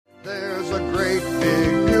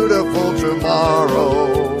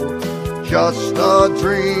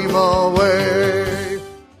dream away.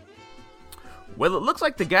 Well, it looks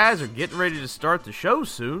like the guys are getting ready to start the show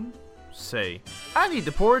soon. Say, I need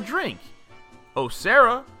to pour a drink. Oh,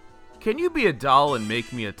 Sarah, can you be a doll and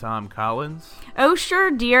make me a Tom Collins? Oh, sure,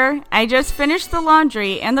 dear. I just finished the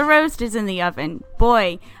laundry and the roast is in the oven.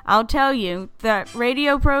 Boy, I'll tell you, the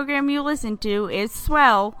radio program you listen to is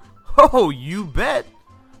swell. Oh, you bet.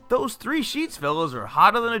 Those Three Sheets fellows are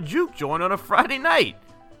hotter than a juke joint on a Friday night.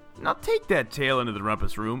 Now take that tail into the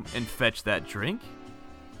rumpus room and fetch that drink.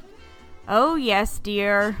 Oh, yes,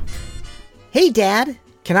 dear. Hey, Dad,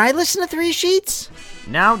 can I listen to Three Sheets?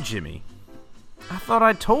 Now, Jimmy, I thought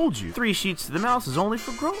I told you 3 Sheets to the Mouse is only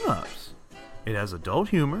for grown-ups. It has adult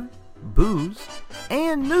humor, booze,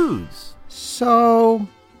 and nudes. So,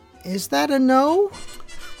 is that a no?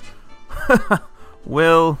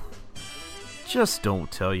 Well, just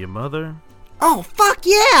don't tell your mother. Oh, fuck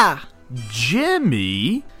yeah!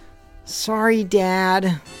 Jimmy? Sorry,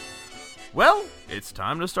 Dad. Well, it's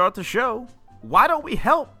time to start the show. Why don't we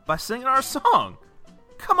help by singing our song?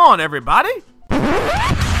 Come on, everybody!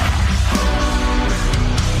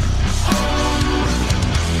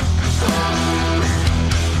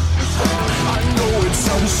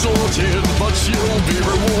 Sounds sorted, but you'll be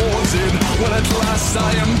rewarded when at last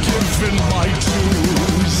I am given my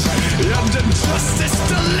dues. And injustice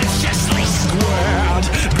deliciously squared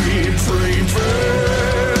be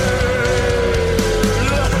prepared.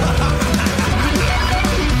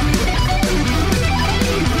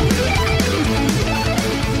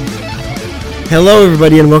 Hello,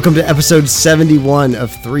 everybody, and welcome to episode 71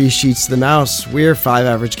 of Three Sheets to the Mouse. We're 5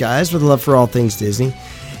 average guys with a love for all things Disney.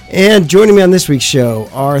 And joining me on this week's show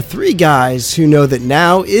are 3 guys who know that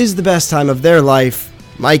now is the best time of their life.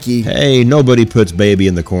 Mikey. Hey, nobody puts baby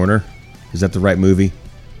in the corner. Is that the right movie?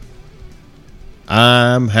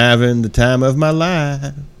 I'm having the time of my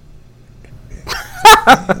life.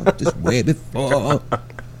 Just way before.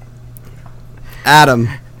 Adam.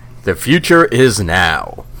 The future is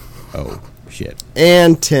now. Oh, shit.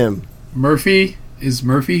 And Tim. Murphy? Is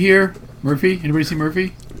Murphy here? Murphy? Anybody see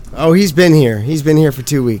Murphy? Oh, he's been here. He's been here for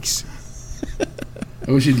 2 weeks.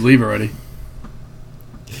 I wish he'd leave already.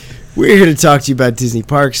 We're here to talk to you about Disney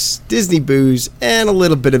parks, Disney booze, and a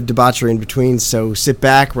little bit of debauchery in between. So sit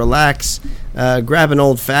back, relax, grab an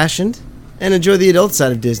old-fashioned, and enjoy the adult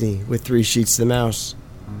side of Disney with 3 Sheets to the Mouse.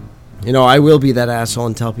 You know, I will be that asshole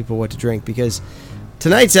and tell people what to drink because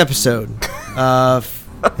tonight's episode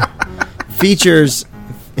features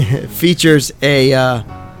a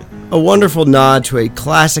wonderful nod to a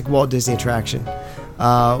classic Walt Disney attraction.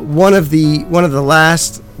 One of the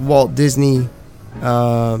last Walt Disney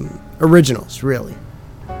originals, really,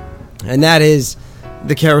 and that is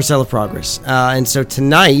the Carousel of Progress. And so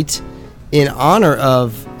tonight, in honor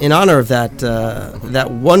of that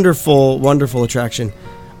wonderful attraction,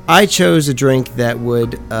 I chose a drink that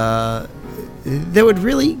would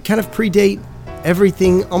really kind of predate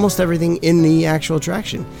almost everything in the actual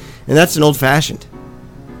attraction, and that's an old-fashioned.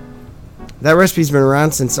 That recipe's been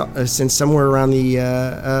around since somewhere around the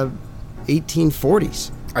 1840s.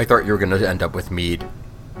 I thought you were going to end up with mead.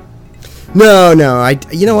 No.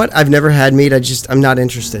 You know what? I've never had mead. I'm not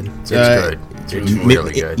interested. It's good. It's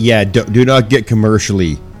really good. Yeah, do not get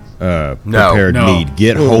commercially prepared mead.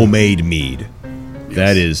 Get homemade mead.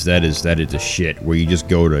 Yes. That is the shit. Where you just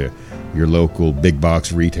go to your local big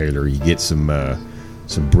box retailer, you get some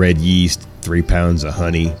bread yeast, 3 pounds of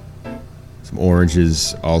honey, some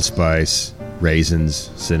oranges, allspice, raisins,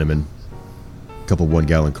 cinnamon, a couple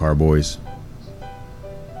 1-gallon carboys.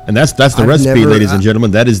 And that's the recipe, ladies and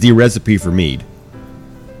gentlemen. That is the recipe for mead.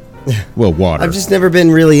 Well, water. I've just never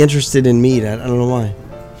been really interested in mead. I don't know why.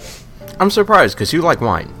 I'm surprised because you like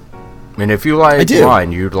wine. And if you like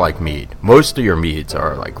wine, you'd like mead. Most of your meads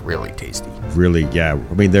are like really tasty. Really, yeah.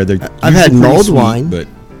 I mean, they're I've had mulled sweet, wine, but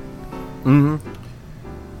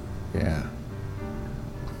yeah.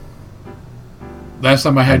 Last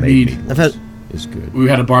time I had mead, is good. We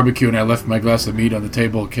had a barbecue and I left my glass of mead on the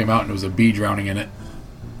table. It came out and there was a bee drowning in it.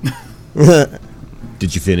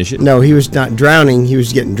 Did you finish it? No, he was not drowning. He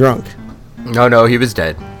was getting drunk. No, he was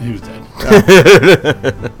dead. He was dead.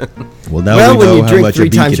 Well, when you drink 3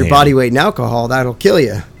 times your body weight in alcohol, that'll kill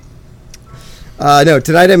you. No,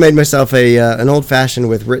 tonight I made myself an old fashioned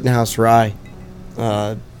with Rittenhouse rye,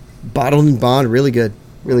 bottled and bond, really good,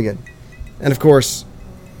 and of course,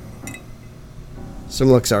 some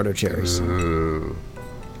Luxardo cherries. Ooh.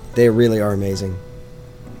 They really are amazing.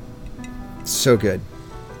 So good.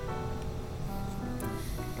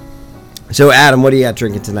 So, Adam, what are you at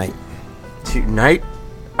drinking tonight? Tonight,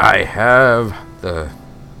 I have the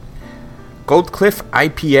Gold Cliff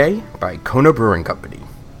IPA by Kona Brewing Company.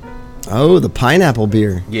 Oh, the pineapple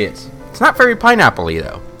beer. Yes. It's not very pineapple-y,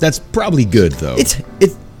 though. That's probably good, though.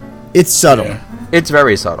 It's subtle, Yeah. It's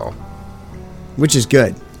very subtle. which is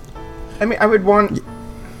good. I mean,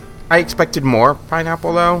 I expected more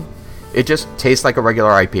pineapple, though. It just tastes like a regular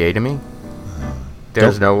IPA to me.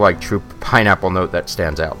 There's no, like, true pineapple note that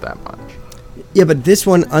stands out that much. Yeah, but this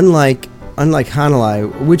one, unlike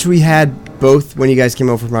Hanalei, which we had both when you guys came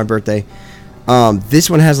over for my birthday, this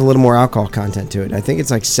one has a little more alcohol content to it. I think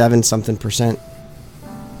it's like 7%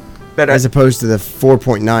 But as opposed to the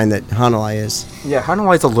 4.9 that Hanalei is. yeah,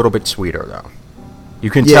 Hanelei's a little bit sweeter, though. You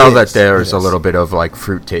can Yeah, tell it that is. there's It a is. little bit of, like,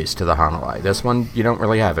 fruit taste to the Hanalei. This one, you don't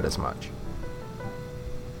really have it as much.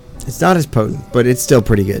 It's not as potent, but it's still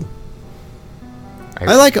pretty good.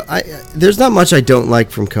 There's not much I don't like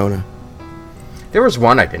from Kona. There was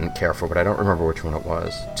one I didn't care for, but I don't remember which one it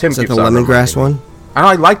was. Tim Is that keeps the on lemongrass reminding me. one?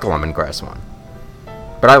 I like the lemongrass one.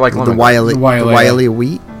 But I like The lemongrass. Wailea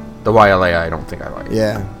wheat? The Wailea I don't think I like.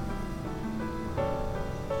 Yeah.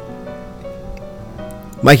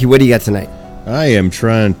 Mikey, what do you got tonight? I am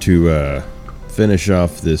trying to finish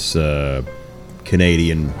off this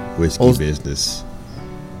Canadian whiskey business.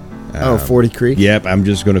 40 Creek? Yep, I'm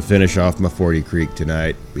just going to finish off my 40 Creek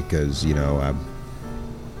tonight because, you know,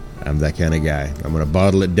 I'm that kind of guy. I'm going to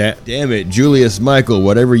bottle it down. Damn it, Julius Michael,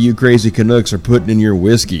 whatever you crazy Canucks are putting in your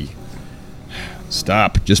whiskey.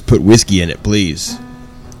 Stop. Just put whiskey in it, please.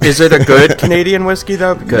 Is it a good Canadian whiskey,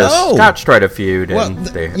 though? Because No. Scotch tried a feud, and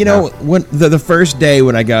when the first day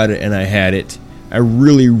when I got it and I had it, I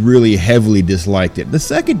really, really heavily disliked it. The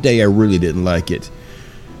second day, I really didn't like it.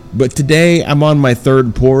 But today, I'm on my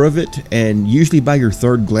third pour of it, and usually by your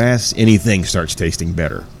third glass, anything starts tasting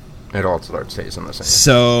better. it all starts tasting the same.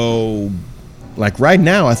 So, like right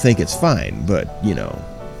now, I think it's fine, but you know,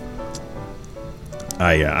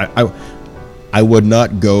 I would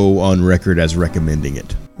not go on record as recommending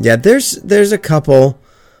it. Yeah, there's a couple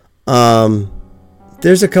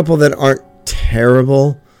that aren't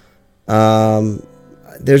terrible.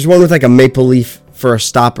 There's one with like a maple leaf for a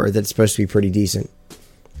stopper that's supposed to be pretty decent.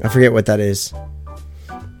 I forget what that is.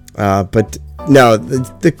 But no,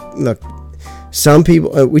 look, some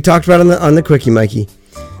people we talked about on the quickie, Mikey.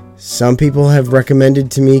 Some people have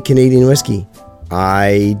recommended to me Canadian whiskey.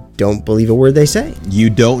 I don't believe a word they say.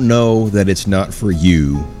 You don't know that it's not for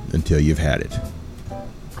you until you've had it.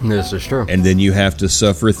 This is true. And then you have to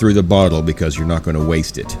suffer through the bottle because you're not going to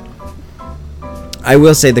waste it. I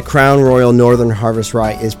will say the Crown Royal Northern Harvest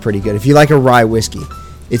Rye is pretty good. If you like a rye whiskey,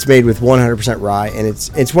 it's made with 100% rye, and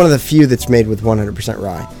it's one of the few that's made with 100%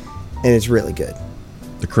 rye, and it's really good.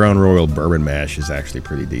 The Crown Royal Bourbon Mash is actually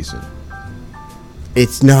pretty decent.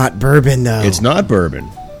 It's not bourbon, though. It's not bourbon.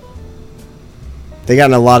 They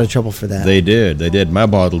got in a lot of trouble for that. They did. My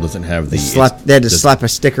bottle doesn't have the... They had to slap a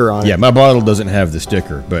sticker on it. Yeah, my bottle doesn't have the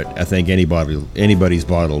sticker, but I think anybody's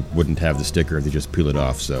bottle wouldn't have the sticker if they just peel it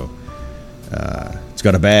off, so... it's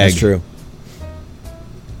got a bag. That's true.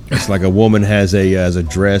 It's like a woman has a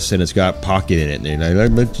dress and it's got pocket in it. And I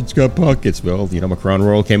like, it's got pockets. Well, you know, my Crown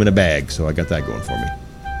Royal came in a bag, so I got that going for me.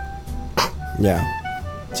 Yeah.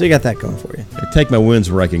 So you got that going for you. I take my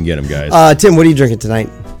wins where I can get them, guys. Tim, what are you drinking tonight?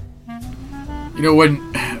 You know,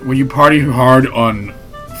 when you party hard on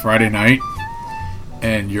Friday night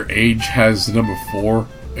and your age has the number 4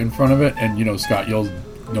 in front of it, and you know, Scott, you'll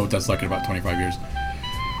know what that's like in about 25 years.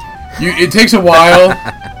 It takes a while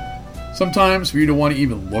sometimes for you to want to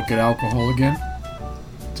even look at alcohol again.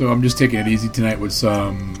 So I'm just taking it easy tonight with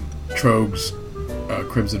some Trogs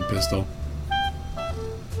Crimson Pistol.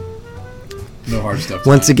 No hard stuff.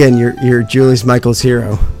 Once again, you're Julius Michael's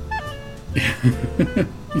hero.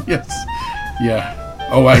 Yes. Yeah.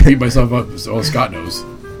 Oh, I beat myself up. Oh, Scott knows.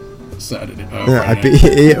 Saturday.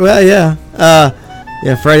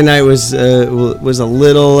 Friday night was a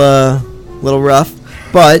little rough,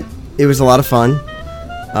 but it was a lot of fun.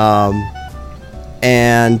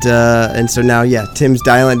 And so now, Tim's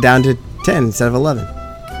dialing it down to 10 instead of 11.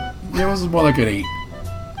 Yeah, it was more like an 8.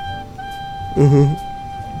 Mm-hmm.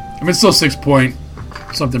 I mean, it's still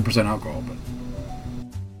 6% alcohol, but.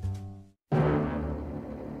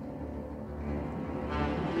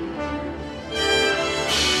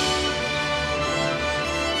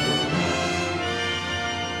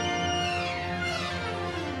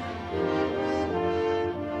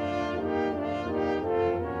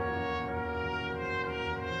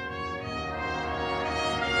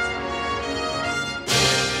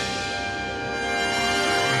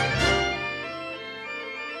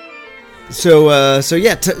 So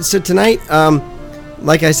tonight,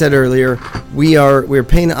 like I said earlier, we're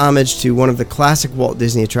paying homage to one of the classic Walt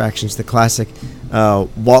Disney attractions, the classic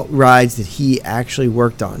Walt rides that he actually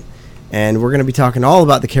worked on, and we're going to be talking all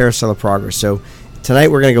about the Carousel of Progress. So tonight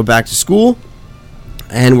we're going to go back to school,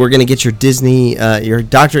 and we're going to get your your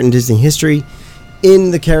doctorate in Disney history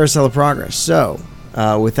in the Carousel of Progress. So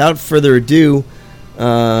without further ado,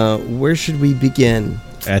 where should we begin?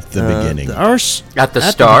 At the beginning. At the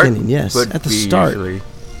start? The beginning, yes, at the start. Usually.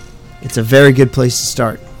 It's a very good place to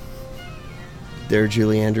start. There,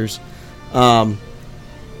 Julie Andrews.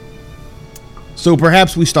 So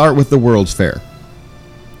perhaps we start with the World's Fair.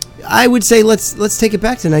 I would say let's take it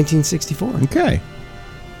back to 1964. Okay.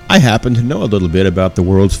 I happen to know a little bit about the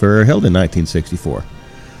World's Fair held in 1964.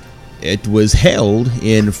 It was held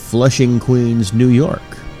in Flushing, Queens, New York,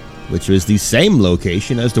 which was the same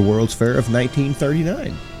location as the World's Fair of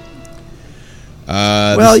 1939.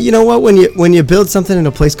 Well, you know what? When you build something in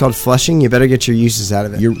a place called Flushing, you better get your uses out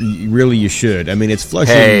of it. You should. I mean, it's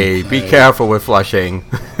Flushing. Hey, be careful with Flushing.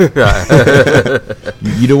 You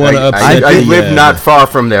don't want to upset. I lived not far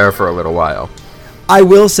from there for a little while. I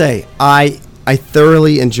will say, I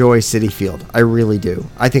thoroughly enjoy Citi Field. I really do.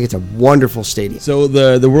 I think it's a wonderful stadium. So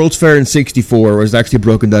the World's Fair in '64 was actually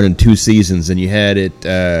broken down in 2 seasons, and you had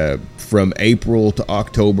it from April to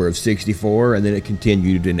October of '64, and then it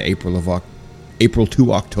continued in April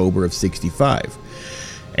to October of '65.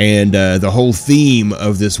 And the whole theme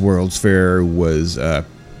of this World's Fair was it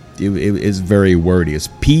is very wordy. It's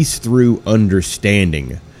peace through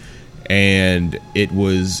understanding, and it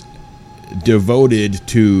was devoted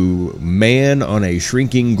to man on a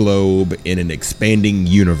shrinking globe in an expanding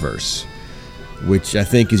universe, which I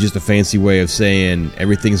think is just a fancy way of saying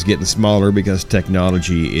everything's getting smaller because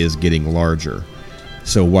technology is getting larger.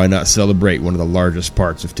 So why not celebrate one of the largest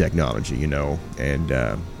parts of technology, you know? And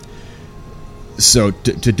so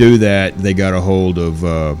to do that, they got a hold of,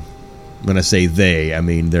 when I say they, I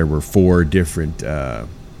mean there were 4 different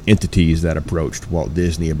entities that approached Walt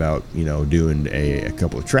Disney about, you know, doing a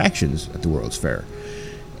couple of attractions at the World's Fair.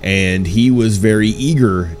 And he was very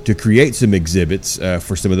eager to create some exhibits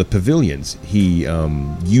for some of the pavilions. He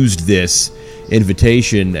used this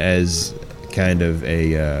invitation as kind of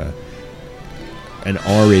an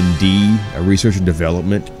R&D, a research and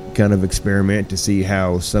development kind of experiment to see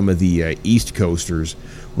how some of the East Coasters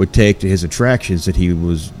would take to his attractions that he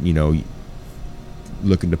was, you know,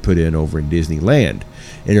 looking to put in over in Disneyland.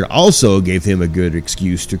 And it also gave him a good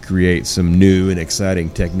excuse to create some new and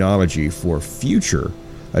exciting technology for future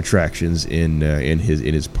attractions in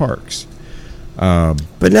his parks.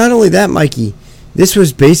 But not only that, Mikey, this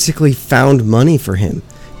was basically found money for him.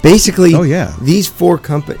 Basically, these four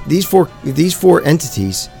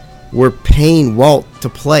entities were paying Walt to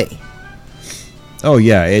play. Oh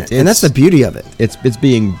yeah, and that's the beauty of it. It's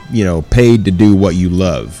being, you know, paid to do what you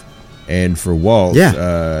love, and for Walt,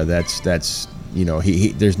 that's you know,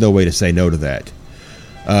 he there's no way to say no to that.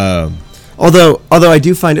 Although I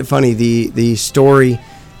do find it funny the story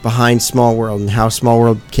behind Small World and how Small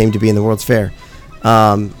World came to be in the World's Fair.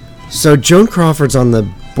 So Joan Crawford's on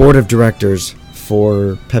the board of directors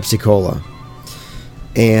for Pepsi Cola,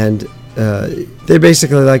 and they're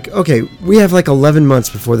basically like, okay, we have like 11 months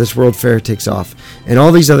before this World Fair takes off, and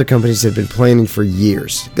all these other companies have been planning for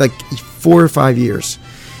years, like 4 or 5 years,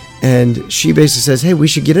 and she basically says, hey, we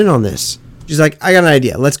should get in on this. She's like, I got an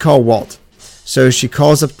idea. Let's call Walt. So she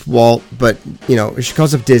calls up Walt, but, you know, she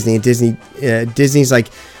calls up Disney, and Disney's like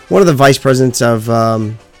one of the vice presidents of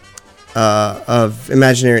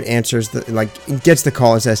Imagineering and answers, gets the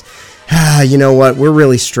call and says, you know what, we're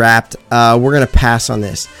really strapped. We're going to pass on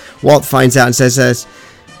this. Walt finds out and says,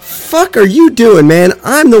 fuck are you doing, man?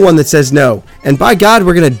 I'm the one that says no. And by God,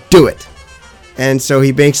 we're going to do it. And so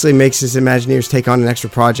he basically makes his Imagineers take on an extra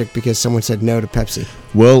project because someone said no to Pepsi.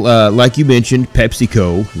 Well, like you mentioned,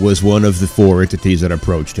 PepsiCo was one of the 4 entities that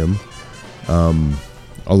approached him,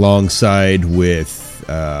 alongside with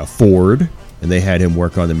Ford, and they had him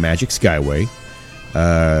work on the Magic Skyway.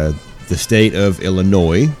 The state of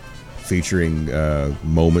Illinois, featuring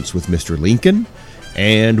moments with Mr. Lincoln,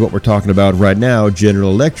 and what we're talking about right now,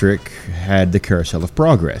 General Electric had the Carousel of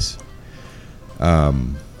Progress.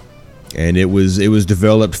 And it was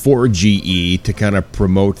developed for GE to kind of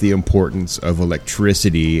promote the importance of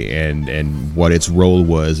electricity and what its role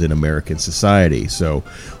was in American society. So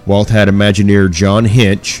Walt had Imagineer John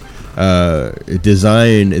Hinch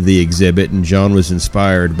design the exhibit, and John was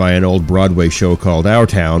inspired by an old Broadway show called Our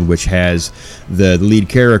Town, which has the lead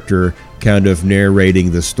character kind of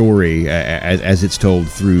narrating the story as it's told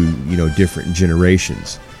through, you know, different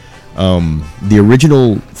generations. The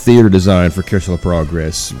original theater design for Carousel of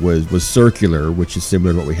Progress was circular, which is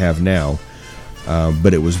similar to what we have now.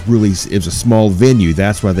 But it was a small venue.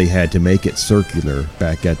 That's why they had to make it circular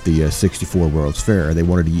back at the 64 World's Fair. They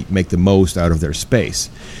wanted to make the most out of their space.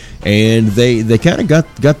 And they kind of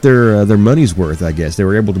got their money's worth, I guess. They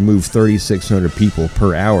were able to move 3,600 people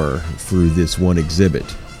per hour through this one exhibit.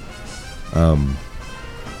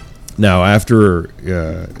 Now, after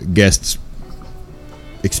guests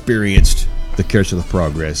experienced the Carousel of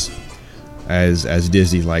Progress, as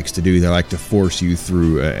Disney likes to do, they like to force you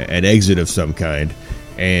through an exit of some kind,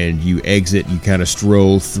 and you kind of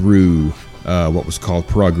stroll through what was called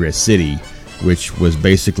Progress City, which was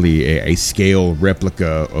basically a scale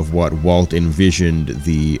replica of what Walt envisioned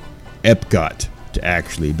the Epcot to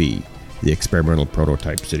actually be, the experimental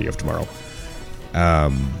prototype city of tomorrow.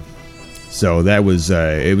 So that was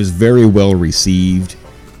it was very well received,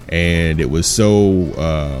 and it was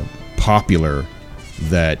so popular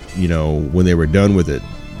that, when they were done with it,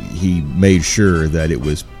 he made sure that it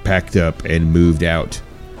was packed up and moved out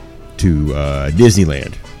to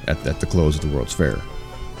Disneyland at the close of the World's Fair.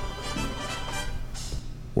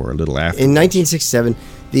 Or a little after. In 1967,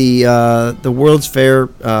 the World's Fair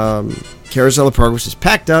Carousel of Progress was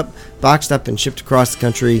packed up, boxed up, and shipped across the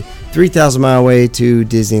country 3,000 miles away to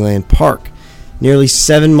Disneyland Park. Nearly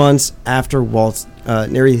 7 months after Walt's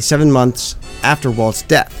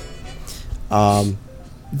death.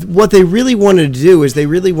 What they really wanted to do is they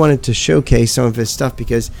really wanted to showcase some of his stuff,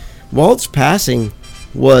 because Walt's passing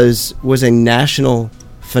was a national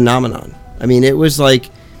phenomenon. I mean, it was like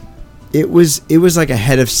a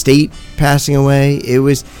head of state passing away.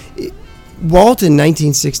 Walt in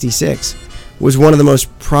 1966 was one of the most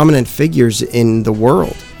prominent figures in the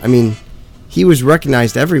world. I mean, he was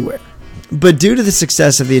recognized everywhere. But due to the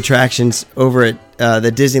success of the attractions over at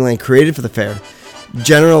that Disneyland created for the fair,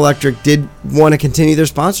 General Electric did want to continue their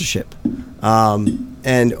sponsorship.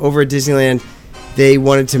 And over at Disneyland, they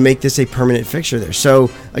wanted to make this a permanent fixture there. So,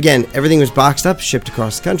 again, everything was boxed up, shipped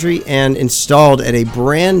across the country, and installed at a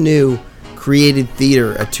brand new created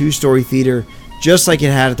theater, a 2-story theater, just like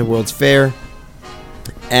it had at the World's Fair.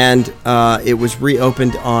 And it was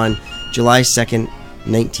reopened on July 2nd,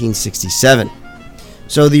 1967.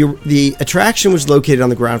 So the attraction was located on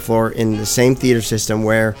the ground floor in the same theater system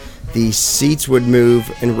where the seats would move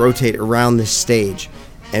and rotate around the stage,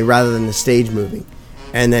 and rather than the stage moving.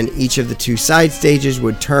 And then each of the 2 side stages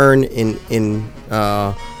would turn in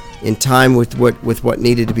time with what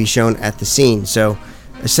needed to be shown at the scene. So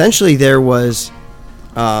essentially there was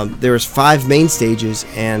 5 main stages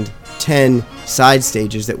and 10 side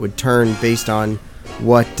stages that would turn based on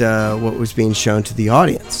what was being shown to the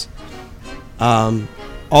audience.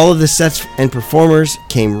 All of the sets and performers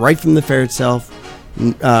came right from the fair itself,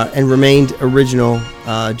 and remained original,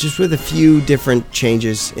 just with a few different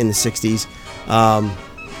changes in the 60s.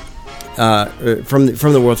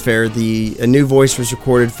 From the World's Fair, a new voice was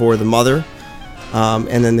recorded for the mother,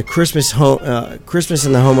 and then the Christmas in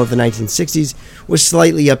the Home of the 1960s was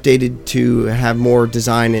slightly updated to have more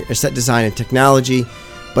set design and technology,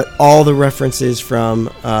 but all the references from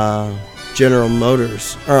General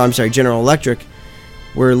Electric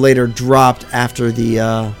were later dropped after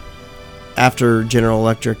General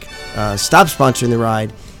Electric stopped sponsoring the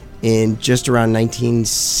ride in just around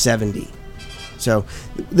 1970. So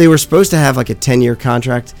they were supposed to have like a 10-year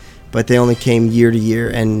contract, but they only came year to year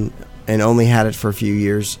and only had it for a few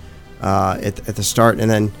years at the start,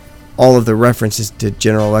 and then all of the references to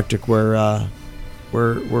General Electric were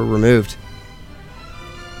removed.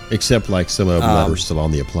 Except like some of them that were still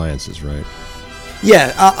on the appliances, right?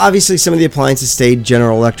 Yeah, obviously some of the appliances stayed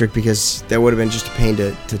General Electric because that would have been just a pain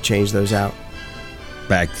to change those out.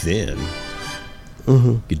 Back then. Mm-hmm.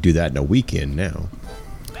 You could do that in a weekend now.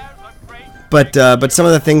 But some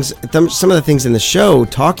of the things in the show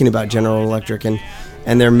talking about General Electric and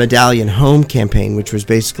their Medallion Home campaign, which was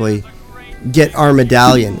basically get our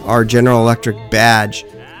medallion, our General Electric badge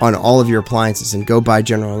on all of your appliances and go buy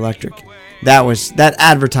General Electric. That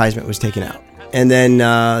advertisement was taken out. And then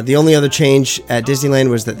the only other change at Disneyland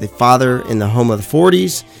was that the father in the Home of the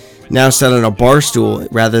 40s now sat on a bar stool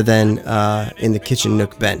rather than in the kitchen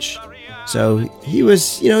nook bench. So he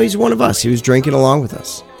was, he's one of us. He was drinking along with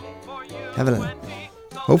us, having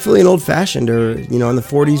hopefully an old fashioned, or in the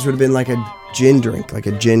 40s would have been like a gin drink, like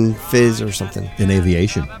a gin fizz or something. An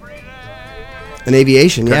aviation, yeah.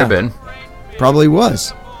 Could have been. Probably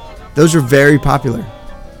was. Those were very popular.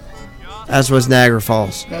 As was Niagara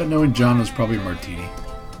Falls. Knowing John was probably a martini.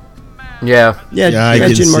 Yeah, I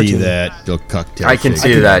can see martini. that. The cocktail. I can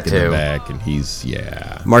see that in too. the back, and he's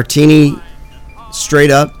martini,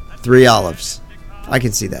 straight up, 3 olives. I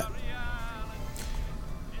can see that.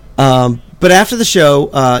 But after the show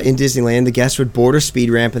in Disneyland, the guests would board a speed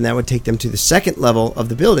ramp, and that would take them to the second level of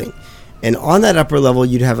the building. And on that upper level,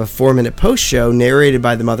 you'd have a 4-minute post-show narrated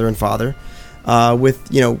by the mother and father, with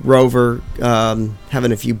Rover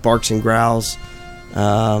having a few barks and growls,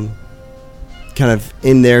 kind of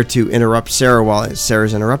in there to interrupt Sarah while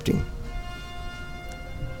Sarah's interrupting.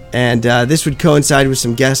 And this would coincide with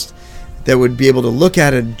some guests that would be able to look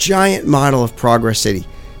at a giant model of Progress City.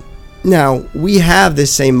 Now, we have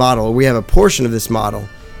this same model. We have a portion of this model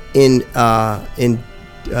in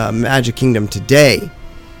Magic Kingdom today.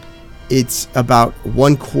 It's about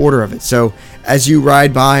 1/4 of it. So as you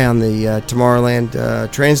ride by on the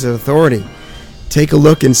Tomorrowland Transit Authority, take a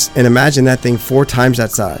look and imagine that thing 4 times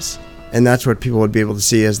that size. And that's what people would be able to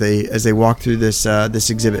see as they walk through this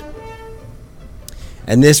exhibit.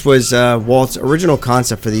 And this was Walt's original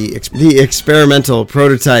concept for the experimental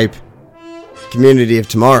prototype Community of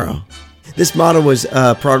Tomorrow. This model was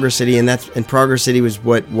Progress City, and Progress City was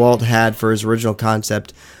what Walt had for his original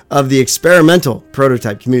concept of the experimental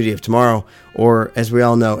prototype Community of Tomorrow, or as we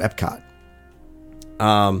all know, Epcot.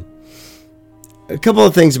 A couple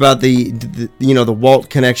of things about the Walt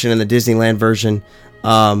connection and the Disneyland version.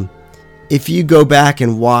 If you go back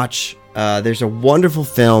and watch, there's a wonderful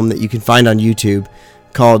film that you can find on YouTube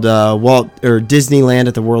called Disneyland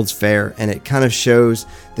at the World's Fair, and it kind of shows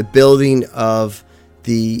the building of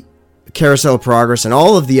the Carousel of Progress and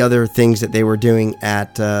all of the other things that they were doing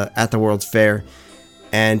at the World's Fair.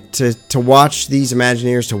 And to watch these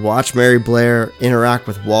Imagineers, to watch Mary Blair interact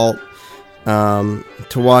with Walt, to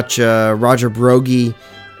watch Roger Broggie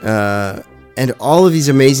and all of these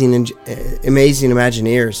amazing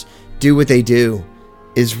Imagineers do what they do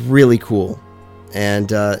is really cool.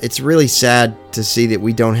 And it's really sad to see that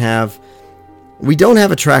we don't have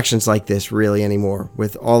attractions like this really anymore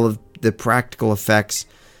with all of the practical effects.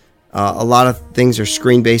 A lot of things are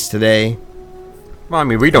screen-based today. Well, I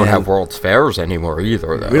mean, we don't have World's Fairs anymore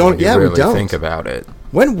either, though. We don't. Yeah, we don't. Think about it.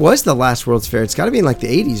 When was the last World's Fair? It's got to be in like the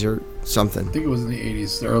 80s or something. I think it was in the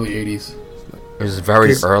 80s, the early 80s. It was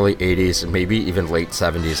very early 80s, and maybe even late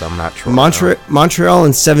 70s. I'm not sure. Montreal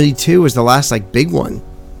in 72 was the last like big one,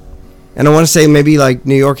 and I want to say maybe like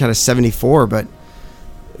New York had a 74, but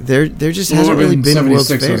there just hasn't really been World's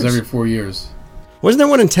Fairs. 76 every 4 years. Wasn't there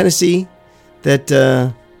one in Tennessee that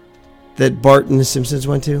Bart and the Simpsons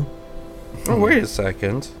went to? Oh, wait a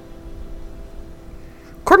second.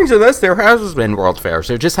 According to this, there has been World Fairs.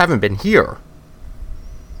 They just haven't been here.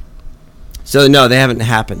 So, no, they haven't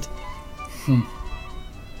happened.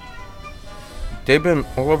 They've been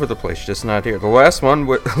all over the place, just not here. The last one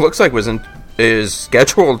looks like is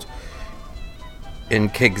scheduled in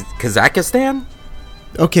Kazakhstan?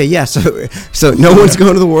 Okay, yeah, so no one's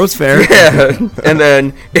going to the World's Fair. Yeah, and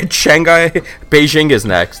then it's Shanghai. Beijing is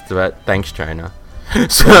next, but thanks, China.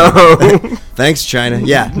 So thanks, China.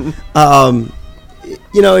 Yeah,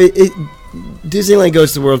 Disneyland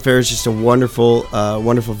Goes to the World Fair is just a wonderful,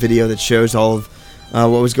 wonderful video that shows all of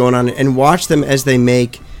what was going on, and watch them as they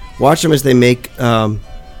make the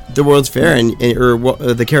World's Fair or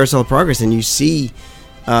the Carousel of Progress, and you see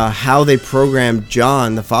how they programmed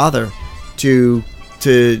John, the father, to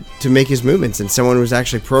make his movements, and someone was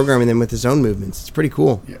actually programming them with his own movements. It's pretty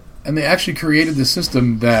cool. Yeah, and they actually created the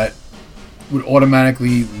system that would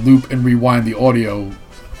automatically loop and rewind the audio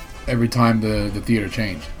every time the theater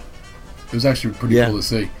changed. It was actually pretty cool to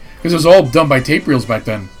see, because it was all done by tape reels back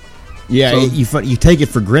then. Yeah, so, you take it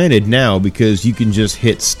for granted now because you can just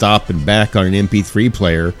hit stop and back on an MP3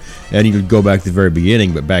 player, and you could go back to the very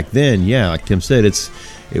beginning. But back then, yeah, like Tim said,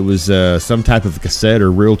 it was some type of cassette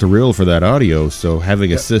or reel-to-reel for that audio. So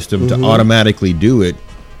having a system to automatically do it,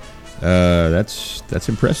 that's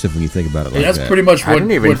impressive when you think about it like that. That's pretty much what... I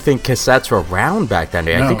didn't even think cassettes were around back then.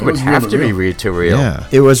 I think it would have to be reel-to-reel. Yeah.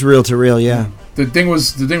 It was reel-to-reel, yeah. The thing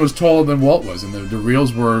was taller than Walt was, and the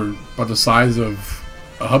reels were about the size of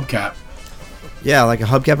a hubcap. Yeah, like a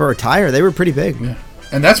hubcap or a tire. They were pretty big. Yeah.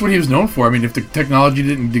 And that's what he was known for. I mean, if the technology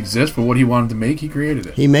didn't exist for what he wanted to make, he created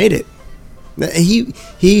it. He made it.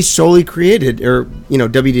 He solely created, or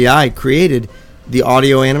WDI created the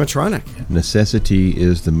audio animatronic. Necessity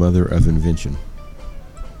is the mother of invention.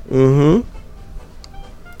 Mm-hmm.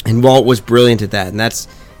 And Walt was brilliant at that,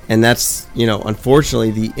 and that's unfortunately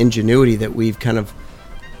the ingenuity that we've kind of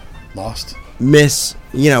lost.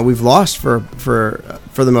 We've lost for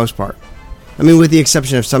the most part. I mean, with the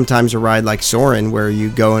exception of sometimes a ride like Soarin', where you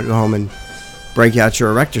go home and break out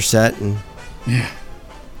your erector set and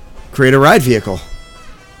create a ride vehicle.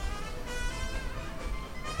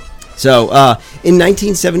 So, in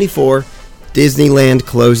 1974, Disneyland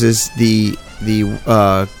closes the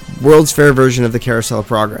World's Fair version of the Carousel of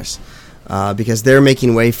Progress. because they're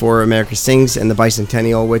making way for America Sings and the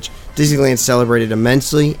Bicentennial, which Disneyland celebrated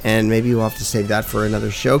immensely, and maybe we'll have to save that for another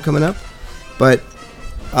show coming up. But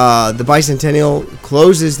the Bicentennial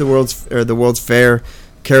closes the World's Fair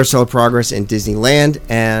Carousel of Progress in Disneyland,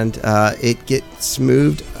 and it gets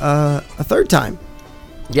moved a third time.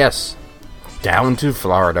 Yes, down to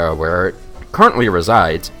Florida, where it currently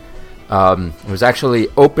resides. It was actually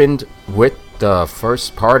opened with the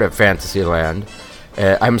first part of Fantasyland.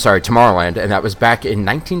 Tomorrowland, and that was back in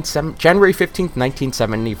January 15th,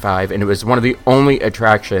 1975, and it was one of the only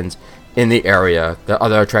attractions in the area, the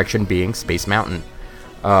other attraction being Space Mountain.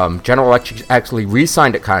 General Electric actually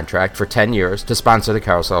re-signed a contract for 10 years to sponsor the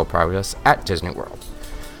Carousel of Progress at Disney World.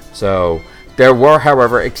 So, there were,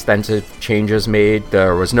 however, extensive changes made.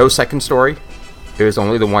 There was no second story. It was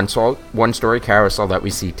only the one-story carousel that we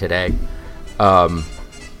see today. And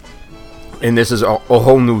this is a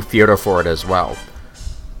whole new theater for it as well.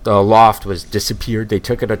 The loft was disappeared. They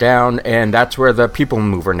took it down, and that's where the People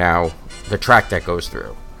Mover now, the track that goes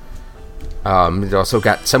through. It also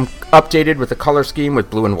got some updated with the color scheme with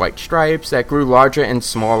blue and white stripes that grew larger and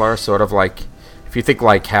smaller, sort of like, if you think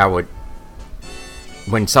like how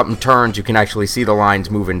when something turns, you can actually see the lines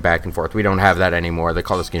moving back and forth. We don't have that anymore. The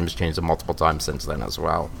color scheme has changed multiple times since then as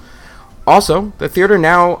well. Also, the theater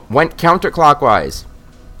now went counterclockwise.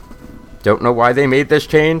 Don't know why they made this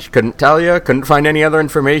change. Couldn't tell you. Couldn't find any other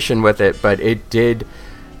information with it. But it did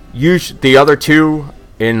use the other two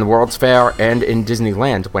in the World's Fair and in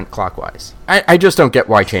Disneyland went clockwise. I just don't get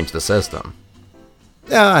why change the system.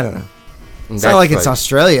 Yeah, I don't know. It's not like it's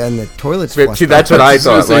Australia and the toilets flush. See, that's what I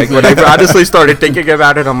thought. Like, when I honestly started thinking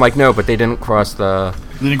about it, I'm like, no, but they didn't cross the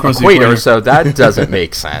equator, so that doesn't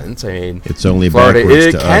make sense. I mean, it's only Florida.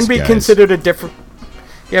 It can be guys. considered a different.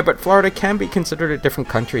 Yeah, but Florida can be considered a different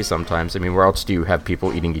country sometimes. I mean, where else do you have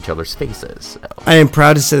people eating each other's faces? So. I am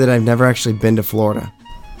proud to say that I've never actually been to Florida.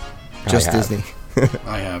 Just Disney.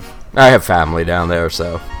 I have. I have family down there,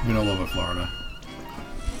 so. We don't love it, Florida.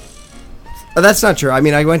 Oh, that's not true. I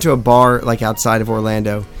mean, I went to a bar like outside of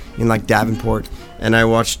Orlando in like Davenport, and I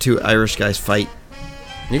watched two Irish guys fight.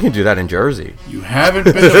 You can do that in Jersey. You haven't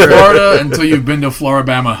been to Florida until you've been to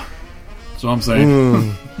Floribama. That's what I'm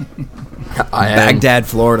saying. Baghdad,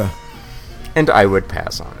 Florida. And I would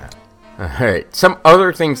pass on that. Alright, some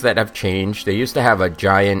other things that have changed. They used to have a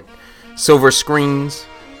giant silver screens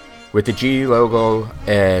with the G logo,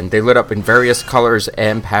 and they lit up in various colors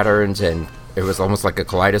and patterns, and it was almost like a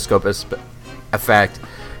kaleidoscope effect.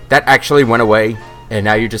 That actually went away, and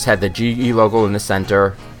now you just had the GE logo in the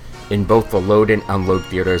center in both the load and unload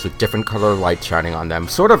theaters with different color lights shining on them.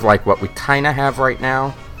 Sort of like what we kind of have right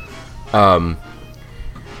now.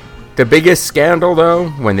 The biggest scandal, though,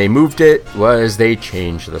 when they moved it, was they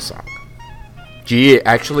changed the song. GE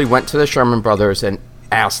actually went to the Sherman Brothers and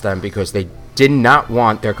asked them because they did not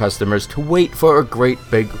want their customers to wait for a great,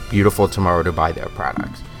 big, beautiful tomorrow to buy their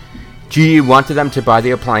products. GE wanted them to buy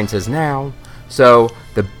the appliances now, so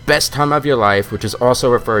the best time of your life, which is also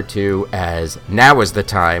referred to as Now is the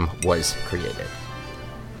Time, was created.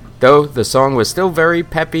 Though the song was still very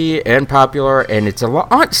peppy and popular, and it's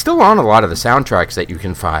still on a lot of the soundtracks that you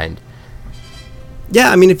can find.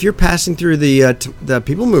 Yeah, I mean, if you're passing through the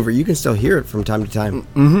People Mover, you can still hear it from time to time.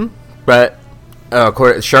 Mm-hmm. But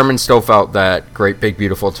Sherman still felt that Great Big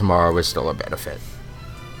Beautiful Tomorrow was still a benefit.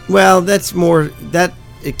 Well, that's more that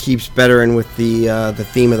it keeps better in with the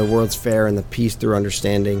theme of the World's Fair and the peace through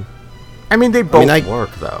understanding. I mean, they both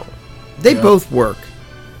work though. They both work.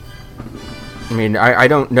 I mean, I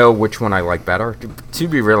don't know which one I like better. To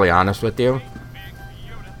be really honest with you,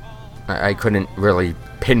 I couldn't really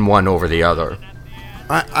pin one over the other.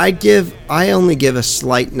 I only give a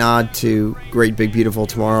slight nod to Great Big Beautiful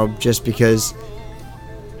Tomorrow just because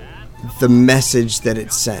the message that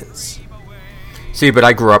it sends. See, but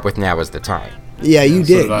I grew up with Now is the Time. Yeah, you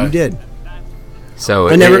did. You did. So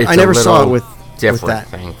I never saw it with different that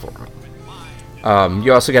thing for me.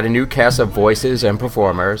 You also got a new cast of voices and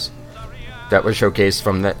performers that was showcased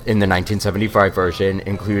in the 1975 version.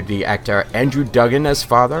 Include the actor Andrew Duggan as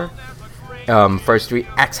father. First 3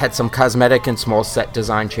 acts had some cosmetic and small set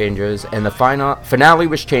design changes, and the finale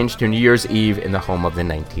was changed to New Year's Eve in the home of the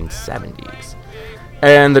 1970s.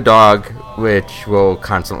 And the dog, which will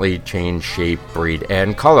constantly change shape, breed,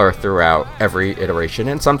 and color throughout every iteration,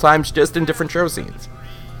 and sometimes just in different show scenes.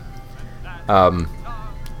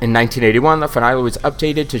 In 1981, the finale was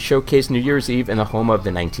updated to showcase New Year's Eve in the home of the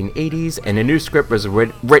 1980s, and a new script was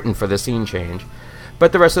written for the scene change.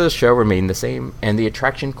 But the rest of the show remained the same, and the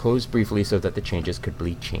attraction closed briefly so that the changes could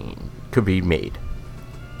be made.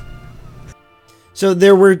 So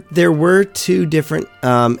there were 2 different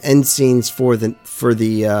end scenes for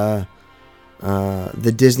the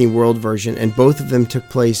the Disney World version, and both of them took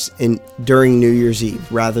place during New Year's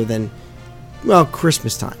Eve rather than, well,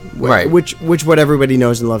 Christmas time, right? Which what everybody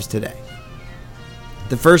knows and loves today.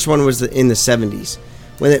 The first one was in the 70s.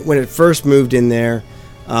 When it first moved in there,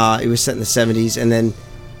 it was set in the 70s, and then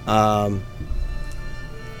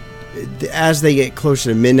as they get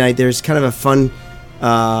closer to midnight, there's kind of a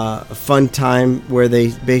fun time where they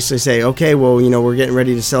basically say, okay, well, we're getting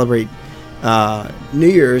ready to celebrate New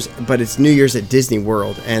Year's, but it's New Year's at Disney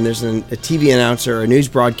World, and there's a TV announcer, a news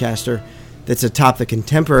broadcaster that's atop the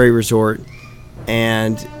Contemporary Resort,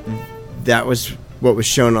 and that was what was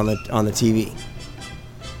shown on the TV.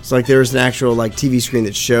 So there was an actual TV screen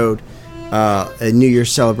that showed a New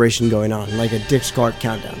Year's celebration going on, like a Dick Clark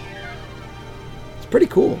countdown. It's pretty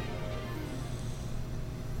cool.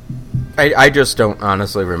 I just don't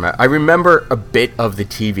honestly remember. I remember a bit of the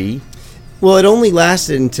TV. Well, it only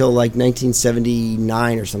lasted until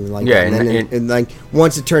 1979 or something like that. And then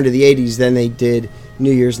once it turned to the 80s, then they did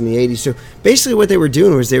New Year's in the 80s. So basically what they were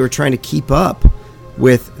doing was they were trying to keep up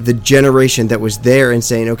with the generation that was there and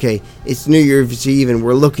saying, okay, it's New Year's Eve and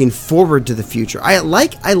we're looking forward to the future. I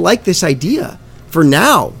like this idea for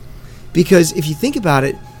now, because if you think about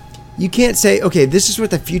it, you can't say, okay, this is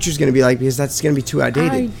what the future is going to be like, because that's going to be too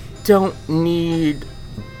outdated. I don't need,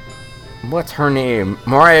 what's her name,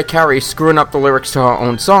 Mariah Carey screwing up the lyrics to her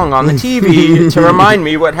own song on the TV to remind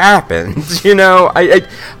me what happens.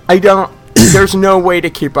 I don't. There's no way to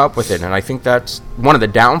keep up with it, and I think that's one of the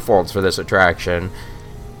downfalls for this attraction,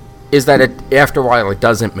 is that after a while it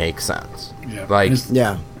doesn't make sense.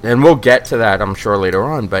 Yeah. And we'll get to that, I'm sure, later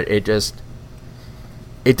on, but it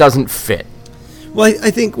doesn't fit. Well,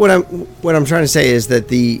 I think what I'm trying to say is that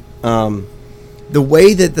the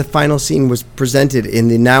way that the final scene was presented in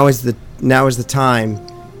the Now is the Time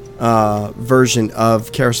version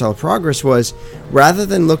of Carousel of Progress was, rather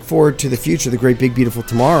than look forward to the future, the great big beautiful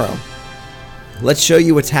tomorrow, let's show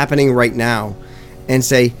you what's happening right now and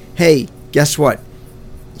say, hey, guess what?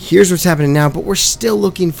 Here's what's happening now, but we're still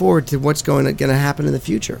looking forward to what's going to happen in the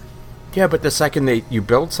future. Yeah, but the second you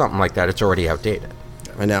build something like that, it's already outdated.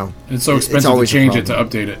 I know. It's so expensive to change it, to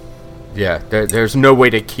update it. Yeah, there's no way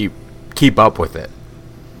to keep up with it.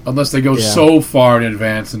 Unless they go so far in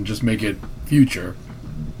advance and just make it future.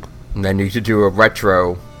 And then you could do a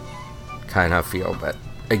retro kind of feel, but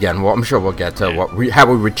again, I'm sure we'll get to how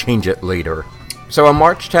we would change it later. So on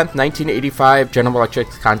March 10th, 1985, General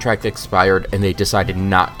Electric's contract expired and they decided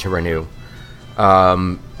not to renew.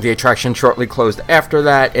 The attraction shortly closed after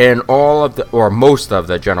that, and most of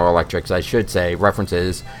the General Electric's, I should say,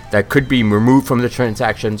 references that could be removed from the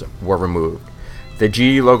transactions were removed. The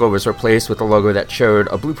GE logo was replaced with a logo that showed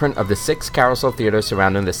a blueprint of the 6 carousel theaters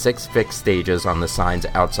surrounding the 6 fixed stages on the signs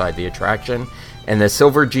outside the attraction, and the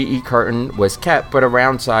silver GE curtain was kept, but a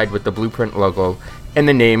round side with the blueprint logo and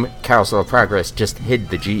the name Carousel of Progress just hid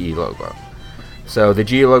the GE logo. So the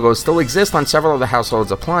GE logo still exists on several of the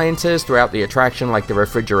household's appliances throughout the attraction, like the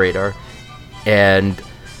refrigerator, and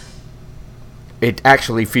it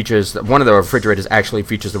actually features, one of the refrigerators actually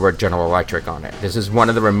features the word General Electric on it. This is one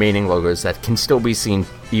of the remaining logos that can still be seen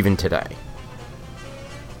even today.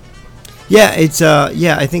 Yeah, it's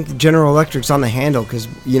I think General Electric's on the handle, because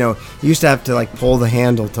you used to have to pull the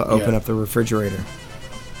handle to open up the refrigerator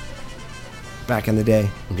back in the day.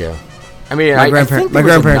 Yeah, I mean, my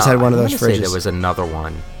grandparents had one of those fridges. There was another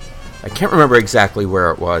one. I can't remember exactly where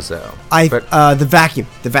it was though. The vacuum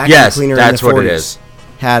yes, cleaner. That's in the 40s what it is.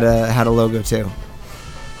 Had a logo too.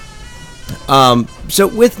 So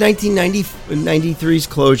with 1993's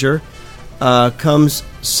closure comes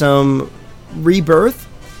some rebirth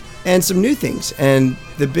and some new things. And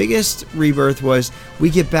the biggest rebirth was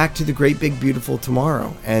we get back to the great big beautiful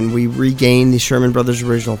tomorrow, and we regain the Sherman Brothers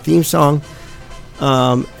original theme song.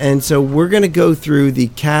 And so we're going to go through the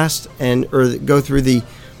cast we're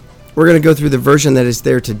going to go through the version that is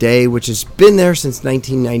there today, which has been there since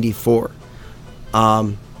 1994.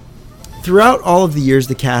 Throughout all of the years,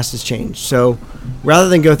 the cast has changed. So rather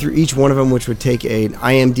than go through each one of them, which would take an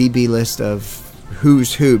IMDb list of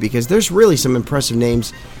who's who, because there's really some impressive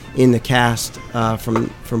names in the cast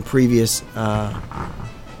from previous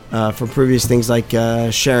things like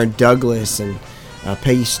Sharon Douglas and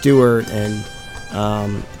Peggy Stewart and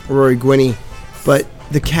Rory Gwynne. But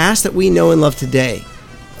the cast that we know and love today,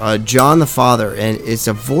 John the Father, and it's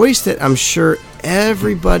a voice that I'm sure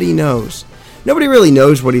everybody knows. Nobody really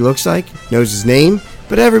knows what he looks like, knows his name,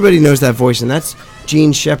 but everybody knows that voice, and that's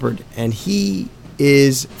Gene Shepherd. And he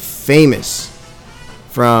is famous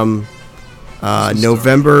from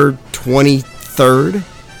November 23rd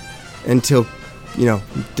until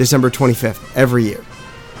December 25th every year,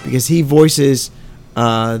 because he voices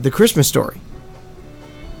the Christmas Story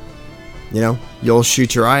you'll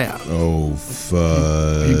shoot your eye out. Oh,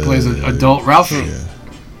 fuck. He plays an adult Ralphie.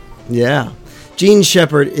 Yeah. Gene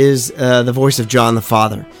Shepard is the voice of John the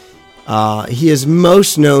Father. He is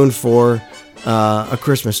most known for A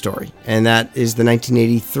Christmas Story, and that is the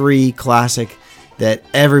 1983 classic that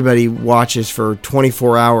everybody watches for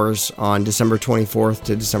 24 hours on December 24th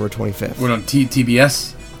to December 25th. Went on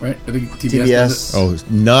TBS, right? I think TBS. TBS. Oh,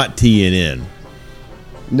 not TNN.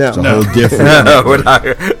 No. It's a whole different.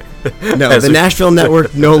 No, the Nashville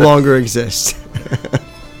network no longer exists.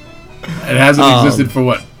 It hasn't existed for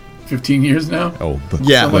what, 15 years now? Oh, but,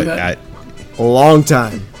 Yeah. but Like A long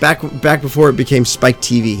time. Back before it became Spike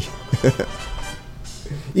TV.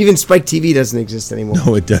 Even Spike TV doesn't exist anymore.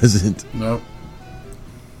 no, it doesn't. Nope.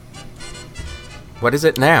 What is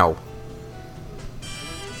it now?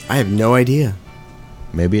 I have no idea.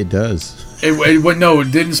 Maybe it does. No,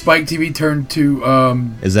 didn't Spike TV turn to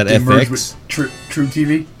Is that they merged FX? with True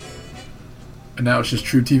TV? And now it's just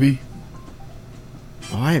True TV?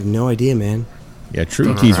 Oh, I have no idea, man. Yeah,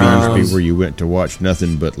 True TV used to be where you went to watch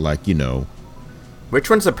nothing but, Which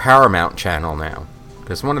one's the Paramount channel now?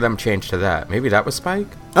 Because one of them changed to that. Maybe that was Spike?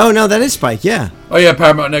 Oh, no, that is Spike, yeah. Oh, yeah,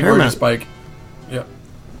 Paramount Network Paramount. is Spike. Yep.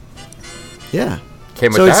 Yeah.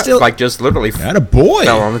 Came with So it's that? still- Like, just literally attaboy.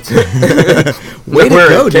 fell on its Way to where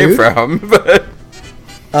go, it came dude. from. But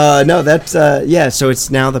No, that's, so it's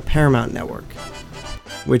now the Paramount Network,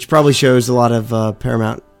 which probably shows a lot of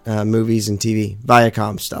Paramount movies and TV,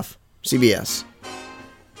 Viacom stuff, CBS.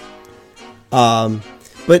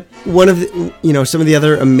 But one of the, some of the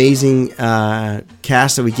other amazing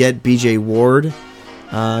casts that we get, BJ Ward,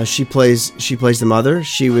 she plays the mother.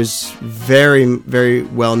 She was very, very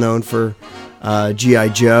well known for G.I.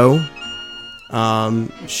 Joe.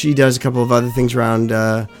 She does a couple of other things around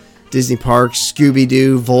Disney parks, Scooby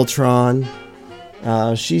Doo, Voltron.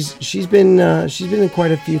 She's been in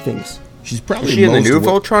quite a few things. She's probably is she in the most new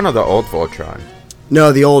Voltron or the old Voltron?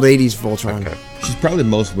 No, the old '80s Voltron. Okay. She's probably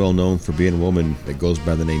most well known for being a woman that goes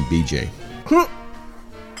by the name BJ.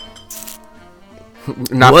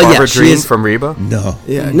 Not Well, yeah, Barbara she Dream is- from Reba? No.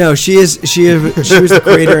 Yeah, no, she was the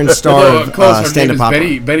creator and star of Close, her name Stand Up is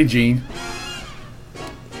Papa. Betty Jean.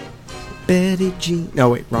 Betty Jean. No,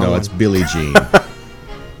 wait, wrong No, one. it's Billie Jean.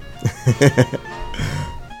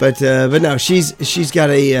 But no, she's got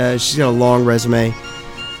a long resume.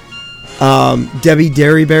 Debbie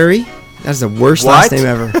Derryberry. That's the worst What? last name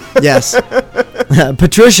ever. Yes.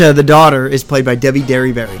 Patricia, the daughter, is played by Debbie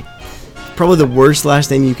Derryberry. Probably the worst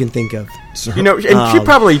last name you can think of. You know, and she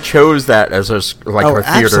probably chose that as her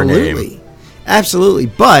theater name. Absolutely.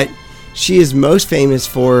 But she is most famous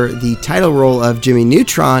for the title role of Jimmy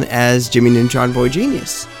Neutron as Jimmy Neutron Boy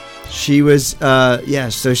Genius. She was,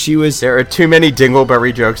 so she was... There are too many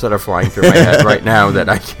Dingleberry jokes that are flying through my head right now that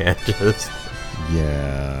I can't just...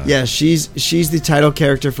 Yeah. Yeah, she's the title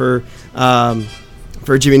character for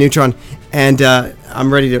Jimmy Neutron, and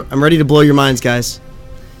I'm ready to blow your minds, guys,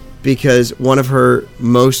 because one of her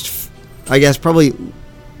most, I guess, probably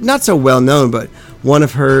not so well known, but one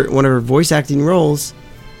of her voice acting roles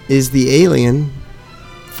is the alien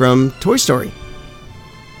from Toy Story.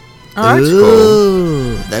 Oh, that's cool.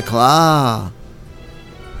 Ooh, the claw.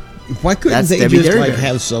 Why couldn't That's they Debbie just Derryberry.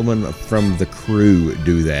 have someone from the crew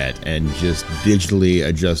do that and just digitally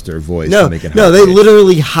adjust their voice No, to make it no, they high-pitched?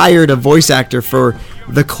 literally hired a voice actor for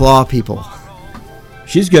the Claw people.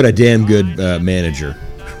 She's got a damn good manager.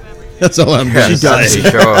 That's all I'm going to Yes, say.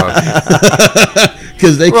 sure.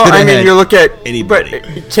 Because they Well, could I have mean, had you look at... anybody.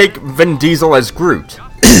 But take Vin Diesel as Groot.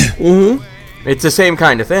 Mm-hmm. It's the same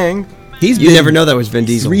kind of thing. He's You been never know that was Vin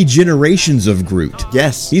Diesel. 3 generations of Groot.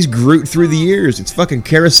 Yes. He's Groot through the years. It's fucking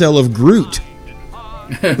Carousel of Groot.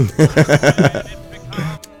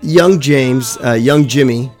 Young James, young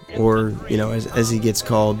Jimmy, or as he gets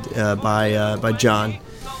called by John.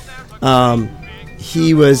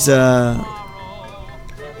 He was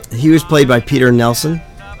played by Peter Nelson.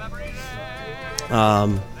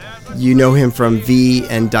 You know him from V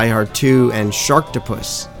and Die Hard 2 and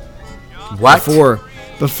Sharktopus. What?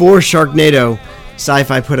 Before Sharknado,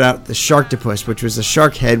 Sci-Fi put out the Sharktopus, which was a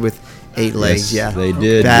shark head with 8 legs. Yes, Yeah, they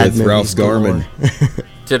did Bad with Ralph movies galore. Garman.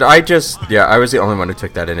 Did I just... Yeah, I was the only one who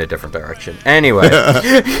took that in a different direction. Anyway.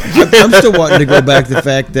 I'm still wanting to go back to the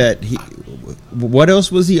fact that he... What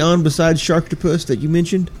else was he on besides Sharktopus that you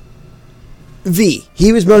mentioned? V.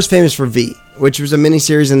 He was most famous for V, which was a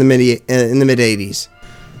miniseries in the mid '80s.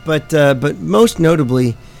 But most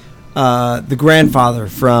notably, the grandfather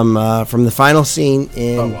from the final scene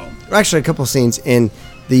in actually a couple scenes in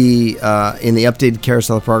the updated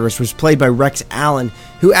Carousel of Progress was played by Rex Allen,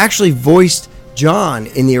 who actually voiced John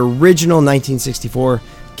in the original 1964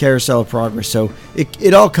 Carousel of Progress. So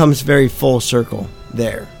it all comes very full circle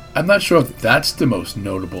there. I'm not sure if that's the most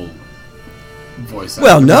notable voice actor.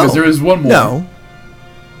 Well, no. Because there is one more. No.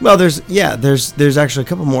 Well, there's actually a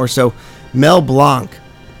couple more. So Mel Blanc.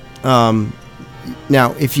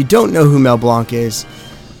 Now, if you don't know who Mel Blanc is,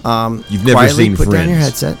 you've never quietly seen put down your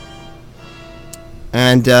Friends. headset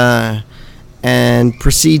and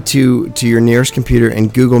proceed to your nearest computer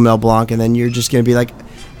and Google Mel Blanc, and then you're just going to be like,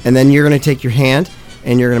 and then you're going to take your hand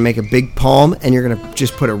and you're going to make a big palm and you're going to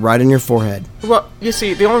just put it right on your forehead. Well, you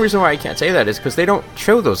see, the only reason why I can't say that is because they don't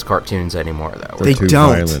show those cartoons anymore, though. They too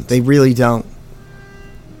don't. violent. They really don't.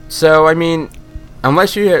 So, I mean,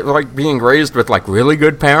 unless you're, like, being raised with, like, really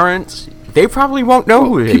good parents, they probably won't know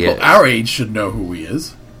who he People is. our age should know who he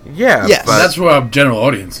is. Yeah, Yes. but That's what our general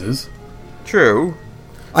audience is. true.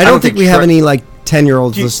 I don't think we have any like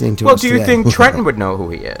 10-year-olds Do you- listening to well, us do you today. think Trenton would know who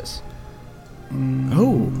he is?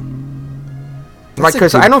 Oh. Like, a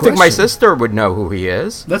because good I don't think my question. sister would know who he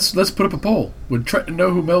is. Let's put up a poll. Would Trenton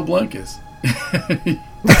know who Mel Blanc is?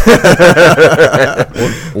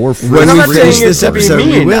 Or When I'm we not finish saying it this to be episode, we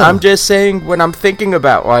mean. will. I'm just saying when I'm thinking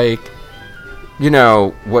about, like, you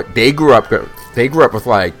know, what they grew up with. They grew up with,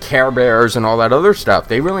 like, Care Bears and all that other stuff.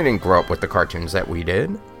 They really didn't grow up with the cartoons that we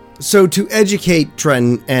did. So to educate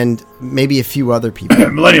Trenton and maybe a few other people,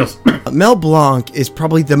 Millennials. Mel Blanc is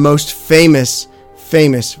probably the most famous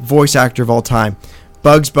voice actor of all time.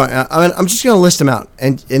 Bugs Bunny. I'm just going to list them out,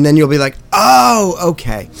 and then you'll be like, oh,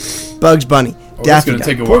 okay. Bugs Bunny, that's Daffy gonna Duck,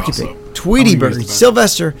 take a while, Porky so Pig, Tweety I'm gonna Bird, use the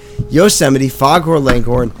Sylvester, Yosemite, Foghorn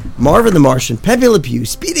Leghorn, Marvin the Martian, Pepe Le Pew,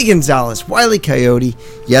 Speedy Gonzales, Wile E. Coyote,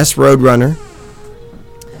 yes, Roadrunner,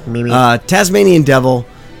 Tasmanian Devil,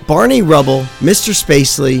 Barney Rubble, Mr.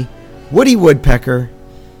 Spacely, Woody Woodpecker,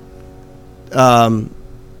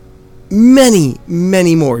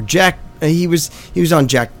 many more. Jack, he was on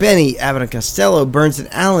Jack Benny, Abbott and Costello, Burns and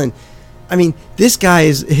Allen. I mean, this guy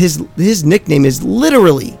is his nickname is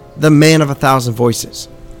literally the man of 1,000 voices.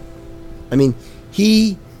 I mean,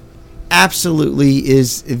 he absolutely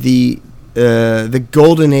is the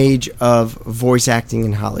golden age of voice acting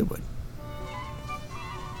in Hollywood.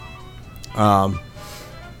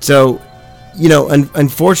 So, you know,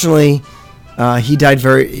 unfortunately, he died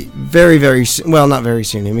very soon. Well, not very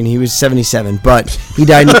soon. I mean, he was 77, but he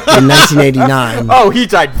died in 1989. Oh, he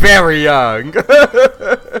died very young.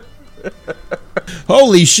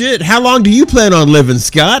 Holy shit! How long do you plan on living,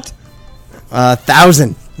 Scott?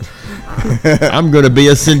 1,000. I'm going to be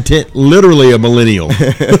literally a millennial.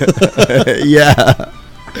 Yeah.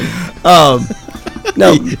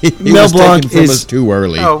 No, He Mel was Blanc taken from us too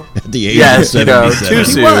early. Oh. At the age Yes, of you know,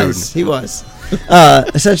 77. too He was.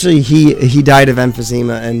 Essentially, he died of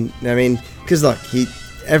emphysema, and I mean, because look,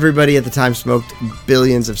 everybody at the time smoked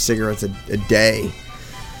billions of cigarettes a day.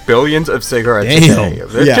 Billions of cigarettes Damn. a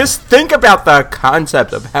day. Yeah. Just think about the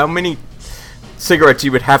concept of how many cigarettes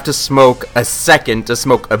you would have to smoke a second to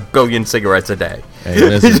smoke a billion cigarettes a day. Hey,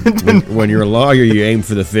 listen, when you're a lawyer, you aim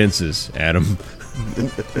for the fences, Adam.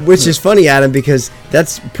 Which is funny, Adam, because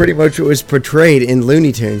that's pretty much what was portrayed in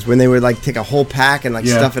Looney Tunes when they would like take a whole pack and like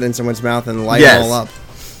Yeah. stuff it in someone's mouth and light Yes. it all up.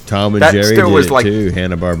 Tom and That Jerry still did was it like- too.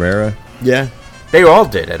 Hanna-Barbera. Yeah. They all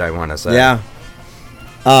did it, I want to say. Yeah.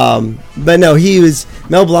 But no,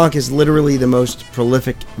 Mel Blanc is literally the most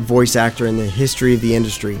prolific voice actor in the history of the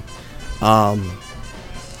industry.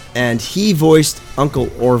 And he voiced Uncle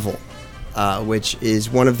Orville, which is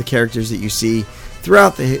one of the characters that you see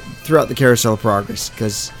throughout the Carousel of Progress,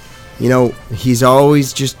 because, you know, he's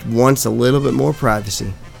always just wants a little bit more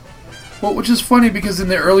privacy. Well, which is funny because in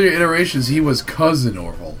the earlier iterations, he was Cousin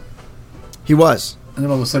Orville. He was. And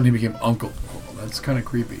then all of a sudden he became Uncle Orville. That's kind of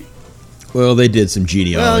creepy. Well, they did some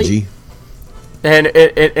genealogy. And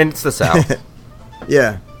it's the South.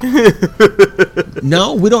 Yeah.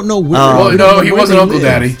 No, we don't know where. Well, we don't no, know he where wasn't they Uncle live.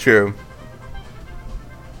 Daddy. True.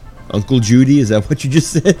 Uncle Judy, is that what you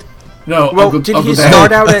just said? No, Well, Uncle, did Uncle he Daddy.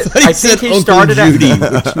 start out at... thought he I said think he Uncle started Judy.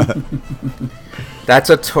 at... That's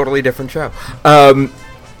a totally different show. Called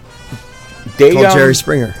Jerry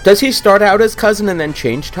Springer. Does he start out as cousin and then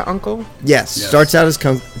change to uncle? Yes. Yes. Starts out as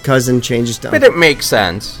cousin, changes to But uncle. it makes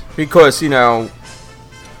sense because, you know,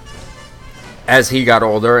 as he got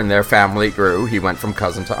older and their family grew, he went from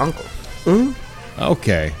cousin to uncle.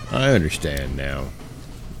 Okay, I understand now.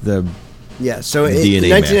 Yeah, so in DNA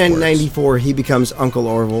math 1994, he becomes Uncle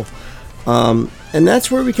Orville. And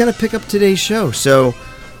that's where we kind of pick up today's show. So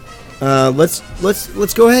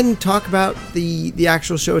let's go ahead and talk about the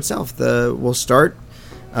actual show itself. We'll start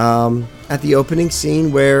at the opening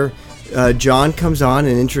scene where John comes on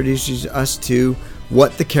and introduces us to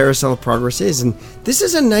what the Carousel of Progress is. And this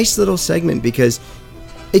is a nice little segment because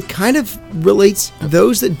it kind of relates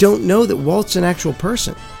those that don't know that Walt's an actual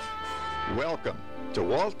person. Welcome to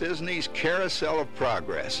Walt Disney's Carousel of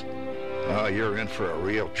Progress. Oh, you're in for a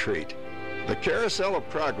real treat. The Carousel of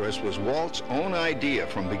Progress was Walt's own idea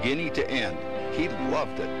from beginning to end. He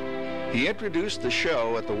loved it. He introduced the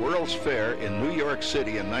show at the World's Fair in New York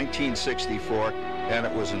City in 1964, and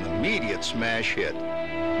it was an immediate smash hit.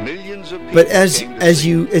 Millions of people. But as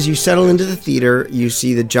you settle into the theater, you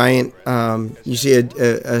see the giant, you see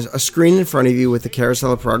a screen in front of you with the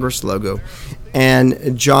Carousel of Progress logo,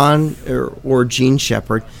 and John or Gene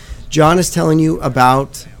Shepard, John is telling you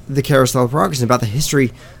about the Carousel of Progress and about the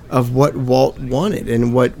history of what Walt wanted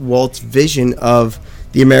and what Walt's vision of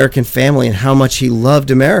the American family and how much he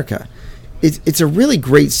loved America. It's a really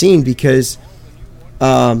great scene because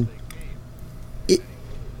it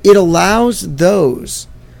allows those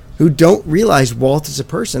who don't realize Walt is a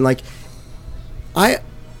person. Like, I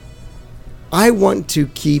want to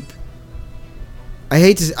keep.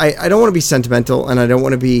 I don't want to be sentimental, and I don't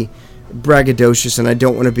want to be braggadocious, and I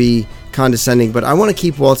don't want to be condescending, but I want to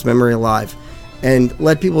keep Walt's memory alive and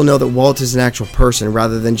let people know that Walt is an actual person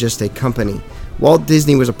rather than just a company. Walt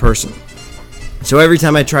Disney was a person. So every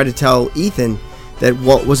time I try to tell Ethan that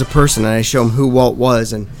Walt was a person, and I show him who Walt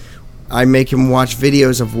was, and I make him watch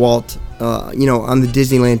videos of Walt, on the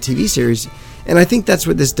Disneyland TV series, and I think that's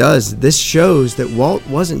what this does. This shows that Walt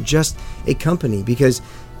wasn't just a company, because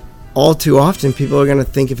all too often people are going to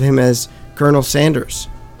think of him as Colonel Sanders.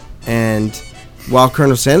 And while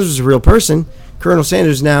Colonel Sanders was a real person, Colonel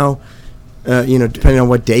Sanders now, depending on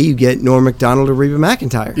what day you get, Norm Macdonald or Reba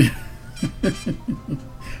McEntire.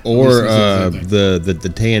 Or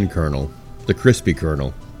the tan Colonel, the crispy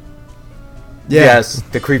Colonel. Yeah. Yes,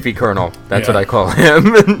 the creepy Colonel. That's what I call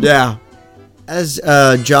him. Yeah. As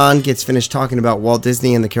John gets finished talking about Walt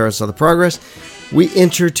Disney and the Carousel of Progress, we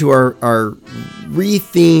enter to our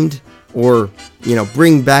re-themed, or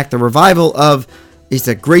bring back the revival of It's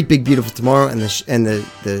a Great Big Beautiful Tomorrow, and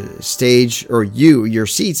the stage, or your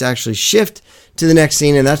seats actually shift to the next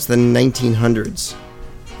scene, and that's the 1900s,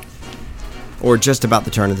 or just about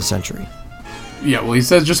the turn of the century. Yeah, well, he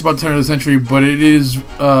says just about the turn of the century, but it is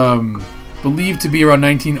believed to be around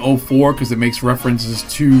 1904 because it makes references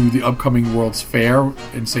to the upcoming World's Fair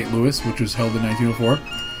in St. Louis, which was held in 1904.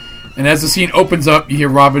 And as the scene opens up, you hear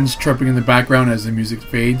robins chirping in the background as the music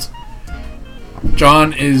fades.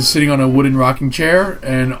 John is sitting on a wooden rocking chair,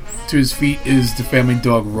 and to his feet is the family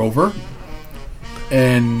dog Rover.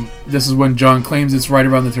 And this is when John claims it's right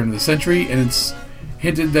around the turn of the century, and it's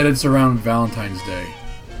hinted that it's around Valentine's Day.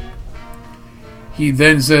 He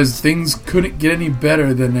then says things couldn't get any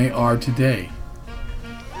better than they are today.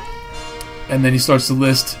 And then he starts to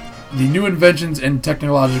list the new inventions and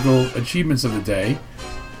technological achievements of the day,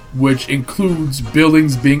 which includes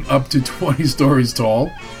buildings being up to 20 stories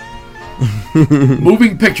tall,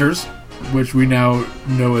 moving pictures, which we now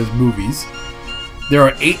know as movies. There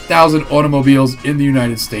are 8,000 automobiles in the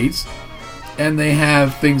United States, and they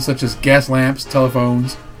have things such as gas lamps,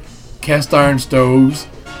 telephones, cast iron stoves,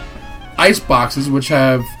 ice boxes, which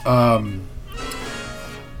have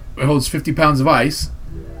it holds 50 pounds of ice,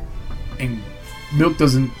 and milk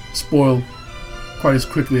doesn't spoil quite as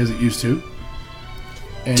quickly as it used to.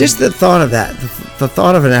 And just the thought of that, the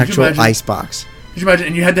thought of an actual ice box. Could you imagine?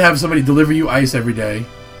 And you had to have somebody deliver you ice every day.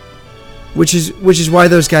 Which is why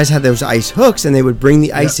those guys had those ice hooks, and they would bring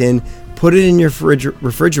the ice in, put it in your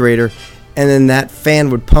refrigerator, and then that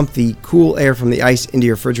fan would pump the cool air from the ice into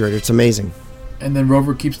your refrigerator. It's amazing. And then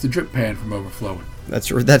Rover keeps the drip pan from overflowing.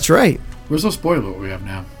 That's right. We're so spoiled with what we have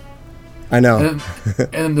now. I know.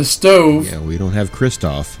 And then the stove. Yeah, we don't have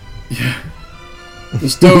Kristoff. Yeah. The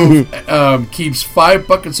stove keeps 5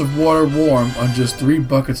 buckets of water warm on just 3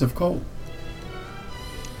 buckets of coal.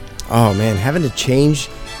 Oh man, having to change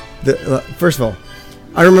the first of all,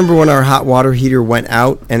 I remember when our hot water heater went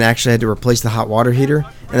out and actually had to replace the hot water heater,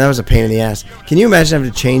 and that was a pain in the ass. Can you imagine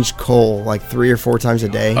having to change coal like 3 or 4 times a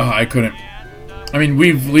day? I couldn't. I mean,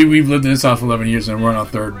 we've lived in this house for 11 years, and we're on our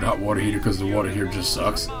 3rd hot water heater because the water heater just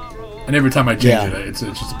sucks. And every time I change it, it's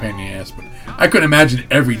just a pain in the ass. But I couldn't imagine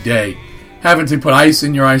every day having to put ice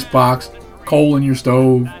in your ice box, coal in your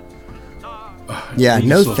stove. Yeah,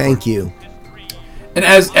 no thank you. And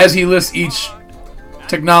as he lists each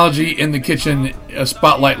technology in the kitchen, a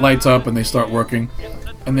spotlight lights up and they start working.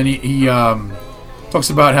 And then he talks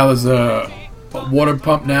about how there's a water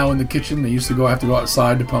pump now in the kitchen. They used to have to go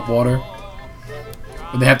outside to pump water.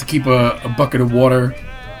 But they have to keep a bucket of water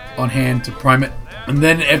on hand to prime it. And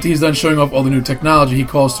then after he's done showing off all the new technology, he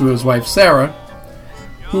calls to his wife Sarah,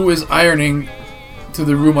 who is ironing to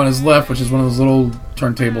the room on his left, which is one of those little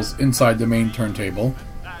turntables inside the main turntable.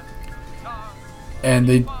 And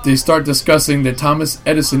they start discussing that Thomas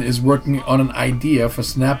Edison is working on an idea for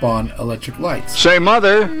Snap-on electric lights. Say,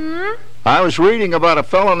 Mother, I was reading about a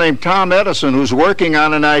fellow named Tom Edison who's working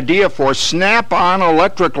on an idea for Snap-on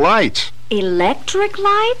electric lights. Electric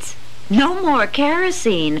lights? No more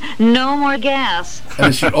kerosene, no more gas.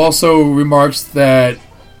 And she also remarks that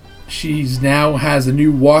she now has a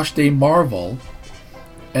new wash day marvel,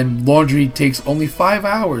 and laundry takes only 5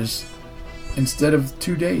 hours instead of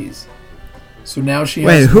 2 days. So now she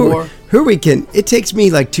has more. Who we can? It takes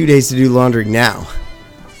me like 2 days to do laundry now.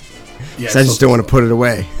 Yeah, so I just don't want to put it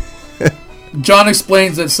away. John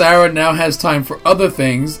explains that Sarah now has time for other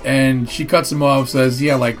things, and she cuts him off, says,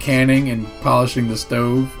 yeah, like canning and polishing the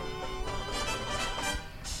stove.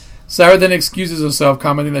 Sarah then excuses herself,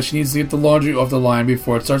 commenting that she needs to get the laundry off the line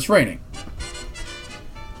before it starts raining.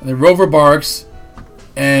 And then Rover barks,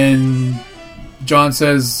 and John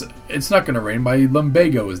says it's not going to rain. My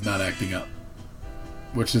lumbago is not acting up,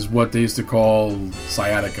 which is what they used to call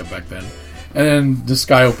sciatica back then. And then the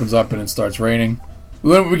sky opens up and it starts raining.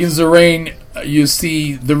 When it begins to rain, you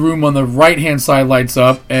see the room on the right-hand side lights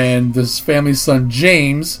up, and this family's son,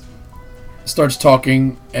 James, starts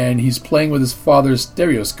talking, and he's playing with his father's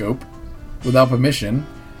stereoscope without permission.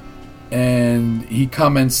 And he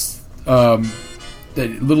comments that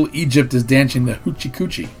little Egypt is dancing the hoochie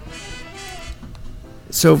coochie.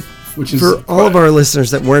 So, for all of our listeners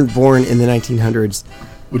that weren't born in the 1900s,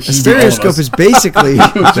 which a stereoscope is basically...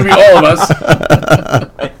 which would be all of us.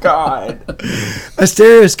 Oh my God. A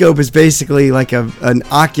stereoscope is basically like an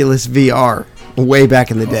Oculus VR way back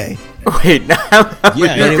in the day. Wait, now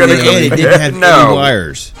yeah, it didn't have any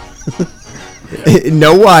wires.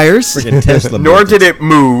 No wires. Freaking Tesla. Nor did it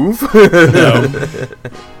move. No.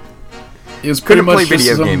 It was pretty much play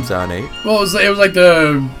video games on it. Well, it was like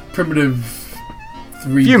the primitive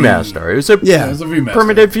 3D. ViewMaster. It was a ViewMaster.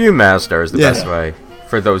 Primitive ViewMaster is the best way.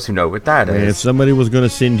 For those who know what that is. If somebody was going to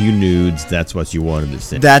send you nudes, that's what you wanted to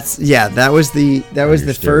send. That was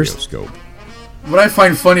the first. What I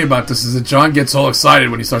find funny about this is that John gets all excited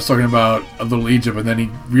when he starts talking about a little Egypt, and then he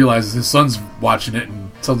realizes his son's watching it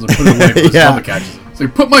and tells him to put it away before his mother catches it. It's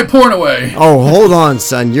like, put my porn away. Oh, hold on,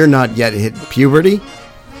 son. You're not yet hit puberty.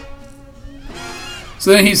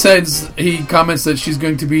 So then he comments that she's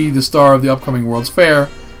going to be the star of the upcoming World's Fair,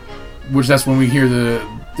 which that's when we hear the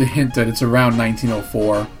hint that it's around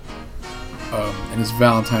 1904, and it's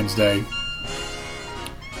Valentine's Day.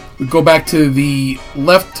 We go back to the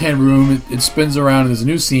left-hand room. It spins around, and there's a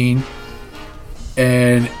new scene,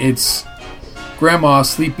 and it's Grandma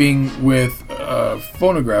sleeping with a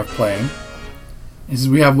phonograph playing. He says,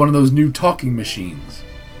 we have one of those new talking machines,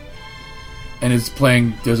 and it's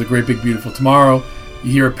playing There's a Great Big Beautiful Tomorrow.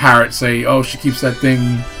 You hear a parrot say, oh, she keeps that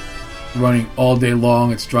thing running all day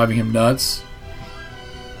long. It's driving him nuts.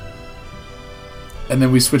 And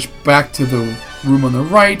then we switch back to the room on the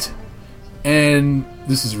right, and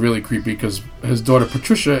this is really creepy because his daughter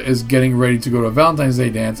Patricia is getting ready to go to a Valentine's Day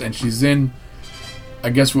dance, and she's in, I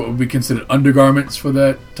guess, what would be considered undergarments for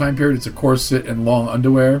that time period. It's a corset and long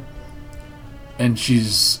underwear, and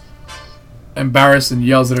she's embarrassed and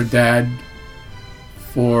yells at her dad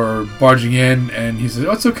for barging in, and he says,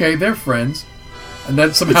 "Oh, it's okay, they're friends," and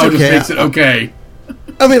that somehow just makes it okay.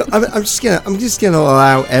 I mean, I'm just gonna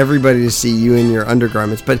allow everybody to see you in your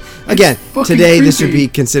undergarments, but again, today creepy. This would be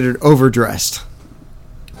considered overdressed.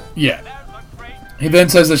 Yeah. He then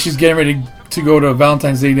says that she's getting ready to go to a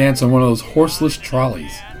Valentine's Day dance on one of those horseless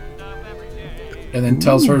trolleys, and then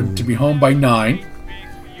tells her to be home by 9.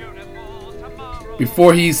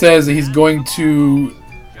 Before he says that he's going to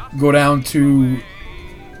go down to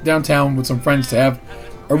downtown with some friends to have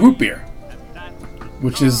a root beer,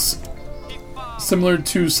 which is similar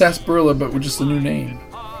to sarsaparilla, but with just a new name.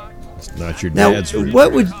 It's not your dad's root what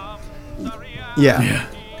beer. would... Yeah.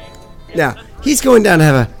 Now, he's going down to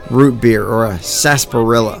have a root beer or a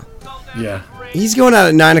sarsaparilla. Yeah. He's going out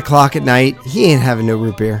at 9 o'clock at night. He ain't having no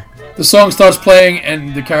root beer. The song starts playing,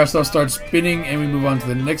 and the carousel starts spinning, and we move on to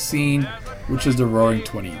the next scene, which is the Roaring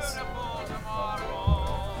Twenties.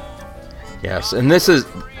 Yes, and this is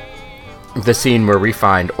the scene where we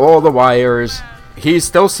find all the wires.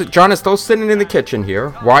 John is still sitting in the kitchen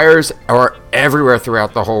here. Wires are everywhere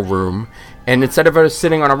throughout the whole room. And instead of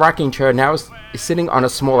sitting on a rocking chair, now he's sitting on a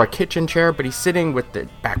smaller kitchen chair, but he's sitting with it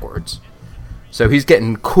backwards. So he's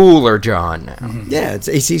getting cooler John now. Mm-hmm. Yeah, it's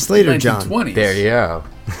AC Slater John. There you go.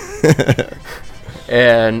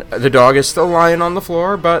 And the dog is still lying on the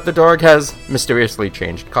floor, but the dog has mysteriously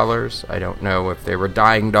changed colors. I don't know if they were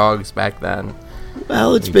dying dogs back then.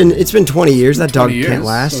 Well, it's been 20 years. That dog can't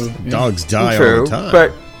last. So, yeah. Dogs die all the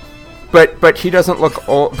time. But he doesn't look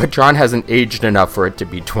old. But John hasn't aged enough for it to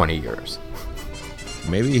be 20 years.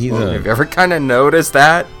 Maybe he's Have you ever kind of noticed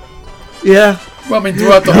that? Yeah. Well, I mean,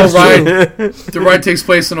 throughout the whole ride, the ride takes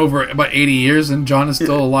place in over about 80 years, and John is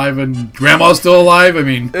still alive, and Grandma's still alive. I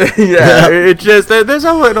mean, yeah, it's just there's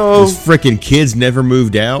a little. Those freaking kids never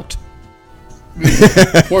moved out.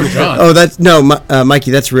 Poor John. Oh, that's no,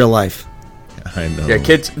 Mikey. That's real life. I know. Yeah,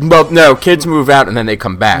 kids. Well, no, kids move out and then they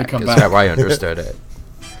come back. They come That's back. how I understood it.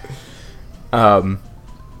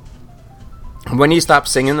 When he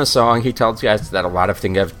stops singing the song, he tells us that a lot of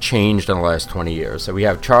things have changed in the last 20 years. So we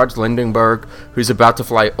have Charles Lindbergh, who's about to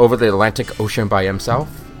fly over the Atlantic Ocean by himself,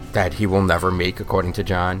 that he will never make, according to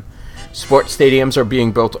John. Sports stadiums are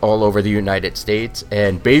being built all over the United States,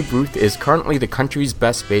 and Babe Ruth is currently the country's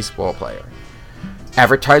best baseball player.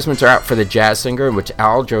 Advertisements are out for the jazz singer, in which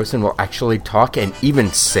Al Jolson will actually talk and even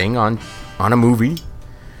sing on a movie.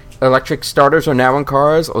 Electric starters are now in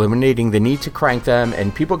cars, eliminating the need to crank them,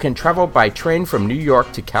 and people can travel by train from New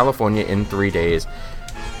York to California in 3 days.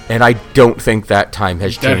 And I don't think that time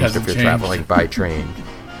has That changed hasn't if you're changed. traveling by train.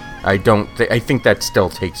 I think that still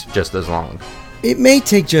takes just as long. It may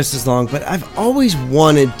take just as long, but I've always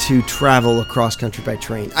wanted to travel across country by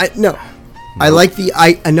train. I like the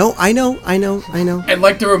I know. And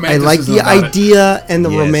like the romanticism. I like the about it. idea and the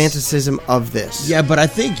Yes. romanticism of this. Yeah, but I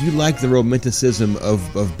think you like the romanticism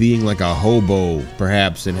of being like a hobo,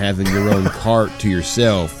 perhaps, and having your own cart to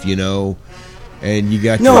yourself, you know? And you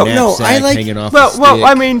got No, your no, knapsack I like- hanging off a Well, stick.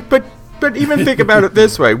 I mean, but even think about it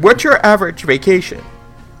this way. What's your average vacation?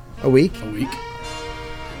 A week? A week.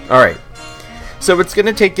 All right. So it's going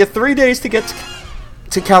to take you 3 days to get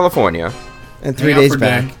to California. And 3 Hang out days for a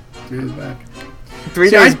back. day. 3 days back. 3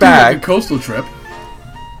 See, I days do like a back. coastal trip.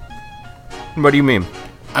 What do you mean?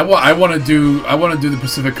 I want to do the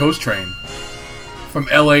Pacific Coast train from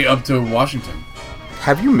LA up to Washington.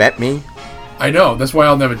 Have you met me? I know. That's why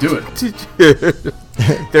I'll never do it.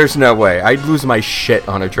 There's no way. I'd lose my shit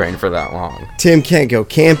on a train for that long. Tim can't go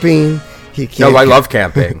camping. He can't. No, I love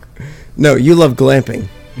camping. No, you love glamping.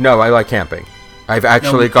 No, I like camping. I've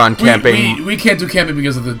actually No, gone camping. We can't do camping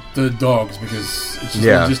because of the dogs, because it's just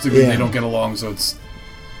Yeah. logistically Yeah. they don't get along. So it's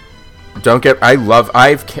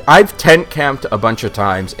I've tent camped a bunch of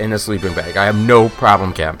times in a sleeping bag. I have no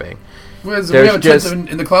problem camping. we have There's a tent just-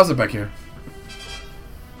 in the closet back here.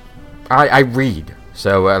 I read,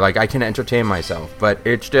 so I can entertain myself. But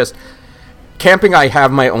it's just camping. I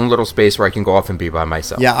have my own little space where I can go off and be by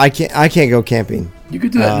myself. Yeah, I can't go camping. You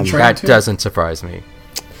could do that in train that too. doesn't surprise me.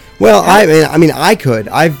 Well, I mean, I could.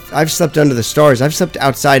 I've slept under the stars. I've slept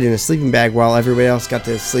outside in a sleeping bag while everybody else got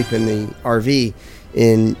to sleep in the RV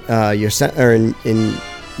in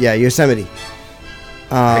Yosemite.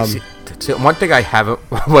 See, one thing I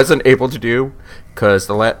wasn't able to do, because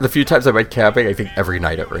the few times I went camping, I think every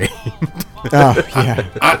night it rained. Oh yeah.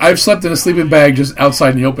 I've slept in a sleeping bag just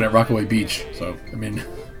outside in the open at Rockaway Beach. So I mean,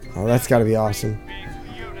 Oh, that's got to be awesome.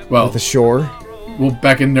 well, With the shore.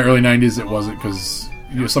 back in the early '90s, it wasn't because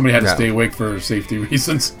somebody had to No. stay awake for safety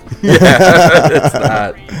reasons. It's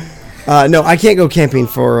not. No, I can't go camping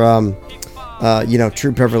for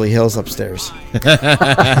true Beverly Hills upstairs.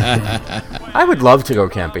 I would love to go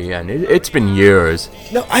camping again. It's been years.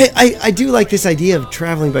 No, I do like this idea of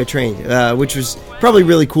traveling by train, which was probably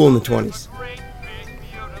really cool in the 20s.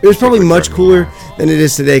 It was probably much cooler than it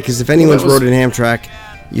is today, because if anyone's Well, that was- rode an Amtrak,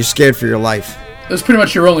 you're scared for your life. That's pretty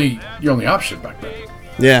much your only option back then.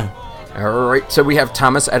 Yeah. All right, so we have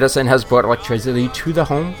Thomas Edison has brought electricity to the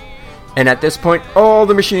home. And at this point, all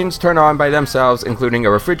the machines turn on by themselves, including a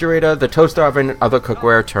refrigerator, the toaster oven, and other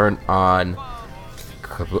cookware turn on,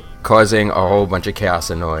 causing a whole bunch of chaos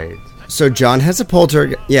and noise. So John has a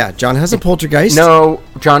John has a poltergeist. No,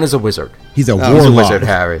 John is a wizard. He's a He's a warlock. wizard,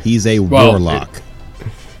 Harry. He's a Well, warlock.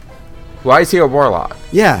 Why is he a warlock?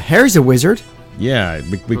 Yeah, Harry's a wizard. Yeah,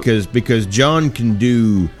 because John can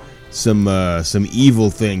do some evil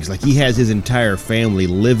things. Like he has his entire family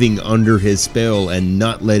living under his spell and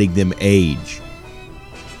not letting them age.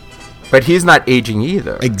 But he's not aging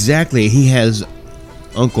either. Exactly. He has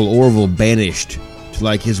Uncle Orville banished to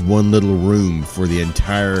like his one little room for the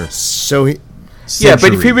entire So he, Yeah, but if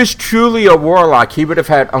century. he was truly a warlock, he would have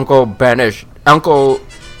had Uncle banished.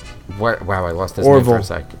 Wow, I lost his Orville. name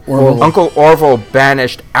for a sec. Orville. Uncle Orville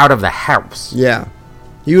banished out of the house. yeah,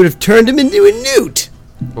 he would have turned him into a newt.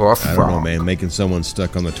 Or a I don't know, frog. man. Making someone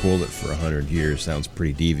stuck on the toilet for 100 years sounds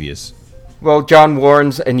pretty devious. Well, John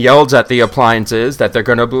warns and yells at the appliances that they're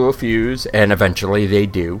going to blow a fuse, and eventually they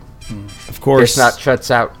do. Of course. This not shuts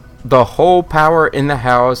out the whole power in the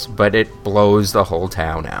house, but it blows the whole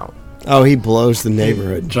town out. Oh, he blows the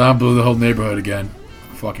neighborhood. John blew the whole neighborhood again.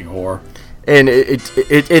 Fucking whore. And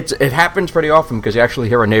it happens pretty often because you actually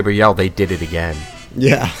hear a neighbor yell, "They did it again."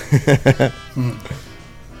 Yeah.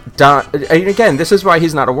 Don, and again, this is why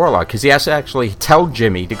he's not a warlock, because he has to actually tell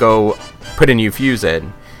Jimmy to go put a new fuse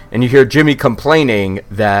in. And you hear Jimmy complaining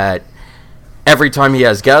that every time he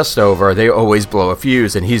has guests over, they always blow a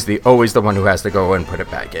fuse, and he's always the one who has to go and put it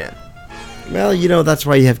back in. Well, that's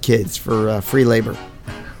why you have kids, for free labor.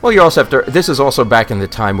 Well, you also have to... This is also back in the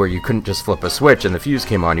time where you couldn't just flip a switch and the fuse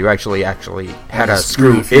came on. You actually had to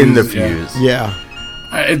screw in the fuse. Yeah.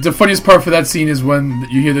 The funniest part for that scene is when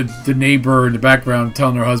you hear the neighbor in the background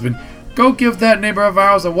telling her husband, "Go give that neighbor of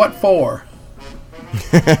ours a what for?"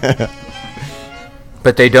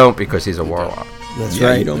 But they don't, because he's a warlock. That's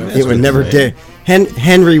right. He would never dare.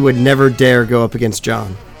 Henry would never dare go up against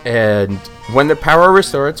John. And when the power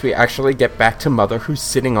restores, we actually get back to Mother, who's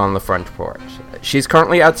sitting on the front porch. She's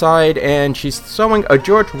currently outside, and she's sewing a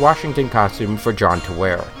George Washington costume for John to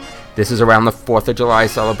wear. This is around the 4th of July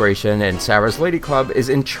celebration, and Sarah's Lady Club is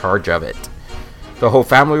in charge of it. The whole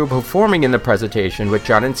family were performing in the presentation, with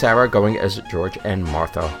John and Sarah going as George and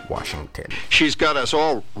Martha Washington. She's got us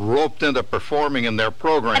all roped into performing in their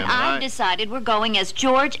program. And I've decided we're going as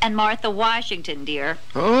George and Martha Washington, dear.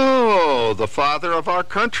 Oh, the father of our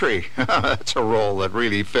country. That's a role that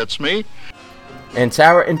really fits me. And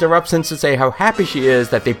Sarah interrupts him to say how happy she is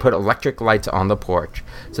that they put electric lights on the porch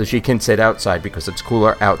so she can sit outside because it's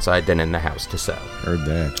cooler outside than in the house to sew. Heard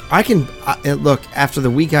that. I can look, after the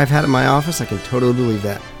week I've had in my office, I can totally believe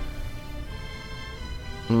that.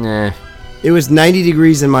 Nah. It was 90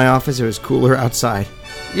 degrees in my office. It was cooler outside.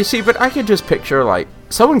 You see, but I could just picture, like,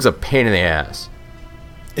 sewing's a pain in the ass.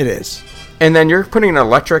 It is. And then you're putting an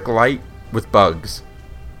electric light with bugs.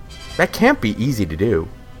 That can't be easy to do.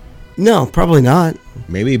 No, probably not.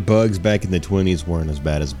 Maybe bugs back in the 20s weren't as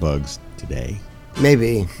bad as bugs today.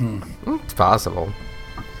 Maybe. It's possible.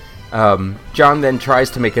 John then tries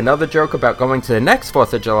to make another joke about going to the next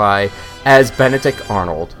 4th of July as Benedict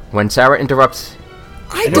Arnold. When Sarah interrupts...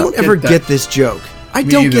 I don't ever get this joke. I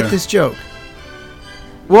don't get this joke.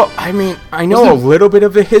 Well, I mean, I know a little bit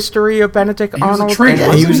of the history of Benedict Arnold. Was a traitor.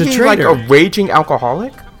 Yeah, he was a traitor. Like a raging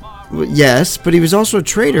alcoholic? Well, yes, but he was also a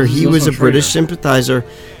traitor. He was a British sympathizer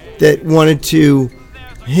that wanted to...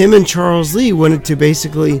 Him and Charles Lee wanted to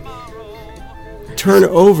basically turn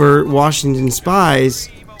over Washington spies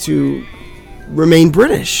to remain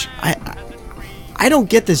British. I don't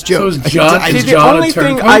get this joke. So is John, the only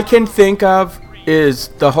thing I can think of is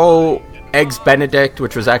the whole Eggs Benedict,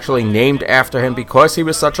 which was actually named after him because he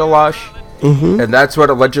was such a lush. Mm-hmm. And that's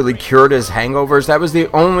what allegedly cured his hangovers. That was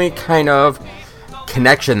the only kind of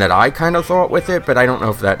connection that I kind of thought with it, but I don't know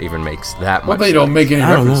if that even makes that much Well, they sense. don't make any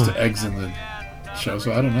reference to eggs in the show,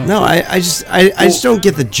 so I don't know. No, I just don't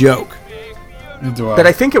get the joke. But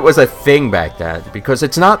I think it was a thing back then, because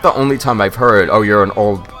it's not the only time I've heard, oh, you're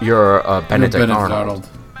Benedict Arnold.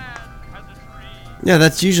 Yeah,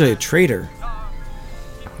 that's usually a traitor.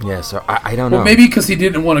 Yeah, so I don't know. Well, maybe because he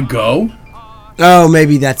didn't want to go. Oh,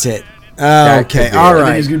 maybe that's it. Okay, all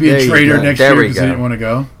right. He's going to be a traitor next year because he didn't want to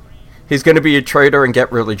go. He's going to be a traitor and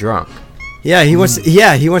get really drunk. Yeah, he wants.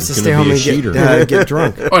 He wants to stay home and get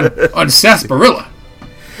drunk on sarsaparilla.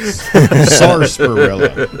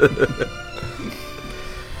 Sarsaparilla.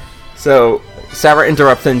 So Sarah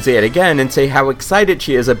interrupts Lindsay again and say how excited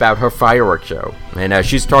she is about her fireworks show. And as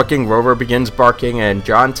she's talking, Rover begins barking, and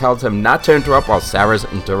John tells him not to interrupt while Sarah's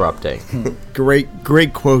interrupting.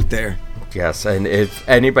 Great quote there. Yes, and if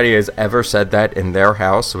anybody has ever said that in their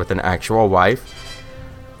house with an actual wife,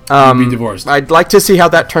 be divorced. I'd like to see how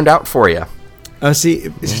that turned out for you. See,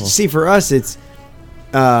 for us, it's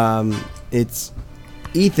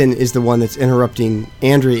Ethan is the one that's interrupting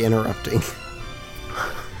Andrea interrupting.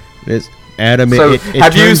 It's Adam. So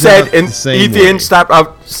have you said Ethan stopped?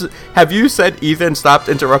 Have you said Ethan stopped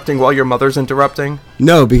interrupting while your mother's interrupting?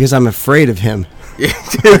 No, because I'm afraid of him.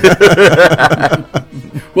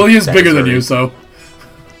 Well, he is bigger than you, so.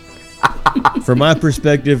 From my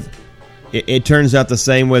perspective, it turns out the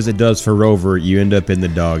same way as it does for Rover. You end up in the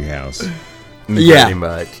doghouse. Yeah, pretty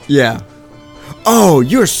much. Yeah. Oh,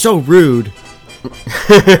 you're so rude.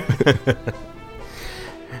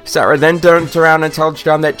 Sarah then turns around and tells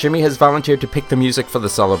John that Jimmy has volunteered to pick the music for the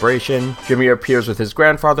celebration. Jimmy appears with his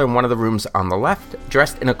grandfather in one of the rooms on the left,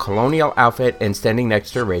 dressed in a colonial outfit and standing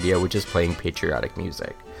next to a radio which is playing patriotic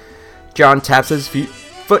music. John taps his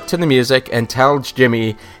foot to the music and tells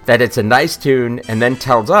Jimmy that it's a nice tune, and then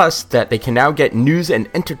tells us that they can now get news and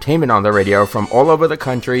entertainment on the radio from all over the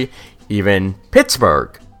country, even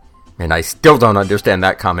Pittsburgh. And I still don't understand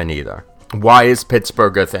that comment either. Why is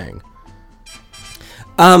Pittsburgh a thing?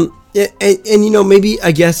 And maybe,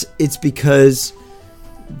 I guess it's because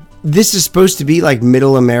this is supposed to be like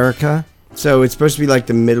middle America. So it's supposed to be like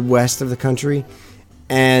the Midwest of the country.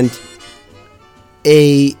 And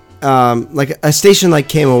a station like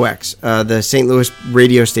KMOX, the St. Louis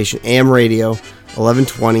radio station, AM Radio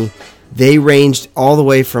 1120. They ranged all the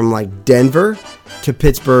way from like Denver to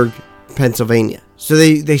Pittsburgh, Pennsylvania. So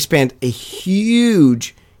they spanned a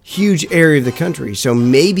huge area of the country. So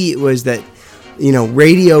maybe it was that,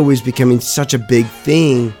 radio was becoming such a big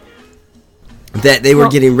thing that they were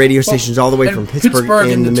getting radio stations all the way from Pittsburgh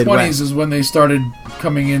in the Midwest. 20s is when they started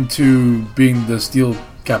coming into being the steel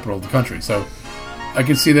capital of the country. So I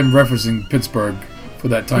could see them referencing Pittsburgh for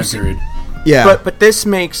that time period. Yeah. But this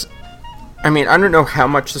makes... I mean, I don't know how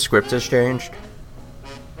much the script has changed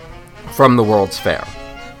from the World's Fair.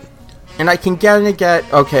 And I can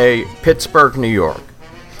get, okay, Pittsburgh, New York.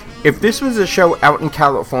 If this was a show out in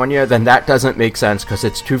California, then that doesn't make sense because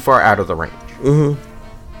it's too far out of the range. Mm-hmm.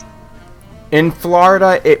 In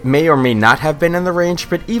Florida, it may or may not have been in the range,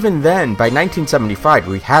 but even then, by 1975,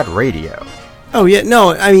 we had radio. Oh, yeah.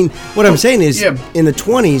 No, I mean, what I'm saying is, in the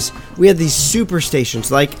 20s, we had these super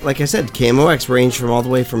stations. Like I said, KMOX ranged from all the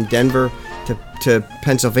way from Denver to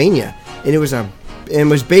Pennsylvania. And it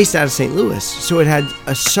was based out of St. Louis. So it had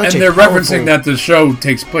such a And they're referencing that the show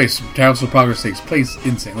takes place, Castle of Progress takes place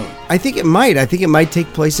in St. Louis. I think it might. I think it might take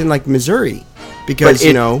place in, like, Missouri. Because,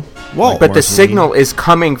 Walt. But the signal is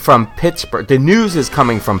coming from Pittsburgh. The news is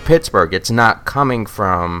coming from Pittsburgh. It's not coming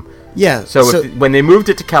from... Yeah. So when they moved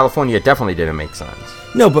it to California, it definitely didn't make sense.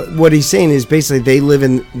 No, but what he's saying is basically they live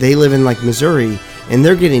in like Missouri, and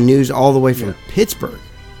they're getting news all the way from Pittsburgh.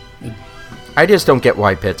 I just don't get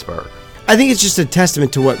why Pittsburgh. I think it's just a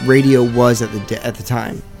testament to what radio was at the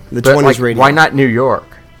time. The 20s radio. Why not New York?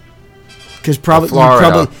 Because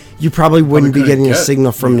you probably wouldn't be getting a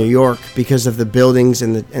signal from New York because of the buildings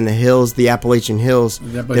and the hills, the Appalachian Hills,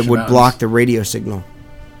 that would block the radio signal.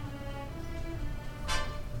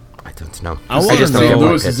 I don't know. I just St.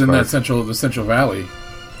 Louis is in the Central Valley.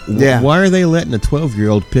 Yeah. Why are they letting a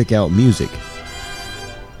 12-year-old pick out music?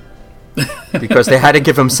 Because they had to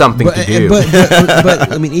give him something to do.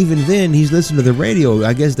 But I mean, even then, he's listening to the radio.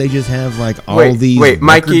 I guess they just have like these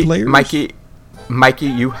Mikey, players. Mikey,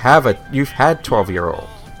 you've had 12-year-olds.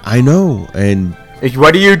 I know, and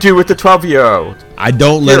what do you do with the 12-year-old? I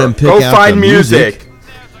don't let him pick out go find the music.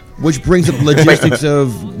 Which brings up the logistics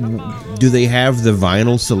of: do they have the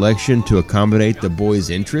vinyl selection to accommodate the boys'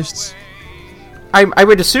 interests? I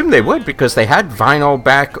would assume they would because they had vinyl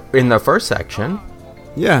back in the first section.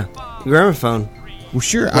 Yeah, gramophone. Well,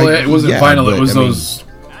 sure. Well, it wasn't vinyl; it was those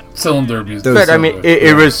cylinder music. But I mean,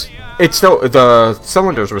 it's still the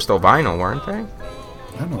cylinders were still vinyl, weren't they?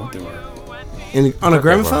 I don't know what they were. On a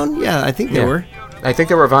gramophone? Yeah, I think they were. I think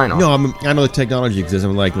they were vinyl. No, I know the technology exists.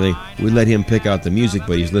 I'm like, we let him pick out the music,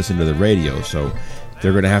 but he's listening to the radio, so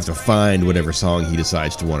they're going to have to find whatever song he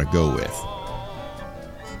decides to want to go with.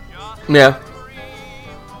 Yeah.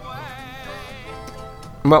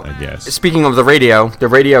 Well, I guess. Speaking of the radio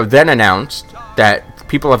then announced that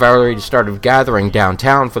people have already started gathering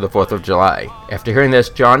downtown for the 4th of July. After hearing this,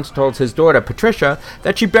 John told his daughter, Patricia,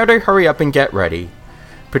 that she better hurry up and get ready.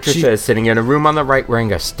 Patricia is sitting in a room on the right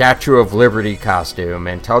wearing a Statue of Liberty costume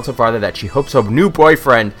and tells her father that she hopes her new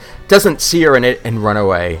boyfriend doesn't see her in it and run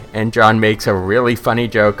away. And John makes a really funny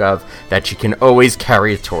joke of that she can always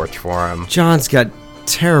carry a torch for him. John's got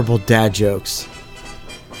terrible dad jokes.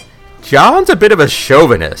 John's a bit of a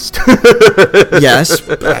chauvinist. Yes,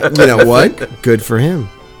 but you know what? Good for him.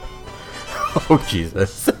 Oh,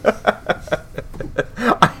 Jesus.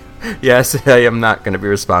 Yes, I am not going to be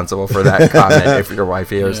responsible for that comment if your wife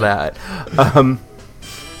hears that.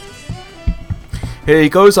 He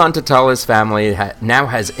goes on to tell his family now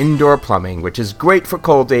has indoor plumbing, which is great for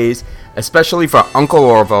cold days, especially for Uncle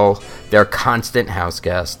Orville, their constant house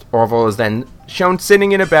guest. Orville is then shown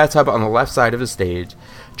sitting in a bathtub on the left side of the stage.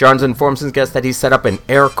 Johns informs his guest that he set up an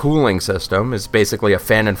air cooling system. It's basically a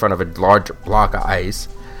fan in front of a large block of ice.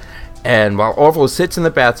 And while Orville sits in the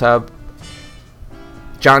bathtub,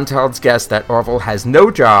 John tells guests that Orville has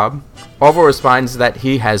no job. Orville responds that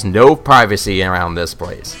he has no privacy around this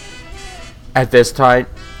place. At this time,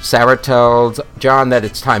 Sarah tells John that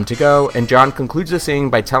it's time to go, and John concludes the scene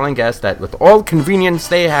by telling guests that with all the convenience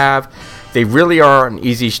they have, they really are on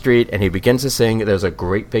easy street, and he begins to sing There's a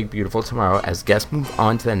Great Big Beautiful Tomorrow as guests move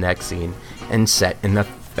on to the next scene and set in the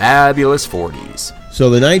fabulous 40s. So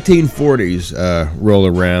the 1940s roll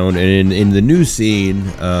around, and in the new scene,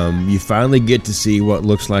 you finally get to see what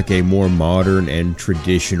looks like a more modern and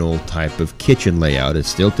traditional type of kitchen layout. It's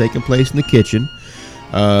still taking place in the kitchen.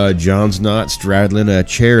 John's not straddling a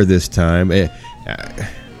chair this time.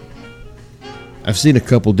 I've seen a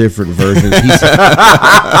couple different versions.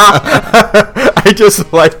 I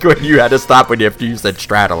just like when you had to stop when after you said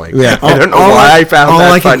straddling. Yeah, I don't know why I found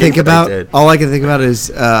that funny. All I can think about is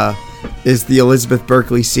the Elizabeth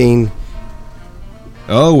Berkley scene.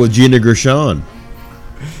 Oh, with Gina Gershon.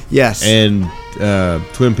 Yes. And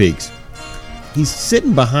Twin Peaks. He's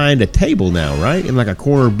sitting behind a table now, right? In like a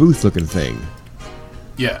corner booth looking thing.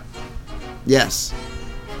 Yeah. Yes.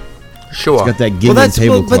 Sure. He's got that Gillian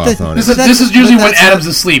tablecloth on it. This is usually when Adam's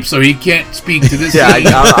asleep, so he can't speak to this. Yeah,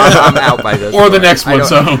 I'm out by this. Or the next one,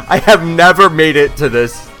 so. I have never made it to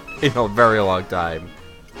this in a very long time.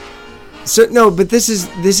 So no, but this is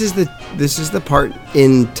the part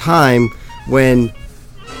in time when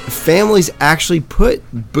families actually put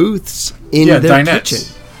booths in their dinettes.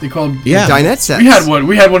 kitchen. They call them dinette sets.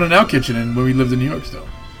 We had one in our kitchen and when we lived in New York still.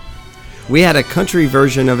 We had a country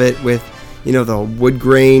version of it with, the wood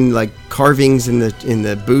grain like carvings in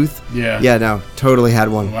the booth. Yeah. Yeah, no, totally had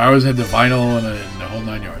one. Well, I always had the vinyl and the whole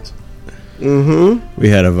 9 yards. Mm-hmm. We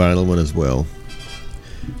had a vinyl one as well.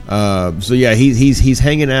 So yeah, he's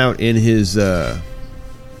hanging out in his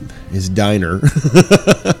diner.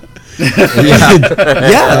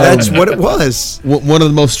 Yeah, that's what it was. One of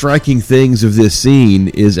the most striking things of this scene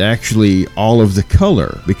is actually all of the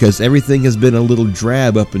color, because everything has been a little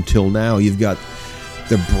drab up until now. You've got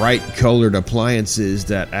the bright colored appliances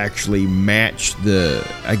that actually match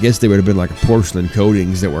I guess they would have been like porcelain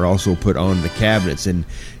coatings that were also put on the cabinets, and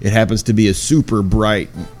it happens to be a super bright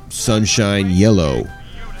sunshine yellow.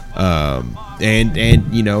 And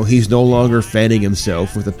he's no longer fanning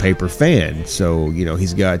himself with a paper fan, so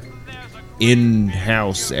he's got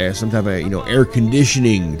in-house some type of air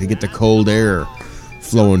conditioning to get the cold air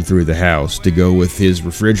flowing through the house to go with his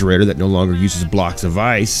refrigerator that no longer uses blocks of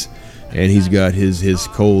ice, and he's got his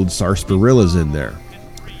cold sarsaparillas in there.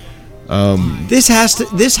 This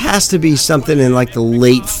has to be something in like the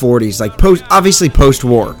late 40s, like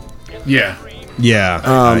post-war. Yeah. Yeah,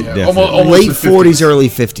 almost late 40s, early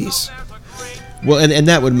 50s. Well, and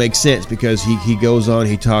that would make sense because he goes on,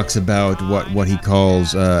 he talks about what he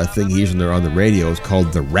calls a thing he hears on the radio is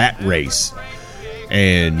called the rat race.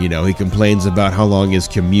 And, he complains about how long his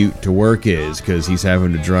commute to work is because he's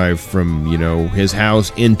having to drive from, his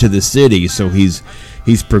house into the city. So he's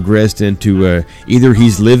progressed into either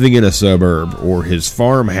he's living in a suburb or his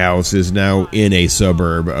farmhouse is now in a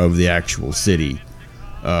suburb of the actual city.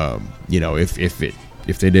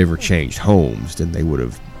 If they'd ever changed homes, then they would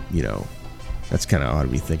have, that's kind of odd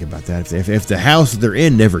when you think about that. If the house that they're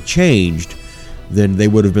in never changed, then they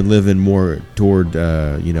would have been living more toward,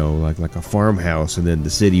 like a farmhouse, and then the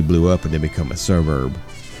city blew up and then become a suburb,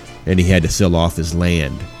 and he had to sell off his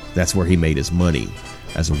land. That's where he made his money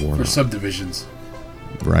as a warlord. For subdivisions.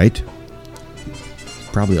 Right?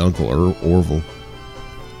 Probably Uncle Orville.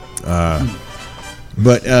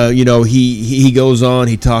 But, he goes on,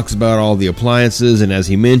 he talks about all the appliances, and as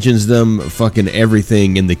he mentions them, fucking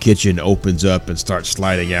everything in the kitchen opens up and starts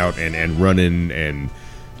sliding out and running, and,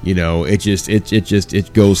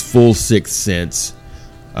 it goes full Sixth Sense.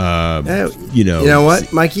 You know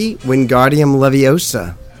what, Mikey? Wingardium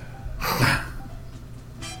Leviosa.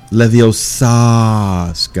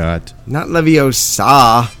 Leviosa, Scott. Not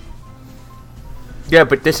Leviosa. Yeah,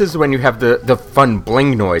 but this is when you have the fun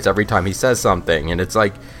bling noise every time he says something, and it's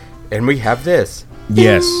like, and we have this.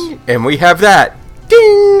 Yes. Ding, and we have that.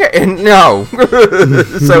 Ding! And no.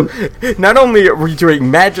 So, not only are we doing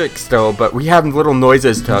magic still, but we have little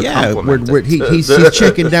noises to complement it. He's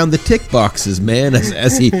checking down the tick boxes, man,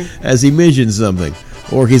 as he mentions something.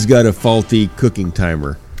 Or he's got a faulty cooking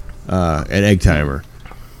timer, an egg timer.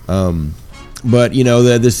 But,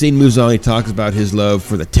 the scene moves on. He talks about his love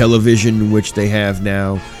for the television, which they have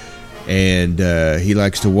now. And he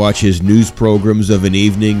likes to watch his news programs of an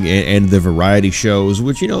evening and the variety shows,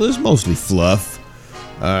 which, is mostly fluff,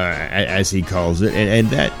 as he calls it. And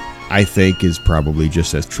that, I think, is probably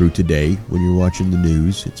just as true today when you're watching the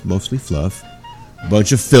news. It's mostly fluff. A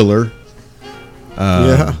bunch of filler.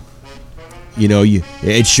 Yeah.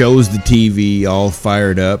 It shows the TV all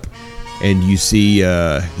fired up. And you see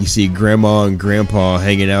Grandma and Grandpa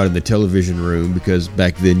hanging out in the television room, because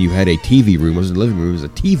back then you had a TV room. It wasn't a living room; it was a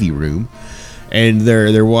TV room. And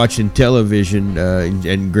they're watching television,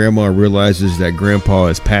 and Grandma realizes that Grandpa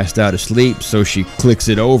is passed out asleep, so she clicks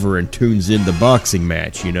it over and tunes in the boxing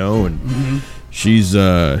match. And she's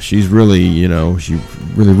really she's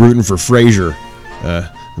really rooting for Frazier. It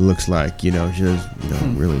looks like she's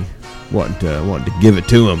really wanting to give it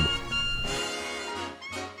to him.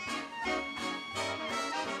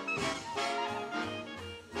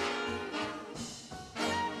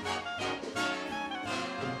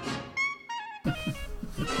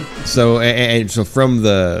 So from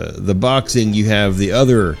the boxing, you have the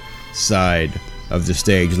other side of the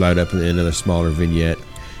stage light up in another smaller vignette,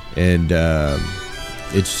 and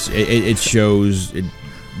it shows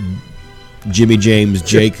Jimmy James,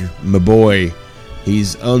 Jake, my boy.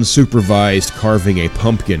 He's unsupervised carving a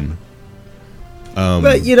pumpkin.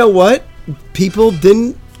 But you know what? People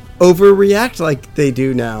didn't overreact like they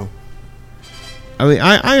do now. I mean,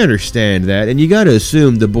 I understand that, and you got to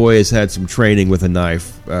assume the boy has had some training with a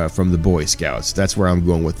knife from the Boy Scouts. That's where I'm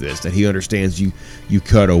going with this, that he understands you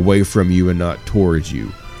cut away from you and not towards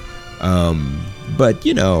you. But,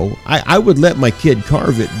 you know, I would let my kid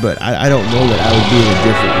carve it, but I don't know that I would be in a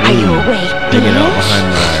different room hanging out behind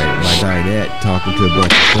my dinette talking to a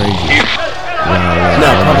bunch of strangers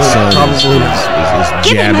while my son is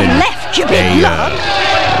jabbing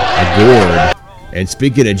a gourd. And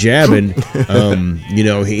speaking of jabbing, you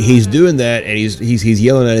know, he's doing that, and he's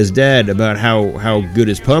yelling at his dad about how good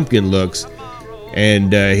his pumpkin looks,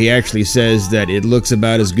 and he actually says that it looks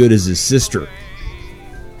about as good as his sister,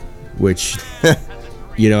 which,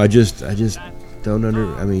 you know, I just don't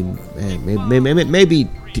I mean, man, maybe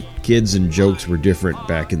kids and jokes were different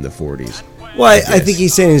back in the 40s. Well, I think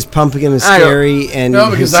he's saying his pumpkin is scary, and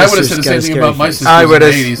no, because I would have said the same thing about my sister. I would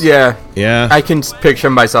have, yeah. I can picture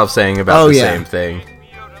myself saying about the same thing.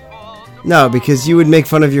 No, because you would make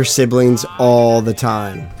fun of your siblings all the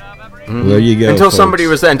time. Mm-hmm. There you go. Until folks. somebody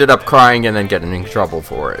ended up crying and then getting in trouble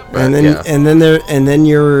for it. But, and then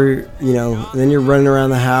you're running around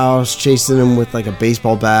the house chasing them with like a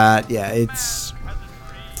baseball bat. Yeah, it's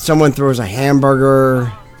someone throws a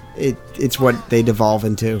hamburger. It's what they devolve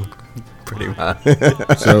into. Pretty much.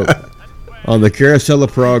 So, on the Carousel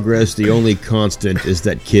of Progress, the only constant is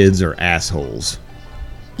that kids are assholes.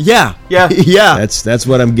 Yeah. That's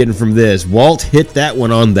what I'm getting from this. Walt hit that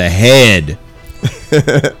one on the head.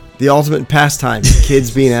 The ultimate pastime,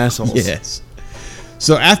 kids being assholes. Yes.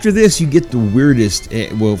 So after this, you get the weirdest,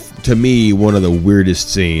 well, to me, one of the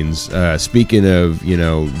weirdest scenes. Speaking of, you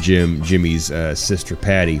know, Jimmy's sister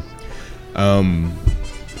Patty,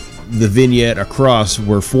 the vignette across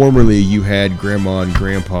where formerly you had Grandma and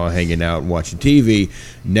Grandpa hanging out and watching TV,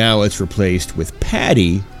 now it's replaced with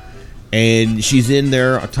Patty, and she's in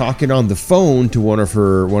there talking on the phone to one of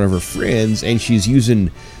her friends, and she's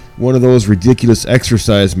using one of those ridiculous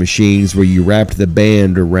exercise machines where you wrapped the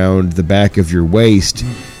band around the back of your waist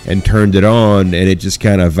and turned it on, and it just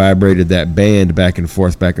kind of vibrated that band back and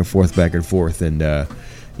forth, back and forth, back and forth. And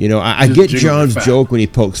you know, I get John's joke when he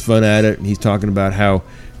pokes fun at it, and he's talking about how,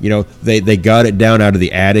 you know, they got it down out of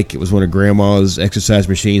the attic. It was one of Grandma's exercise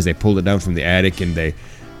machines. They pulled it down from the attic, and they,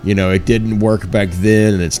 you know, it didn't work back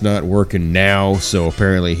then, and it's not working now. So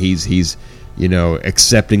apparently he's you know,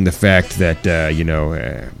 accepting the fact that you know,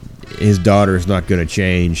 his daughter is not going to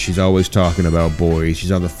change. She's always talking about boys.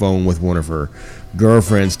 She's on the phone with one of her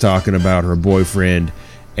girlfriends talking about her boyfriend,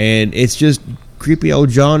 and it's just creepy old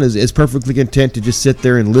John is perfectly content to just sit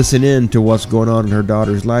there and listen in to what's going on in her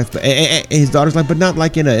daughter's life, but his daughter's life, but not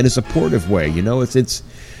like in a supportive way. You know, it's.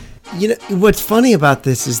 You know what's funny about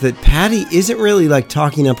this is that Patty isn't really like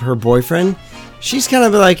talking up her boyfriend. She's kind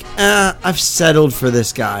of like, I've settled for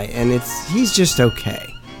this guy, and he's just okay.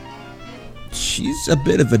 She's a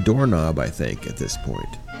bit of a doorknob, I think, at this point.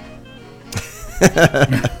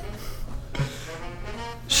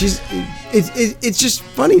 It's just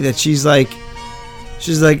funny that she's like,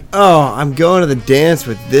 oh, I'm going to the dance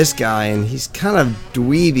with this guy, and he's kind of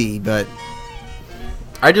dweeby, but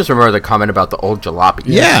I just remember the comment about the old jalopy.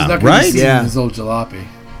 Yeah, right? Yeah, his old jalopy.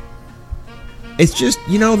 It's just,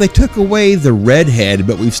 you know, they took away the redhead,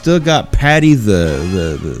 but we've still got Patty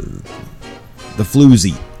the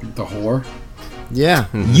floozy. The whore? Yeah.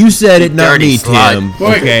 You said it, not me, Tim.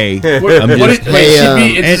 Okay.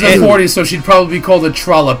 It's the 40s, so she'd probably be called a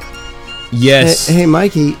trollop. Yes. Hey,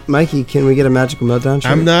 Mikey, can we get a magical meltdown?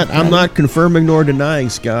 I'm not confirming nor denying,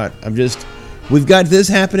 Scott. We've got this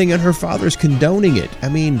happening and her father's condoning it. I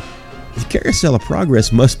mean, the Carousel of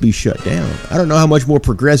Progress must be shut down. I don't know how much more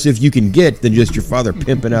progressive you can get than just your father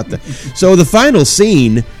pimping out the... So the final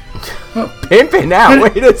scene... Pimping out?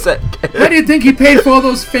 Wait a second. How do you think he paid for all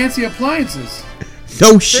those fancy appliances?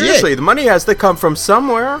 No shit. Seriously, the money has to come from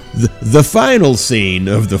somewhere. The final scene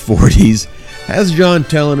of the 40s has John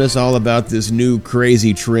telling us all about this new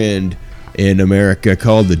crazy trend in America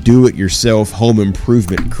called the do-it-yourself home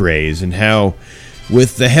improvement craze, and how,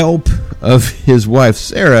 with the help of his wife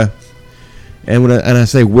Sarah, and I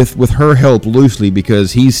say with her help loosely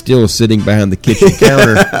because he's still sitting behind the kitchen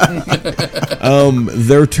counter,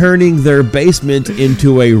 they're turning their basement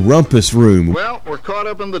into a rumpus room. Well, we're caught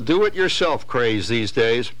up in the do-it-yourself craze these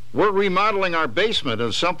days. We're remodeling our basement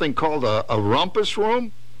into something called a rumpus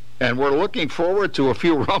room. And we're looking forward to a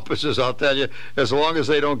few rumpuses, I'll tell you, as long as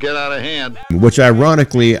they don't get out of hand. Which,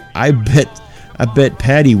 ironically, I bet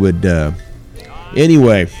Patty would.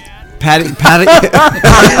 Anyway, Patty.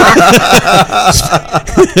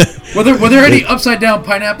 Were there any upside down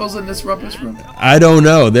pineapples in this rumpus room? I don't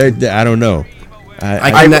know. I don't know.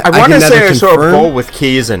 I want to say I saw a bowl with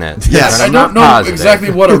keys in it. Yes. but I I'm don't not know positive.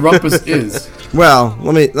 exactly what a rumpus is. Well,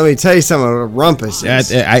 let me tell you something about rumpus.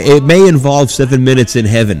 It may involve 7 minutes in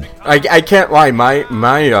heaven. I can't lie.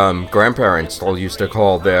 My grandparents still used to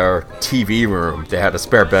call their TV room. They had a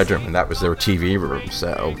spare bedroom, and that was their TV room.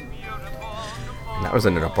 So and that was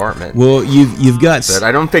in an apartment. Well, you've got. But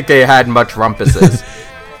I don't think they had much rumpuses.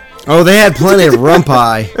 Oh, they had plenty of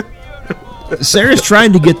rumpi. Sarah's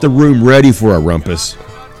trying to get the room ready for a rumpus.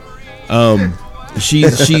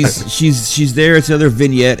 She's there. It's another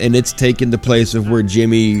vignette, and it's taken the place of where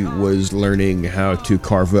Jimmy was learning how to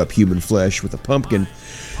carve up human flesh with a pumpkin.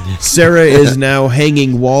 Sarah is now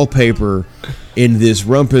hanging wallpaper in this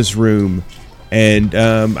rumpus room, and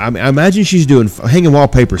I imagine she's doing hanging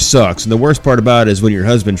wallpaper sucks. And the worst part about it is when your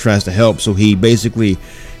husband tries to help. So he basically,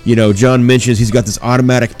 John mentions he's got this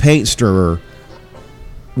automatic paint stirrer,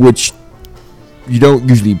 which. You don't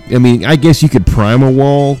usually. I mean, I guess you could prime a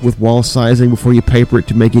wall with wall sizing before you paper it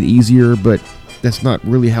to make it easier, but that's not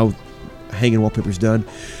really how hanging wallpaper's done.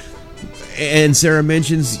 And Sarah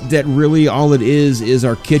mentions that really all it is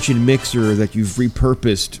our kitchen mixer that you've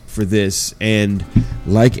repurposed for this. And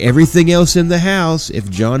like everything else in the house, if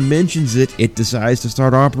John mentions it, it decides to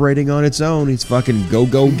start operating on its own. It's fucking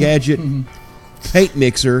go gadget paint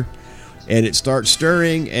mixer. And it starts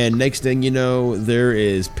stirring, and next thing you know, there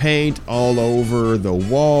is paint all over the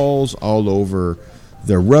walls, all over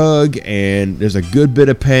the rug, and there's a good bit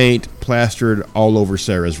of paint plastered all over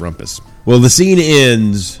Sarah's rumpus. Well, the scene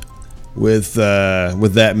ends with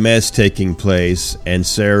that mess taking place, and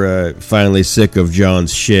Sarah, finally sick of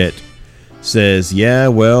John's shit, says, "Yeah,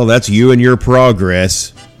 well, that's you and your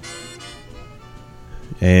progress."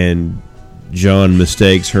 And John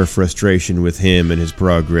mistakes her frustration with him and his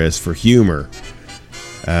progress for humor,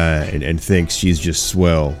 and thinks she's just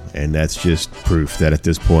swell, and that's just proof that at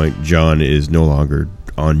this point John is no longer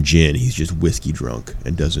on gin. He's just whiskey drunk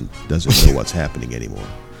and doesn't know what's happening anymore.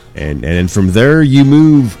 And from there you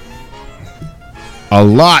move a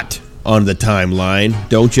lot on the timeline,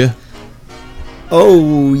 don't you?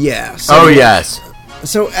 Oh yeah. Yes.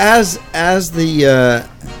 So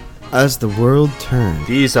as the world turns,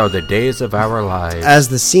 These are the days of our lives. as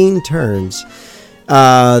the scene turns,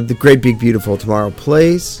 the Great Big Beautiful Tomorrow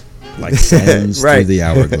plays. Like sands Right. through the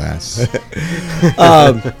hourglass.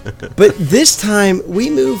 But this time we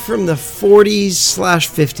move from the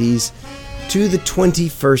 40s/50s to the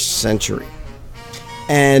 21st century.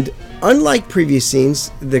 And unlike previous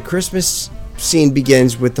scenes, the Christmas scene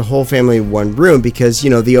begins with the whole family in one room because,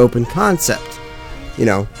 the open concept.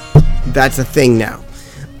 That's a thing now.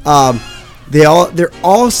 They're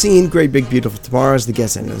all seeing Great Big Beautiful Tomorrow as the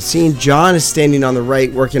guests enter the scene. John is standing on the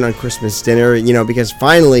right working on Christmas dinner, because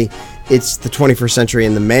finally it's the 21st century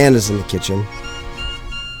and the man is in the kitchen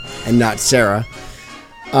and not Sarah.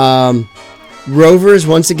 Rover is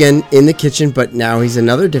once again in the kitchen, but now he's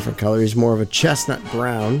another different color. He's more of a chestnut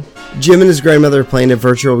brown. Jim and his grandmother are playing a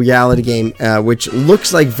virtual reality game, which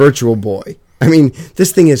looks like Virtual Boy. I mean,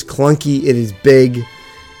 this thing is clunky. It is big.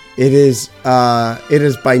 It is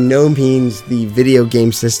by no means the video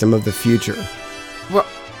game system of the future. Well,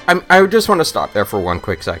 I just want to stop there for one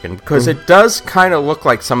quick second, because it does kind of look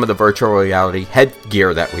like some of the virtual reality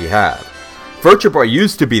headgear that we have. Virtual Boy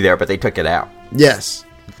used to be there, but they took it out. Yes.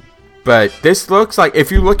 But this looks like,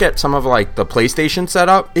 if you look at some of like the PlayStation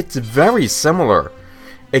setup, it's very similar.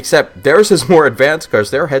 Except theirs is more advanced because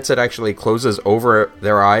their headset actually closes over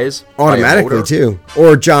their eyes automatically too.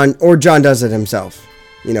 Or John does it himself.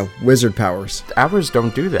 Wizard powers. Ours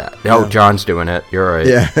don't do that. No, John's doing it. You're right.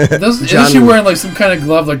 Yeah. Isn't she wearing like some kind of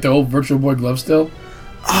glove, like the old Virtual Boy glove still?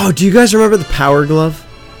 Oh, do you guys remember the Power Glove?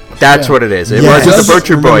 That's what it is. It Yes. wasn't the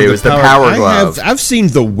Virtual Boy. It was the Power Glove. I've seen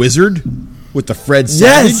the Wizard with the Fred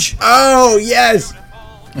Savage. Yes. Oh yes.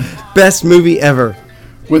 Best movie ever.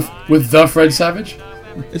 With the Fred Savage?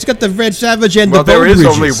 It's got the Fred Savage and the Bo there is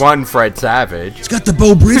Bridges. only one Fred Savage. It's got the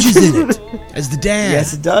Bo Bridges in it as the dad.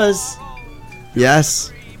 Yes, it does.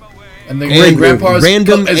 Yes. And the And grandpa's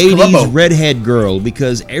random is 80s Columbo. redhead girl,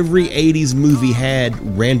 because every 80s movie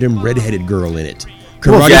had random redheaded girl in it.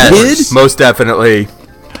 Well, Karate Yes, Kid, most definitely.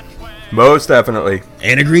 Most definitely.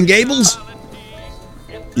 Anna Green Gables.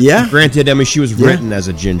 Yeah. Granted, I mean, she was written as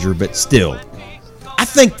a ginger, but still. I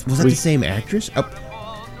think, was that the same actress?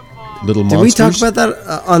 Little Did Monsters? we talk about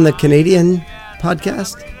that on the Canadian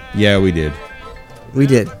podcast? Yeah, we did. We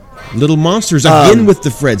did. Little Monsters again with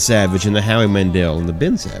the Fred Savage and the Howie Mandel and the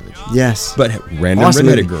Ben Savage. Yes, but random awesome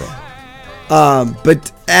redheaded girl.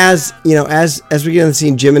 But as we get on the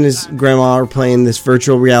scene, Jim and his grandma are playing this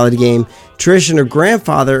virtual reality game. Trish and her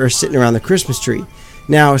grandfather are sitting around the Christmas tree.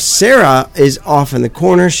 Now, Sarah is off in the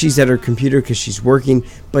corner. She's at her computer because she's working,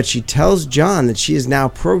 but she tells John that she has now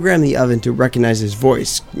programmed the oven to recognize his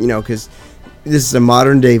voice, because this is a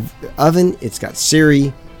modern-day oven. It's got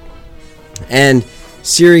Siri, and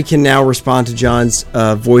Siri can now respond to John's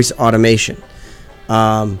voice automation.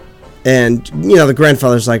 And, the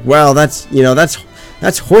grandfather's like, well, that's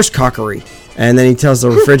horsecockery. And then he tells the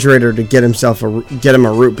refrigerator to get him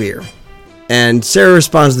a root beer. And Sarah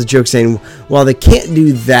responds to the joke saying, well, they can't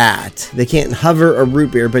do that. They can't hover a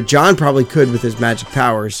root beer, but John probably could with his magic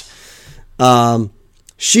powers.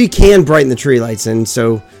 She can brighten the tree lights, and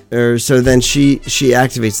so then she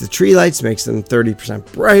activates the tree lights, makes them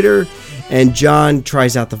 30% brighter, and John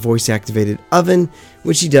tries out the voice-activated oven,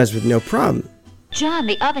 which he does with no problem. John,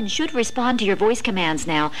 the oven should respond to your voice commands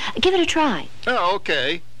now. Give it a try. Oh,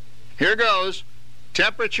 okay. Here goes.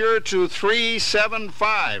 Temperature to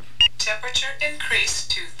 375. Temperature increase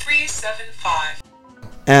to 375.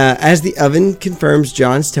 As the oven confirms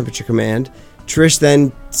John's temperature command, Trish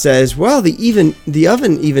then says, well, the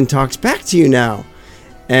oven even talks back to you now.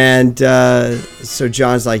 And so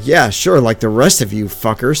John's like, yeah, sure, like the rest of you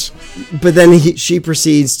fuckers. But then she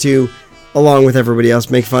proceeds to, along with everybody else,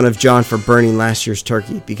 make fun of John for burning last year's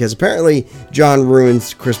turkey, because apparently John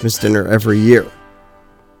ruins Christmas dinner every year.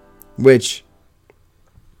 Which,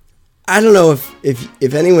 I don't know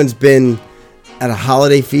if anyone's been at a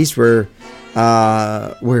holiday feast where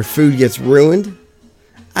food gets ruined.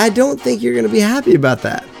 I don't think you're going to be happy about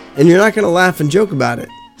that, and you're not going to laugh and joke about it.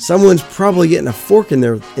 Someone's probably getting a fork in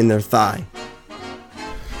their thigh.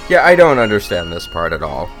 Yeah, I don't understand this part at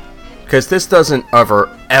all. Because this doesn't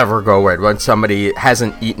ever go weird when somebody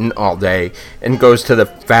hasn't eaten all day and goes to the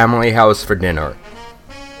family house for dinner.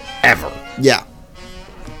 Ever. Yeah.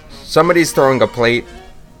 Somebody's throwing a plate,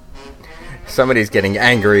 somebody's getting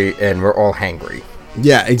angry, and we're all hangry.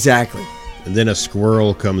 Yeah, exactly. And then a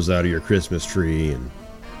squirrel comes out of your Christmas tree, and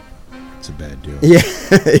it's a bad deal.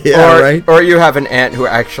 Yeah, right? Or you have an aunt who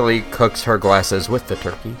actually cooks her glasses with the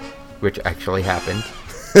turkey, which actually happened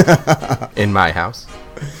in my house.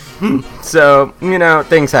 So,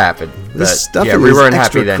 things happen. This but, stuff we weren't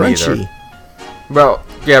happy then crunchy. either. Well,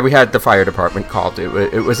 yeah, we had the fire department called.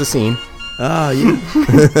 It was a scene. Oh,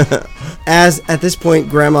 yeah. As at this point,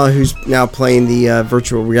 Grandma, who's now playing the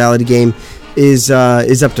virtual reality game, is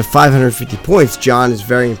up to 550 points. John is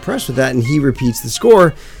very impressed with that, and he repeats the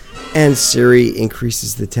score. And Siri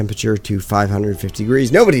increases the temperature to 550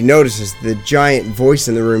 degrees. Nobody notices the giant voice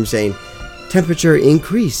in the room saying, temperature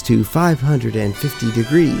increased to 550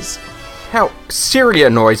 degrees. How Siri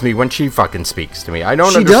annoys me when she fucking speaks to me. I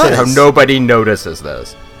don't understand how nobody notices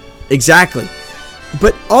this. Exactly.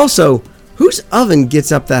 But also, whose oven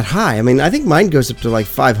gets up that high? I mean, I think mine goes up to like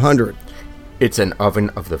 500. It's an oven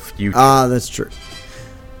of the future. That's true.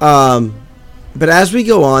 But as we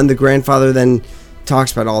go on, the grandfather then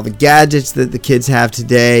talks about all the gadgets that the kids have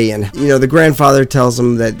today, and the grandfather tells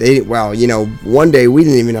them that one day we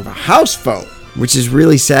didn't even have a house phone, which is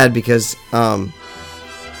really sad because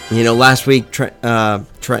last week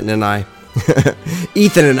Trenton and I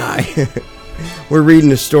Ethan and I were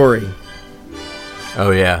reading a story.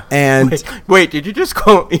 Oh yeah. And wait, did you just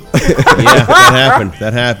call me? Yeah,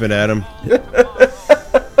 that happened, Adam.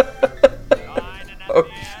 Oh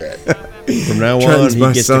shit. From now Trenton's on,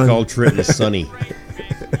 he gets son. to call Trenton Sonny.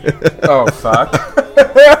 Oh fuck!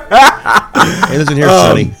 Hey, listen here,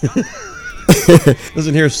 Sonny.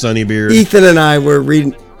 Listen here, Sonny Beard. Ethan and I were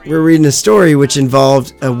reading a story which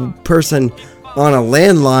involved a person on a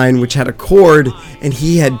landline which had a cord, and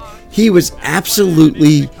he was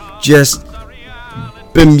absolutely just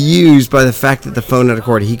bemused by the fact that the phone had a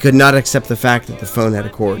cord. He could not accept the fact that the phone had a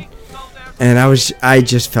cord, and I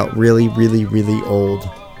just felt really, really, really old.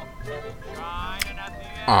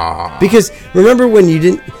 Aww. Because remember when you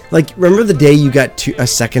didn't remember the day you got a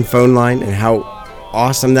second phone line and how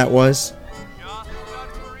awesome that was?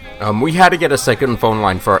 We had to get a second phone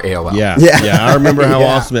line for our AOL. Yeah. I remember how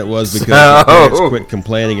awesome it was because the parents quit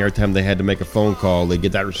complaining every time they had to make a phone call. They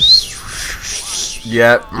get that.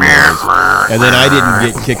 Yep. And then I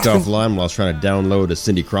didn't get kicked offline while I was trying to download a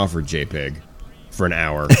Cindy Crawford JPEG for an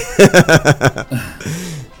hour.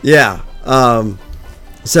 Yeah.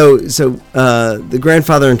 So the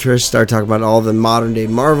grandfather and Trish start talking about all the modern day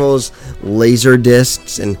marvels, laser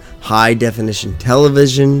discs, and high definition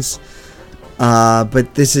televisions.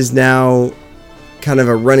 But this is now kind of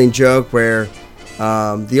a running joke where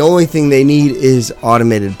The only thing they need is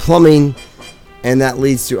automated plumbing, and that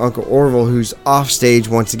leads to Uncle Orville, who's off stage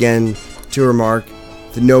once again, to remark,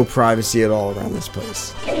 no privacy at all around this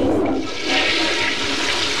place.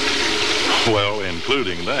 Well,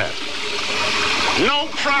 including that. No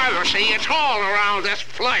privacy at all around this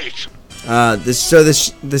place.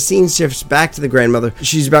 The scene shifts back to the grandmother.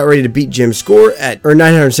 She's about ready to beat Jim's score at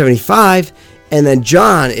 975, and then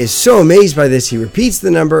John is so amazed by this, he repeats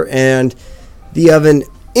the number, and the oven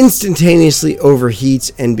instantaneously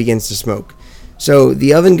overheats and begins to smoke. So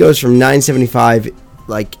the oven goes from 975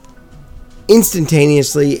 like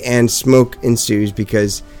instantaneously, and smoke ensues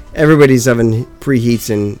because everybody's oven preheats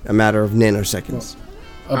in a matter of nanoseconds.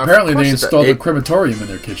 Apparently they installed a crematorium in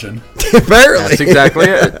their kitchen. Apparently. That's exactly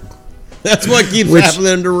it. That's what keeps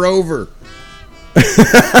happening to Rover.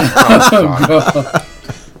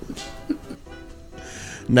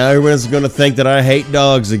 Now everyone's going to think that I hate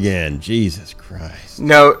dogs again. Jesus Christ.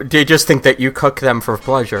 No, they just think that you cook them for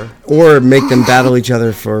pleasure. Or make them battle each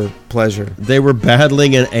other for pleasure. They were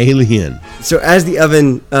battling an alien. So as the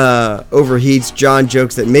oven overheats, John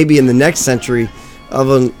jokes that maybe in the next century,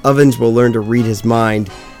 ovens will learn to read his mind,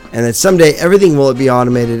 and that someday everything will be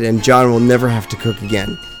automated and John will never have to cook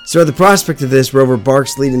again. So at the prospect of this, Rover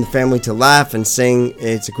barks, leading the family to laugh and sing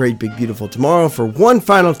 "It's a Great Big Beautiful Tomorrow" for one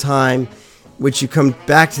final time, which you come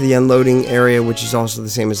back to the unloading area, which is also the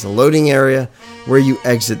same as the loading area, where you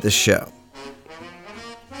exit the show.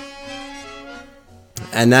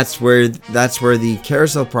 And that's where the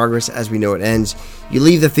Carousel of Progress as we know it ends. You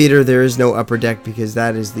leave the theater. There is no upper deck because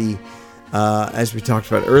that is the, as we talked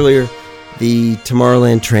about earlier, the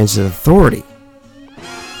Tomorrowland Transit Authority.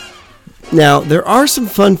 Now, there are some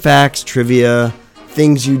fun facts, trivia,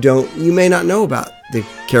 things you may not know about the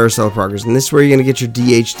Carousel of Progress, and this is where you're going to get your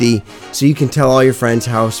DHD, so you can tell all your friends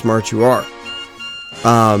how smart you are.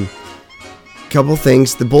 Couple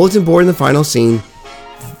things: the bulletin board in the final scene.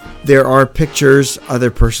 There are pictures, other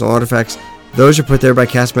personal artifacts. Those are put there by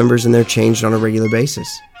cast members, and they're changed on a regular basis.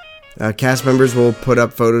 Cast members will put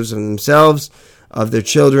up photos of themselves, of their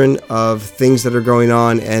children, of things that are going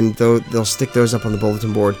on, and they'll stick those up on the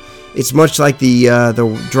bulletin board. It's much like the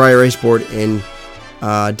dry erase board in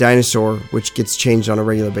Dinosaur, which gets changed on a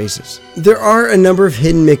regular basis. There are a number of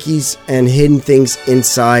hidden Mickeys and hidden things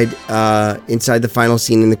inside the final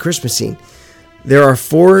scene in the Christmas scene. There are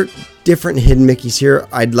 4 different hidden Mickeys here.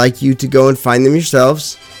 I'd like you to go and find them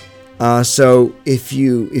yourselves. So if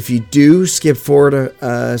you do skip forward,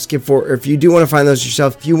 or if you do want to find those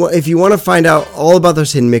yourself, if you want to find out all about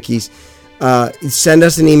those hidden Mickeys, send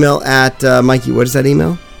us an email at Mikey. What is that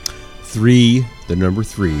email? 3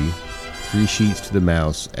 sheets to the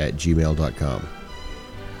mouse at gmail.com.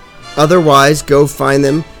 Otherwise, go find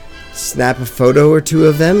them, snap a photo or 2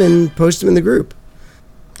 of them, and post them in the group.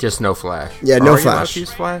 Just no flash. Yeah, no flash.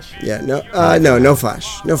 Use flash? Yeah, no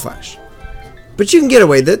flash. No flash. But you can get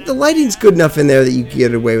away. The lighting's good enough in there that you can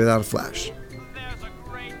get away without a flash.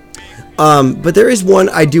 But there is one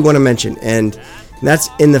I do want to mention, and that's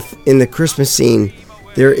in the Christmas scene.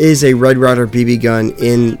 There is a Red Ryder BB gun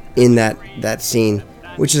in that scene,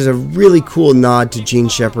 which is a really cool nod to Gene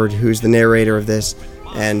Shepard, who's the narrator of this,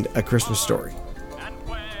 and A Christmas Story.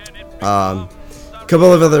 A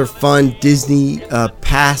couple of other fun Disney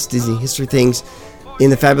past Disney history things. In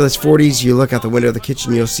the Fabulous 40s, you look out the window of the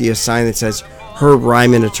kitchen, you'll see a sign that says Herb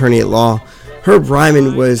Ryman, Attorney at Law. Herb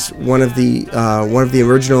Ryman was one of the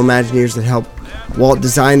original Imagineers that helped Walt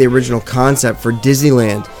design the original concept for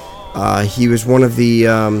Disneyland. He was one of the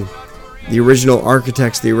original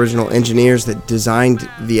architects, the original engineers that designed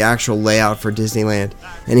the actual layout for Disneyland,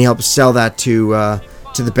 and he helped sell that to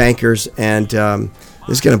the bankers. And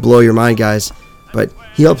this is going to blow your mind, guys, but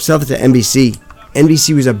he helped sell it to NBC.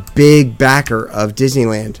 NBC was a big backer of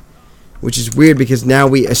Disneyland, which is weird because now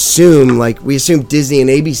we assume Disney and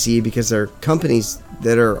ABC because they're companies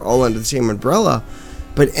that are all under the same umbrella,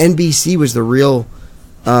 but NBC was the real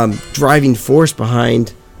driving force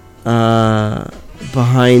behind getting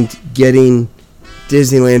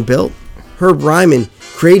Disneyland built. Herb Ryman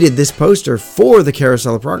created this poster for the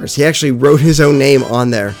Carousel of Progress. He actually wrote his own name on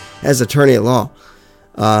there as Attorney at Law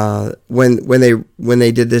when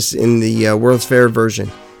they did this in the World's Fair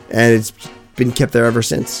version, and it's been kept there ever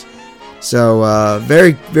since. So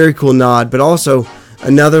very, very cool nod, but also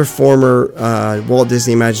another former Walt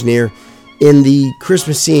Disney Imagineer. In the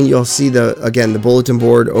Christmas scene, you'll see the bulletin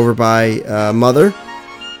board over by Mother,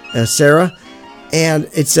 Sarah, and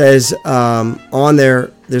it says on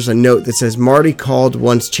there's a note that says Marty called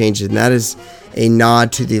once changed, and that is a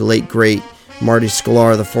nod to the late great Marty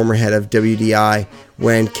Sklar, the former head of WDI,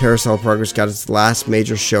 when Carousel of Progress got its last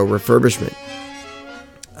major show refurbishment.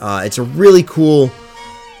 It's a really cool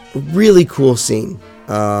scene.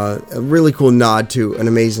 A really cool nod to An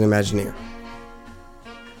Amazing Imagineer.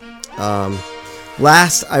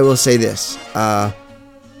 Last, I will say this.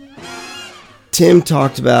 Tim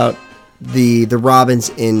talked about the Robins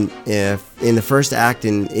in the first act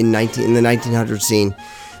in the 1900 scene.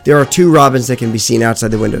 There are 2 Robins that can be seen outside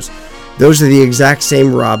the windows. Those are the exact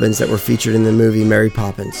same Robins that were featured in the movie Mary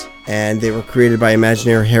Poppins, and they were created by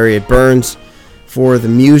Imagineer Harriet Burns for the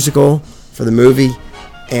musical, for the movie,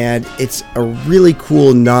 and it's a really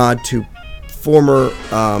cool nod to former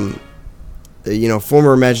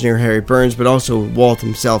Imagineer Harriet Burns, but also Walt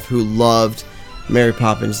himself, who loved Mary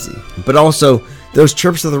Poppins. But also, those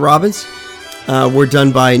chirps of the Robins were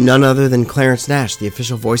done by none other than Clarence Nash, the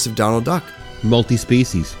official voice of Donald Duck.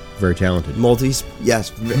 Multi-species. Very talented.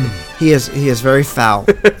 Yes. He is very foul.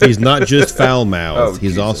 He's not just foul-mouthed.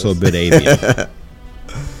 He's also a bit avian.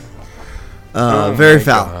 Very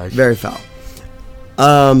foul. Gosh. Very foul.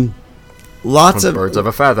 Lots of birds of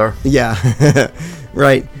a feather. Yeah.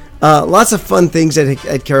 Right. Lots of fun things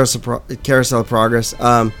at Carousel of Progress.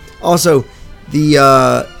 Also,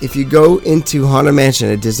 if you go into Haunted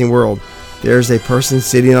Mansion at Disney World, there's a person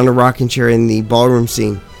sitting on a rocking chair in the ballroom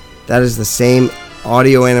scene. That is the same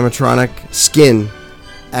audio animatronic skin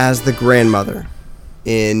as the grandmother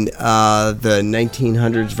in the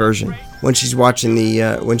 1900s version. When she's watching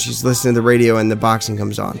when she's listening to the radio and the boxing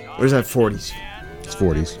comes on. Or is that 40s? It's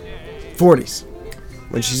 40s. 40s.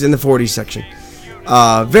 When she's in the 40s section.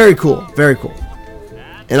 Very cool. Very cool.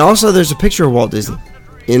 And also there's a picture of Walt Disney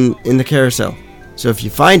in the carousel. So if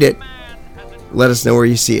you find it, let us know where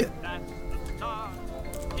you see it.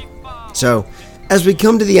 So, as we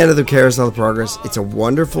come to the end of the Carousel of Progress, it's a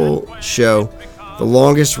wonderful show. The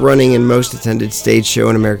longest running and most attended stage show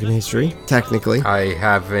in American history, technically. I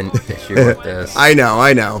have an issue with this. I know.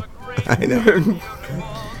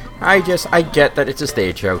 I get that it's a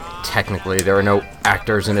stage show. Technically, there are no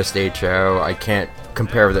actors in a stage show. I can't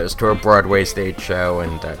compare this to a Broadway stage show,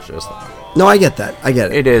 and that's just... No, I get that. I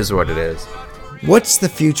get it. It is what it is. What's the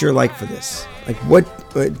future like for this?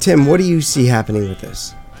 Tim, what do you see happening with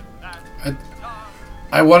this?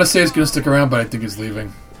 I want to say it's going to stick around, but I think it's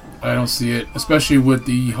leaving. I don't see it, especially with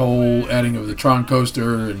the whole adding of the Tron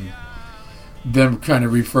coaster and them kind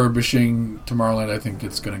of refurbishing Tomorrowland. I think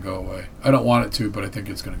it's going to go away. I don't want it to, but I think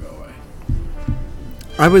it's going to go away.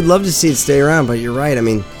 I would love to see it stay around, but you're right. I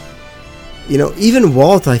mean, even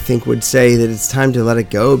Walt, I think, would say that it's time to let it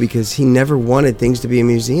go because he never wanted things to be a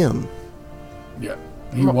museum. Yeah.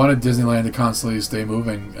 He wanted Disneyland to constantly stay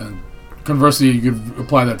moving, and conversely, you could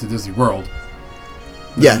apply that to Disney World.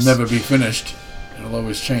 Yes. It'll never be finished. It'll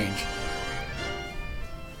always change.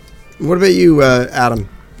 What about you, Adam?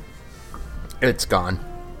 It's gone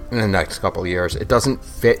in the next couple of years. It doesn't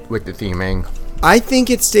fit with the theming. I think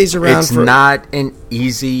it stays around. It's not an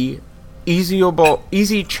easy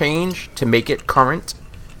change to make it current.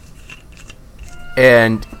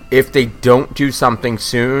 And if they don't do something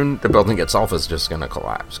soon, the building itself is just going to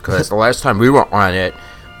collapse. Because the last time we were on it,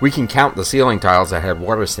 we can count the ceiling tiles that had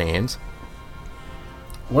water stains.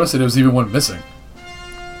 I want to say there was even one missing.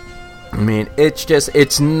 I mean,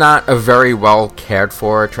 it's not a very well cared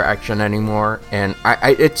for attraction anymore, and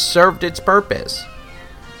it served its purpose.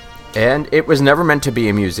 And it was never meant to be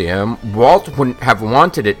a museum. Walt wouldn't have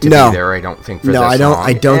wanted it to be there, I don't think, for this long.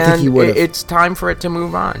 I don't think he would have. It's time for it to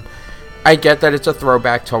move on. I get that it's a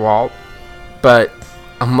throwback to Walt, but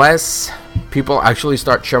unless people actually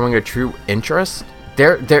start showing a true interest,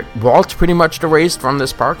 Walt's pretty much erased from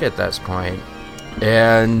this park at this point.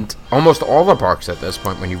 And almost all the parks at this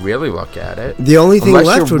point, when you really look at it. The only thing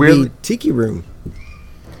left would be Tiki Room.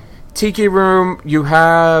 Tiki Room, you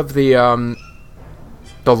have the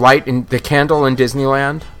light in the candle in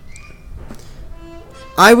Disneyland.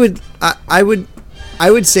 I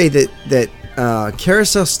would say that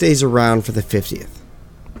Carousel stays around for the 50th.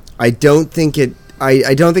 I don't think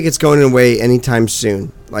it's going away anytime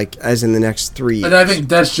soon, like as in the next 3 years. And I think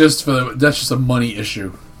that's just a money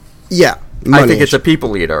issue. Yeah. I think it's a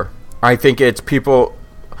people eater. I think it's people.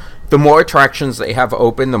 The more attractions they have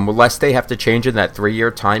open, the less they have to change in that 3-year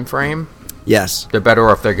time frame. Yes, the better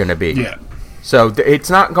off they're going to be. Yeah. So it's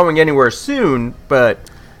not going anywhere soon, but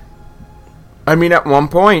I mean, at one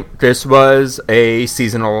point, this was a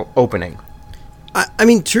seasonal opening. I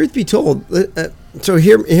mean, truth be told, so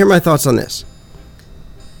here are my thoughts on this.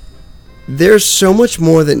 There's so much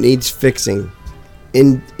more that needs fixing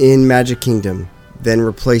in Magic Kingdom than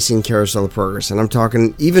replacing Carousel of Progress. And I'm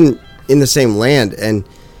talking even in the same land, and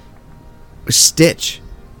Stitch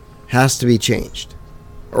has to be changed.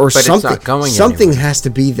 Or but something. It's not going something anywhere. Has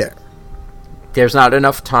to be there. There's not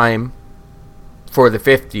enough time for the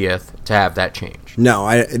 50th to have that change. No,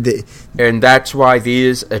 and that's why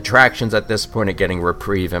these attractions at this point are getting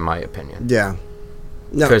reprieve, in my opinion. Yeah.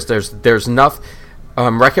 No. Because there's enough.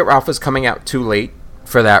 Wreck-It Ralph is coming out too late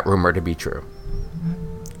for that rumor to be true.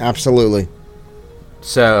 Absolutely.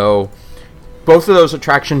 So both of those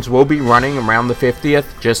attractions will be running around the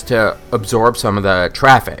 50th just to absorb some of the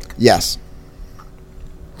traffic. Yes.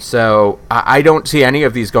 So I don't see any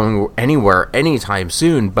of these going anywhere anytime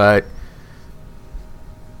soon, but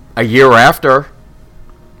a year after,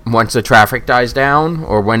 once the traffic dies down,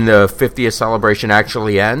 or when the 50th celebration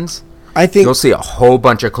actually ends, I think you'll see a whole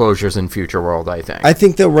bunch of closures in Future World, I think. I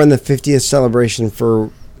think they'll run the 50th celebration for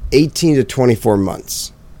 18 to 24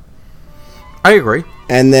 months. I agree.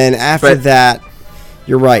 And then after that,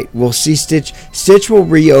 you're right, we'll see Stitch. Stitch will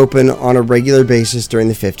reopen on a regular basis during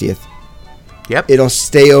the 50th. Yep. It'll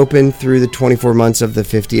stay open through the 24 months of the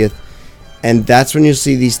 50th. And that's when you'll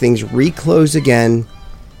see these things reclose again.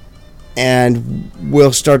 And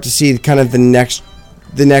we'll start to see kind of the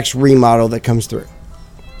next remodel that comes through.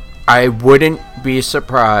 I wouldn't be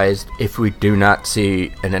surprised if we do not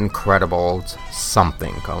see an Incredibles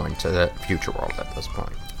something going to the Future World at this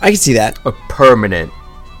point. I can see that. A permanent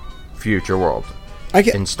Future World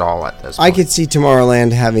install at this point. I could see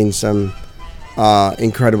Tomorrowland having some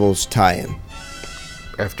Incredibles tie-in.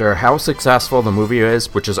 After how successful the movie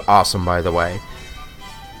is, which is awesome, by the way,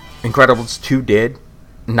 Incredibles 2 did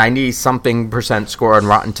 90-something% score on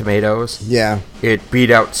Rotten Tomatoes. Yeah. It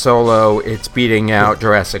beat out Solo. It's beating out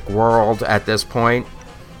Jurassic World at this point.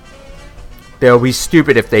 They'll be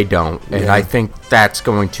stupid if they don't. And I think that's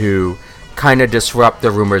going to kind of disrupt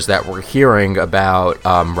the rumors that we're hearing about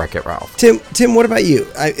Wreck-It Ralph. Tim, what about you?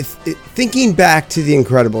 Thinking back to The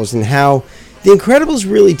Incredibles and how The Incredibles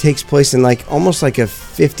really takes place in almost like a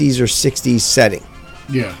 50s or 60s setting.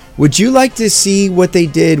 Yeah. Would you like to see what they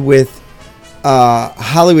did with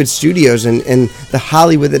Hollywood Studios and the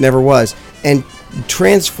Hollywood that never was, and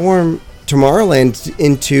transform Tomorrowland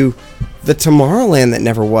into the Tomorrowland that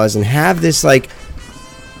never was, and have this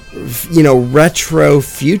retro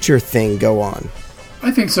future thing go on?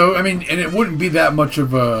 I think so. I mean, and it wouldn't be that much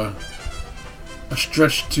of a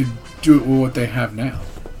stretch to do it with what they have now.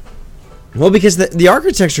 Well, because the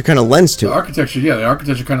architecture kind of lends to it. The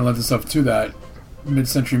architecture kind of lends itself to that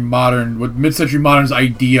mid-century modern's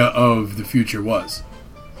idea of the future was.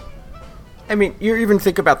 I mean, you even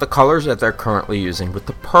think about the colors that they're currently using with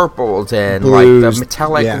the purples and blues, the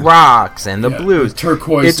metallic rocks and the blues, the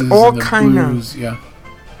turquoises, it's all and the kind blues,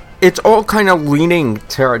 It's all kind of leaning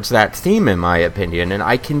towards that theme, in my opinion, and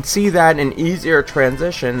I can see that an easier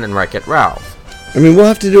transition than Wreck-It Ralph. I mean, we'll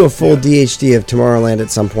have to do a full DHD of Tomorrowland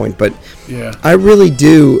at some point, but yeah, I really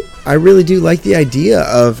do like the idea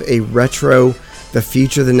of a retro, the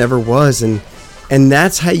future that never was, and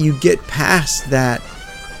that's how you get past that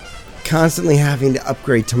constantly having to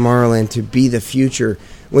upgrade Tomorrowland to be the future,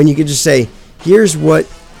 when you could just say, here's what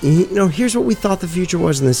we thought the future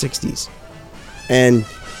was in the 60s. And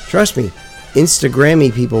trust me,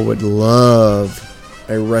 Instagrammy people would love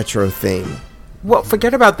a retro theme. Well,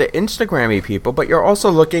 forget about the Instagrammy people, but you're also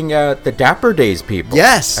looking at the Dapper Days people.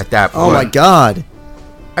 Yes. At that point. Oh my God.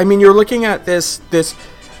 I mean, you're looking at this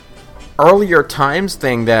earlier times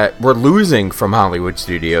thing that we're losing from Hollywood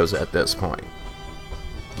Studios at this point.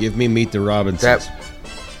 Give me Meet the Robinsons.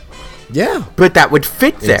 Yeah. But that would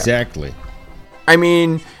fit there. Exactly. I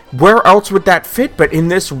mean, where else would that fit but in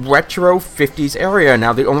this retro 50s area?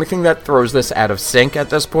 Now, the only thing that throws this out of sync at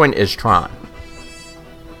this point is Tron.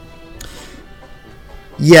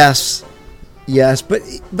 Yes, but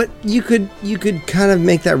you could kind of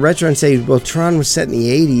make that retro and say, well, Tron was set in the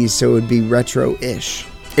 80s, so it would be retro-ish.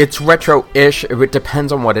 It's retro-ish. It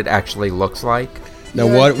depends on what it actually looks like. Now,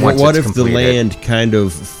 what if completed. The land kind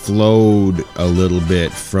of flowed a little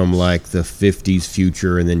bit from like the 50s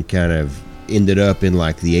future and then kind of ended up in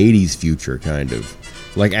like the 80s future, kind of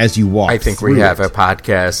like as you walk? I think we have a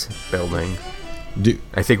podcast building.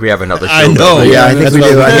 I think we have another show. I know. Yeah, I think we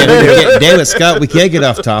do. Damn it, Scott! We can't get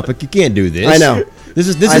off topic. You can't do this. I know. This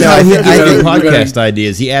is how he gets the podcast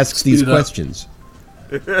ideas. He asks these questions.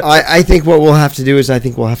 I think what we'll have to do is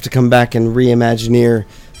we'll have to come back and reimagineer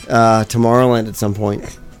Tomorrowland at some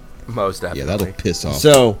point. Most definitely. Yeah, that'll piss off.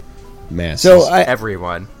 So, masses.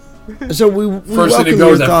 Everyone. So we first thing to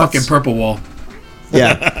go is that fucking purple wall.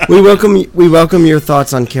 Yeah, we welcome your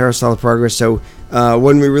thoughts on Carousel of Progress. So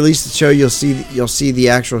when we release the show, you'll see the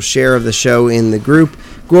actual share of the show in the group.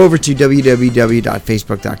 Go over to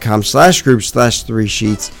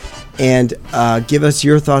www.facebook.com/group/3sheets and give us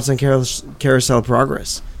your thoughts on Carousel of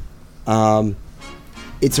Progress.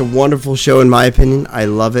 It's a wonderful show in my opinion. I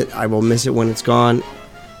love it. I will miss it when it's gone.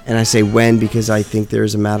 And I say when because I think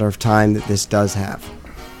there's a matter of time that this does have.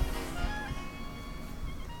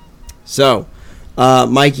 So,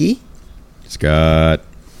 Mikey. Scott.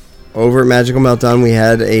 Over at Magical Meltdown, we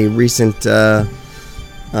had a recent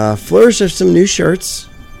flourish of some new shirts.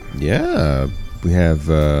 Yeah. We have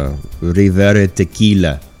Rivera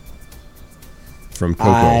Tequila from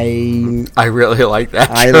Coco. I really like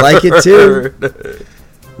that. I like it too.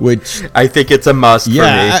 Which I think it's a must for me.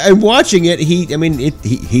 I'm watching it.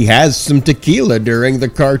 He has some tequila during the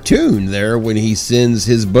cartoon there when he sends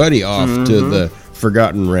his buddy off to the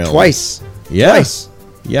Forgotten Realm. Twice. Yeah,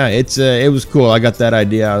 it was cool. I got that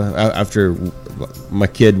idea after my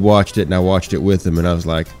kid watched it, and I watched it with him, and I was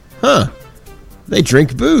like, huh, they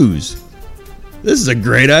drink booze. This is a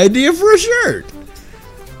great idea for a shirt.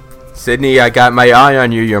 Sydney, I got my eye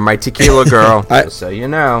on you. You're my tequila girl, just so you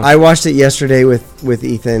know. I watched it yesterday with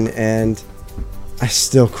Ethan, and I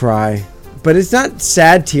still cry. But it's not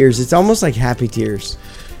sad tears. It's almost like happy tears.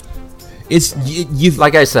 It's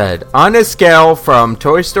like I said, on a scale from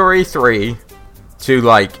Toy Story 3 to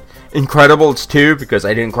like Incredibles 2, because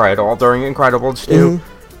I didn't cry at all during Incredibles 2.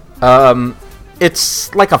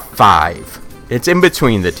 It's like a 5. It's in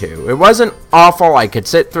between the two. It wasn't awful. I could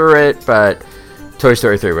sit through it, but Toy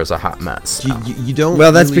Story 3 was a hot mess. So. You don't.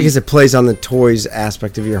 Well, that's because it plays on the toys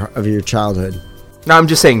aspect of your childhood. No, I'm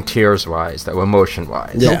just saying tears-wise, though,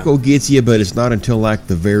 emotion-wise. Coco gets you, but it's not until like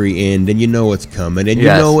the very end, and you know it's coming, and you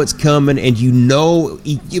know it's coming, and you know,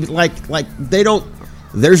 like they don't.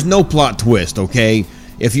 There's no plot twist, okay?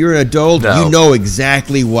 If you're an adult, you know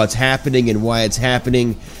exactly what's happening and why it's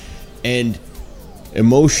happening, and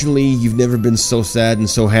emotionally, you've never been so sad and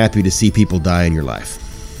so happy to see people die in your life.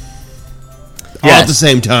 All at the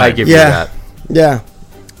same time. I give you that. Yeah.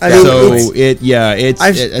 I mean, it's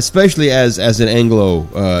especially as an Anglo,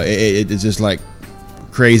 it's just like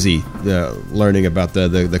crazy learning about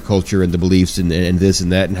the culture and the beliefs and this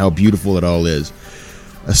and that and how beautiful it all is.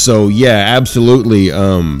 So yeah, absolutely.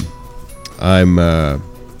 I'm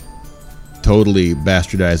totally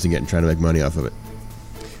bastardizing it and trying to make money off of it.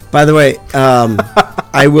 By the way,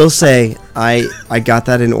 I will say I got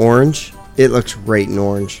that in orange. It looks great in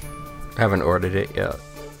orange. I haven't ordered it yet.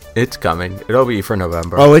 It's coming. It'll be for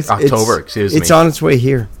November. Oh, it's October. Excuse me. It's on its way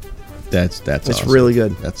here. That's awesome. Really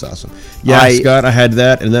good. That's awesome. Yeah, Scott, I had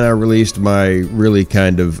that, and then I released my really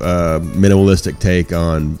kind of minimalistic take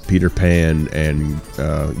on Peter Pan and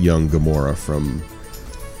young Gamora from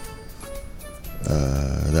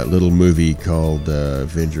that little movie called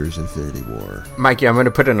Avengers: Infinity War. Mikey, I'm going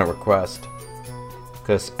to put in a request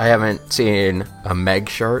because I haven't seen a Meg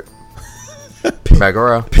shirt.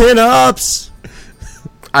 Megara. Pin-ups!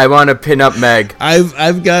 I want to pin up Meg.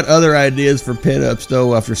 I've got other ideas for pin-ups,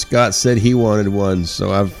 though, after Scott said he wanted one,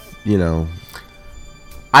 so I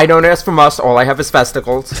don't ask for much. All I have is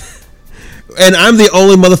festivals. And I'm the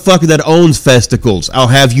only motherfucker that owns festivals. I'll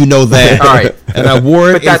have you know that. All right. And I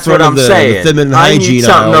wore it in front of the feminine hygiene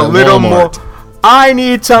aisle at Walmart. I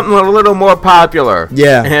need something a little more popular.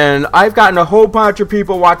 Yeah. And I've gotten a whole bunch of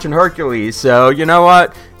people watching Hercules, so you know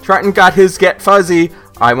what? Trenton got his Get Fuzzy.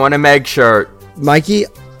 I want a Meg shirt. Mikey,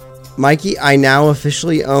 I now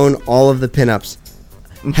officially own all of the pinups.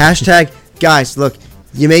 Hashtag, guys, look,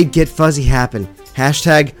 you made Get Fuzzy happen.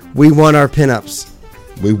 Hashtag, we want our pinups.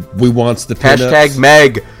 We wants the pinups. Hashtag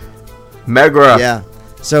Meg. Megra. Yeah.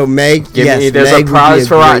 So Meg, There's Meg a prize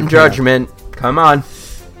for Rotten Judgment. Come on.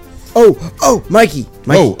 Oh, Mikey.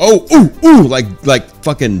 Ooh, like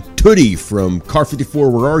fucking Tootie from Car 54,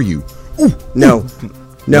 Where Are You? Ooh. No.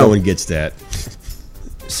 No one gets that.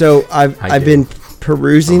 So I've been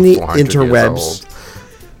perusing the interwebs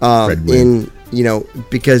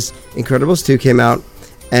because Incredibles 2 came out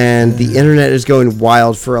and the internet is going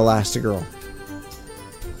wild for Elastigirl.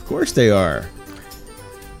 Of course they are.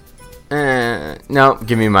 No,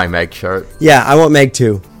 give me my Meg shirt. Yeah, I want Meg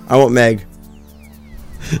too. I want Meg.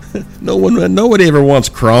 Nobody ever wants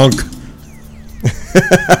Kronk.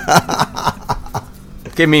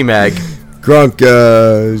 Give me Meg. Kronk,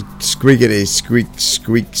 squeakity,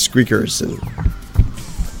 squeakers.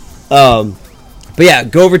 But yeah,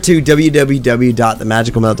 go over to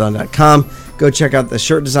www.themagicalmeltdown.com. Go check out the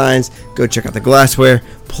shirt designs. Go check out the glassware.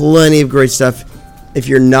 Plenty of great stuff. If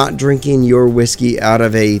you're not drinking your whiskey out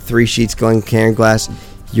of a 3 Sheets Glencairn glass,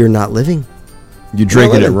 you're not living. You're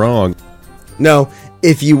drinking it wrong. No,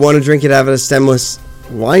 if you want to drink it out of a stemless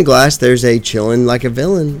wine glass, there's a Chillin' Like a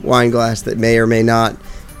Villain wine glass that may or may not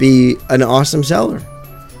be an awesome seller.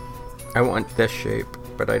 I want this shape,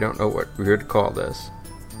 but I don't know what we would call this.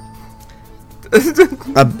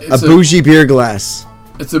 a bougie beer glass.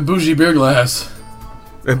 It's a bougie beer glass.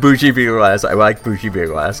 Bougie beer glasses. I like bougie beer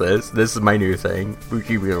glasses. This is my new thing.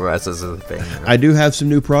 Bougie beer glasses is a thing. I do have some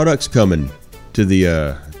new products coming to the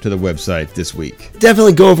website this week.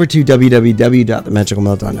 Definitely go over to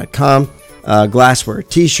www.themagicalmeltdown.com. Glassware,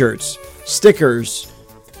 t-shirts, stickers,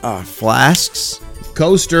 flasks,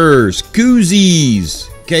 coasters, koozies,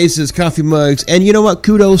 cases, coffee mugs, and you know what?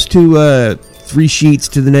 Kudos to 3 Sheets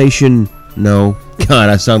to the Nation. No, God,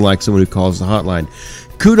 I sound like someone who calls the hotline.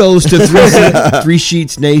 Kudos to 3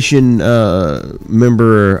 Sheets Nation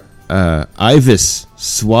member Ivis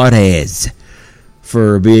Suarez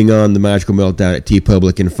for being on the Magical Meltdown at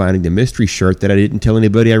TeePublic and finding the mystery shirt that I didn't tell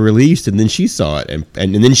anybody I released, and then she saw it,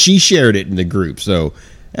 and then she shared it in the group. So,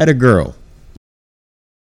 atta girl.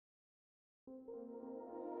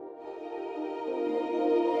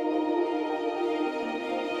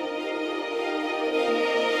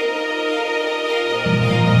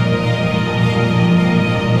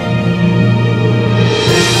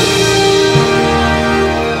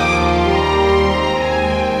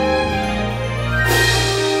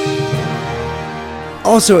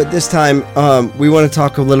 Also, at this time, we want to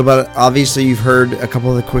talk a little about it. Obviously, you've heard a couple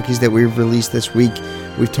of the quickies that we've released this week.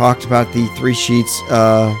 We've talked about the 3 Sheets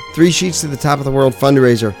to the Top of the World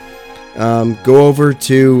fundraiser. Go over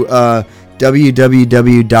to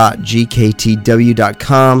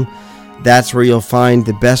www.gktw.com. That's where you'll find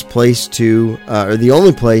the best place to, or the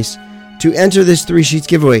only place to enter this 3 Sheets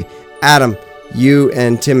giveaway. Adam, you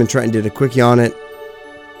and Tim and Trenton did a quickie on it.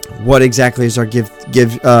 What exactly is our Give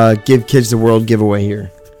Kids the World giveaway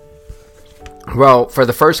here? Well, for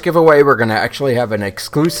the first giveaway, we're going to actually have an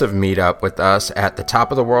exclusive meetup with us at the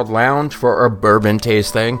Top of the World Lounge for our bourbon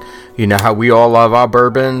tasting. You know how we all love our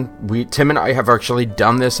bourbon. Tim and I have actually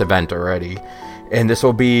done this event already. And this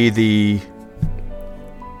will be the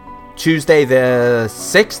Tuesday the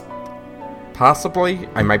 6th, possibly.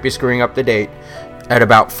 I might be screwing up the date. At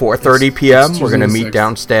about 4:30 p.m., we're going to meet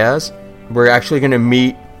downstairs. We're actually going to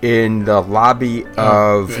meet in the lobby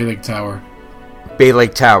of Bay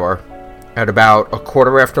Lake Tower at about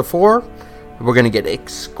 4:15. We're going to get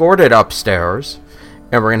escorted upstairs,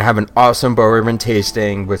 and we're going to have an awesome bourbon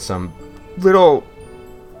tasting with some little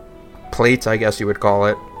plates, I guess you would call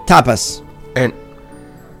it. Tapas. And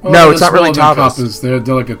no, it's not really tapas. They're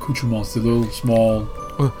like accoutrements. They're little small.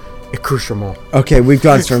 Accoutrement. Okay, we've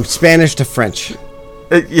gone from Spanish to French.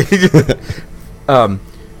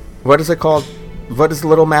 What is it called? What is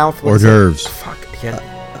Little Mouth? Hors d'oeuvres. Fuck, yeah.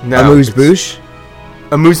 No, Amuse-bouche?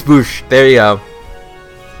 Amuse-bouche. There you go.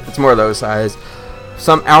 It's more of those size.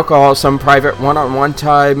 Some alcohol, some private one-on-one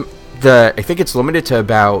time. I think it's limited to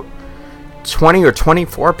about 20 or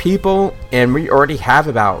 24 people, and we already have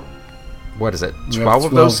about, 12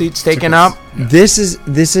 of those seats taken up? Yeah. This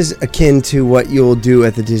is akin to what you'll do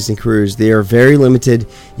at the Disney Cruise. They are very limited.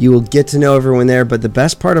 You will get to know everyone there, but the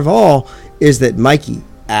best part of all is that Mikey,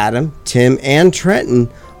 Adam, Tim, and Trenton,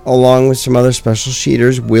 along with some other special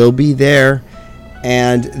sheeters, will be there,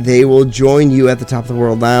 and they will join you at the Top of the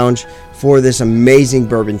World Lounge for this amazing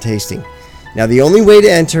bourbon tasting. Now, the only way to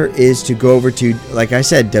enter is to go over to, like I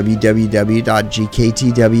said,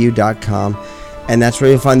 www.gktw.com, and that's where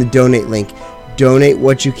you'll find the donate link. Donate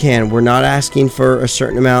what you can. We're not asking for a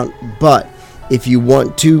certain amount, but if you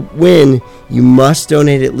want to win, you must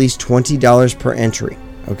donate at least $20 per entry,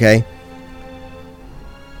 okay?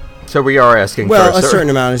 So we are asking for a certain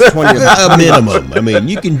amount is $20. A minimum. I mean,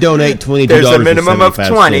 you can donate $22 There's a minimum of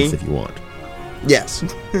 20 if you want. Yes.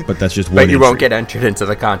 But that's just one But you entry. won't get entered into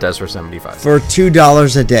the contest for 75. For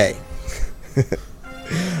 $2 a day.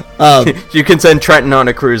 You can send Trenton on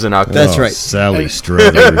a cruise in October. That's right. Sally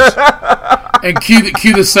Struthers. And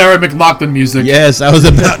cue the Sarah McLachlan music. Yes, I was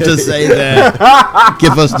about to say that.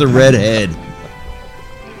 Give us the red head.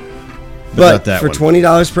 But for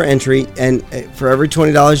 $20 per entry, and for every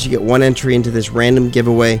 $20 you get one entry into this random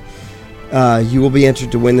giveaway, you will be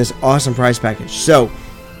entered to win this awesome prize package. So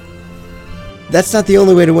that's not the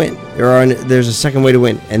only way to win. There's a second way to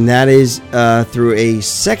win, and that is through a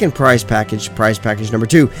second prize package number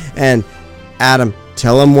 2. And Adam,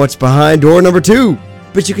 tell them what's behind door number 2.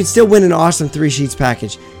 But you can still win an awesome 3 Sheets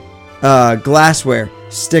package. Glassware,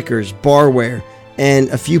 stickers, barware, and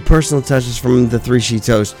a few personal touches from the 3 Sheets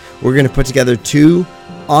host. We're going to put together 2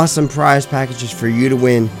 awesome prize packages for you to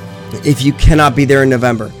win if you cannot be there in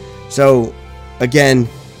November. So, again,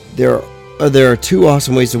 there are 2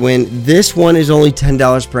 awesome ways to win. This one is only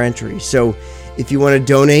 $10 per entry. So, if you want to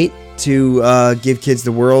donate to Give Kids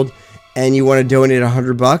the World and you want to donate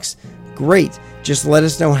 $100, great. Just let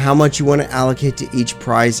us know how much you want to allocate to each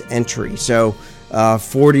prize entry. So,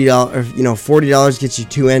 $40 gets you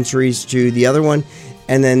 2 entries to the other one,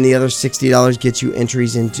 and then the other $60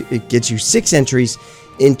 gets you 6 entries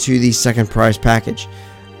into the second prize package.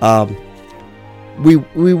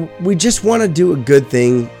 We just want to do a good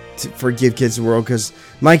thing for Give Kids the World, because,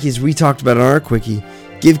 Mikey, as we talked about on our quickie,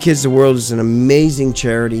 Give Kids the World is an amazing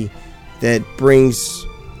charity that brings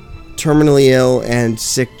terminally ill and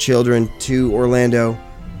sick children to Orlando,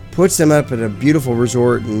 puts them up at a beautiful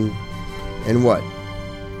resort, and what?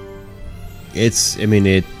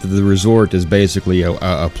 The resort is basically a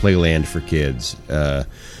playland for kids.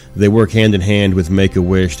 They work hand in hand with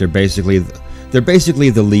Make-A-Wish. They're basically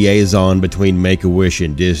the liaison between Make-A-Wish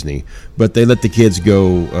and Disney, but they let the kids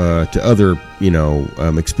go to other,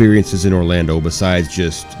 experiences in Orlando besides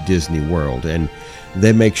just Disney World, and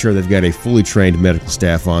they make sure they've got a fully trained medical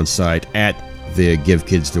staff on site at the Give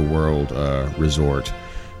Kids the World resort.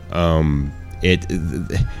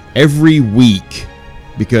 Every week,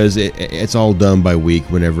 because it's all done by week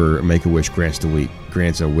whenever Make-A-Wish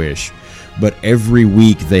grants a wish. But every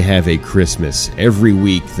week they have a Christmas. Every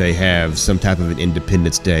week they have some type of an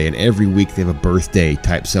Independence Day, and every week they have a birthday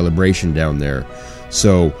type celebration down there.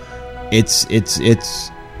 So it's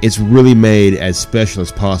really made as special as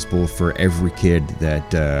possible for every kid that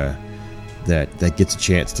gets a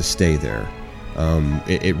chance to stay there.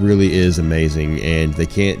 It really is amazing, and they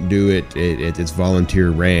can't do it. It's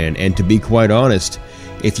volunteer ran, and to be quite honest,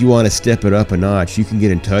 if you want to step it up a notch, you can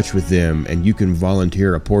get in touch with them and you can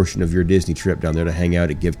volunteer a portion of your Disney trip down there to hang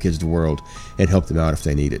out at Give Kids the World and help them out if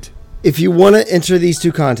they need it. If you want to enter these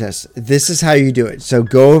two contests, this is how you do it. So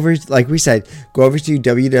go over, like we said, go over to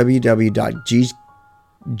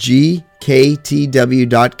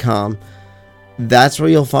www.gktw.com. That's where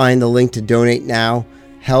you'll find the link to donate now,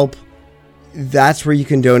 help. That's where you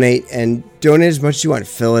can donate, and donate as much as you want.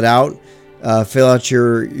 Fill it out. Fill out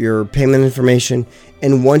your payment information,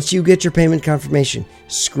 and once you get your payment confirmation,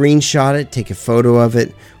 screenshot it, take a photo of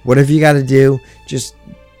it, whatever you got to do. Just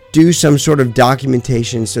do some sort of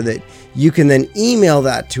documentation so that you can then email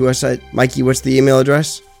that to us at, Mikey, what's the email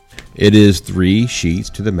address? It is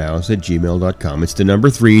 3sheetstothemouse@gmail.com. It's the number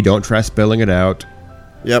 3. Don't try spelling it out.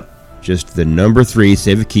 Yep. Just the number 3.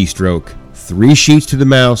 Save a keystroke.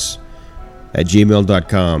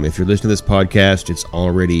 3sheetstothemouse@gmail.com. If you're listening to this podcast, it's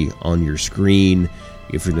already on your screen.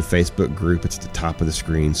 If you're in the Facebook group, it's at the top of the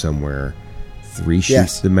screen somewhere.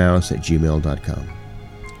 3sheetstothemouse@gmail.com.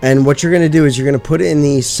 And what you're going to do is you're going to put in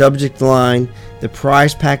the subject line the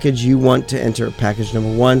prize package you want to enter. Package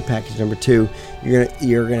number 1, package number 2. You're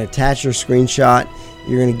going to attach your screenshot.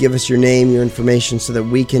 You're going to give us your name, your information, so that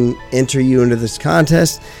we can enter you into this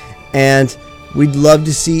contest. And we'd love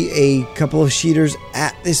to see a couple of sheeters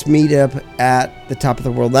at this meetup at the Top of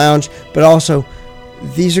the World Lounge. But also,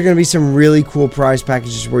 these are going to be some really cool prize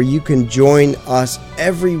packages where you can join us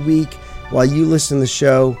every week while you listen to the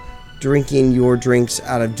show, drinking your drinks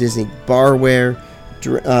out of Disney barware,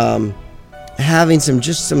 having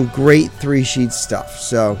some great 3 Sheets stuff.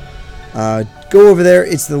 So go over there.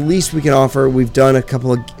 It's the least we can offer. We've done a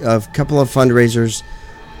couple of fundraisers.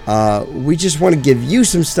 We just want to give you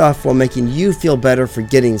some stuff while making you feel better for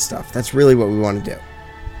getting stuff. That's really what we want to do.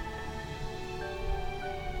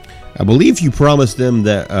 I believe you promised them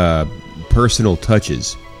that personal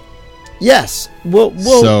touches. Yes, we'll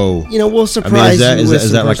surprise you.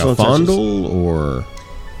 Is that like a fondle or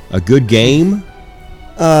a good game?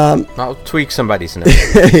 I'll tweak somebody's name.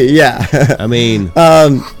 Yeah, I mean,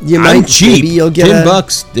 I'm cheap. You'll get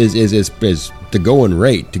 $10 is the going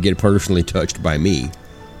rate to get personally touched by me.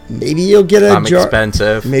 Maybe you'll get a jar.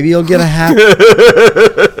 Expensive. Maybe you'll get a half.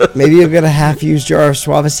 Maybe you'll get a half-used jar of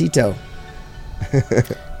Suavecito.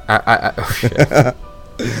 Oh, shit. But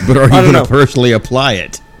are you going to personally apply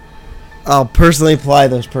it? I'll personally apply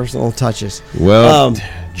those personal touches. Well,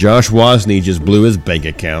 Josh Wozni just blew his bank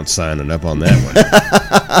account signing up on that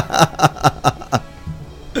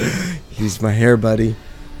one. He's my hair buddy.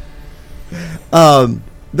 But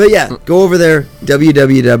yeah, go over there,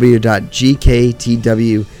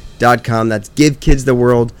 www.gktw.com. That's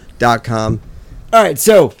givekidstheworld.com. All right,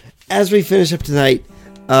 so as we finish up tonight,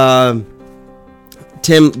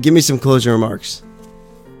 Tim, give me some closing remarks.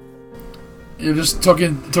 You're just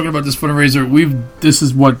talking about this fundraiser. This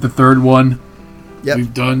is the third one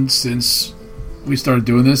we've done since we started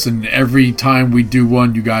doing this, and every time we do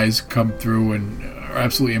one, you guys come through and are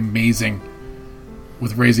absolutely amazing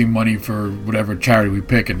with raising money for whatever charity we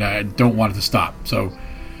pick, and I don't want it to stop. So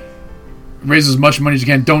raise as much money as you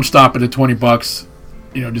can. Don't stop at the $20.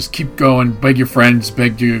 Just keep going. Beg your friends,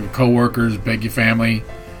 beg your coworkers, beg your family.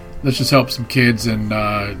 Let's just help some kids and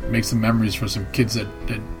make some memories for some kids that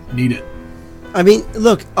need it. I mean,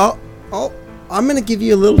 look, I'm going to give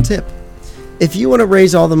you a little tip. If you want to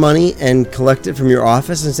raise all the money and collect it from your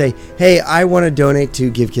office and say, hey, I want to donate to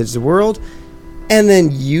Give Kids the World, and then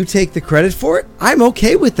you take the credit for it, I'm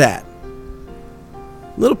okay with that.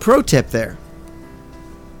 Little pro tip there.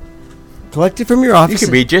 Collect it from your office. You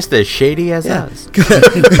can be just as shady as us.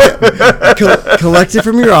 Collect it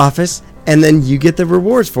from your office, and then you get the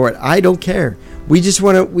rewards for it. I don't care. We just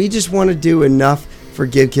want to do enough for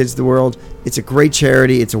Give Kids the World. It's a great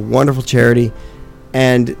charity. It's a wonderful charity,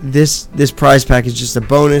 and this prize pack is just a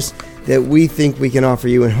bonus that we think we can offer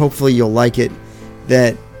you, and hopefully you'll like it.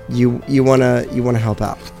 That you wanna help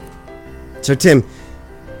out. So Tim, do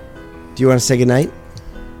you want to say goodnight?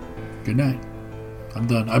 Good night. I'm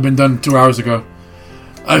done. I've been done 2 hours ago.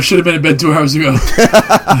 I should have been in bed 2 hours ago.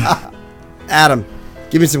 Adam,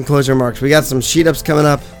 give me some closing remarks. We got some sheet ups coming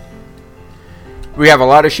up. We have a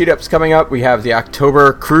lot of sheet ups coming up. We have the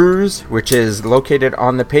October cruise, which is located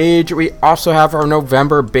on the page. We also have our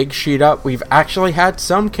November big sheet up. We've actually had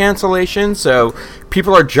some cancellations, so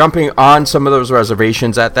people are jumping on some of those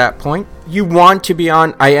reservations at that point. You want to be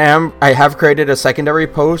on. I have created a secondary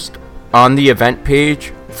post on the event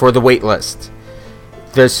page for the wait list.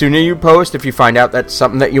 The sooner you post, if you find out that's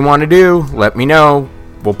something that you want to do, let me know.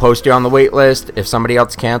 We'll post you on the wait list. If somebody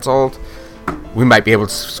else canceled, we might be able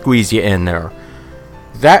to squeeze you in there.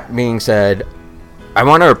 That being said, I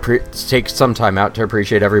want to take some time out to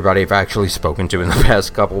appreciate everybody I've actually spoken to in the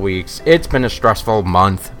past couple weeks. It's been a stressful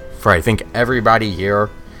month for, I think, everybody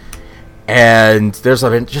here. And there's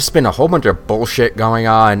just been a whole bunch of bullshit going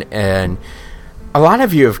on. And a lot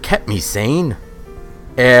of you have kept me sane.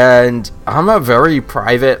 And I'm a very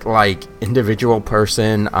private, individual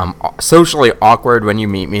person. I'm socially awkward when you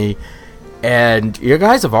meet me. And you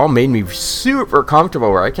guys have all made me super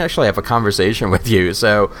comfortable where I can actually have a conversation with you.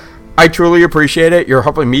 So I truly appreciate it. You're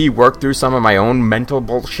helping me work through some of my own mental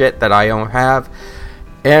bullshit that I don't have.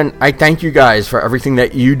 And I thank you guys for everything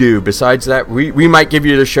that you do. Besides that, we might give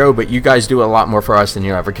you the show, but you guys do a lot more for us than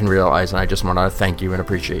you ever can realize. And I just want to thank you and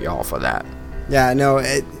appreciate you all for that. Yeah, no,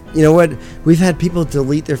 you know what? We've had people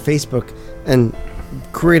delete their Facebook and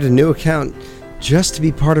create a new account just to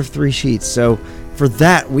be part of Three Sheets. So for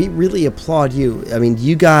that, we really applaud you. I mean,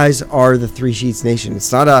 you guys are the Three Sheets Nation.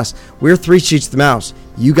 It's not us. We're Three Sheets the Mouse.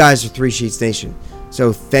 You guys are Three Sheets Nation.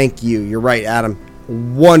 So thank you. You're right, Adam.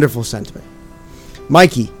 Wonderful sentiment.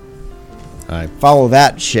 Mikey. Hi. Follow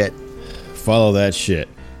that shit. Follow that shit.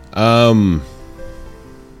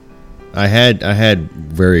 I had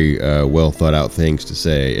very well thought out things to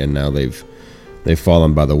say, and now they've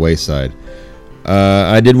fallen by the wayside.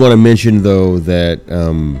 I did want to mention though that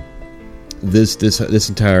this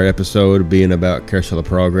entire episode being about Carousel of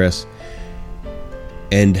Progress,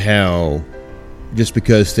 and how just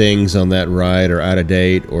because things on that ride are out of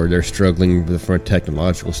date or they're struggling from a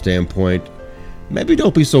technological standpoint, maybe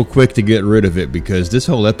don't be so quick to get rid of it, because this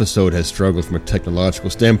whole episode has struggled from a technological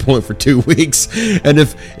standpoint for 2 weeks. And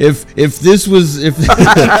if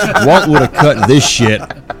Walt would have cut this shit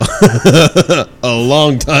a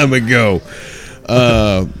long time ago.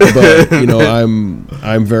 But you know,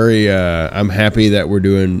 I'm very I'm happy that we're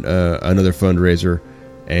doing another fundraiser,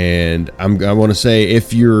 and I want to say,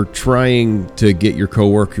 if you're trying to get your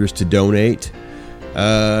coworkers to donate,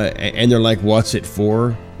 and they're like, "What's it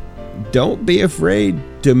for?" Don't be afraid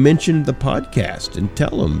to mention the podcast and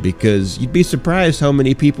tell them, because you'd be surprised how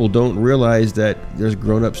many people don't realize that there's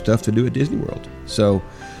grown-up stuff to do at Disney World. So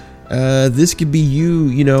this could be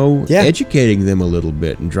you educating them a little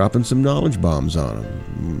bit and dropping some knowledge bombs on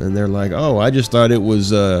them. And they're like, "Oh, I just thought it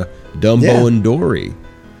was Dumbo and Dory."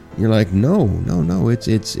 And you're like, no, it's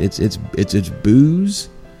booze,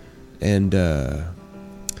 and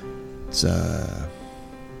it's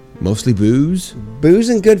mostly booze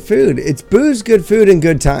and good food. It's booze, good food, and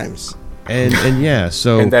good times. And yeah,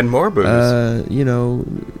 so and then more booze.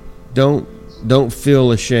 Don't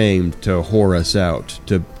feel ashamed to whore us out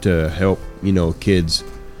to help kids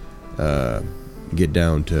get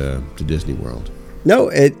down to Disney World. No,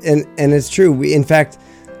 and it's true. We, in fact,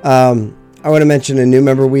 I want to mention a new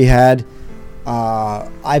member we had.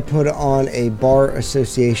 I put on a bar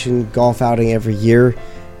association golf outing every year,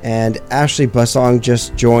 and Ashley Bussong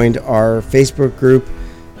just joined our Facebook group.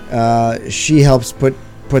 She helps put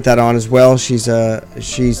that on as well. She's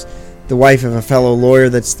the wife of a fellow lawyer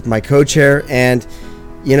that's my co-chair, and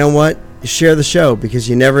you know what? Share the show, because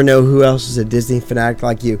you never know who else is a Disney fanatic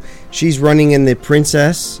like you. She's running in the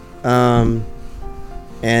Princess, and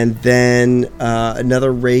then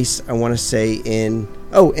another race, I want to say in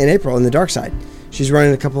April in the Dark Side. She's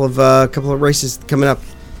running a couple of races coming up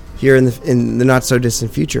here in the not so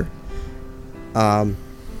distant future.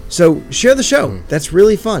 So share the show. That's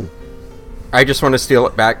really fun. I just want to steal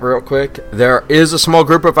it back real quick. There is a small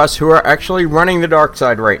group of us who are actually running the Dark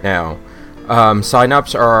Side right now.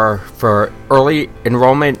 Sign-ups are for early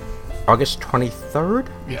enrollment August 23rd?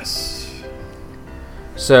 Yes.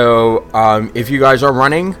 So, if you guys are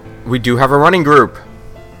running, we do have a running group.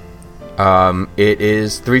 It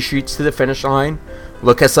is 3 Sheets to the Finish Line.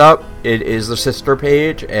 Look us up. It is the sister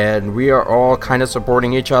page, and we are all kind of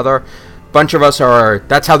supporting each other. Bunch of us are...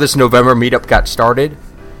 That's how this November meetup got started,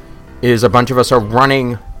 is a bunch of us are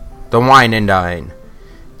running the Wine and Dine.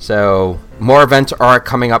 So, more events are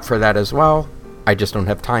coming up for that as well. I just don't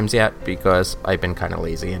have times yet because I've been kind of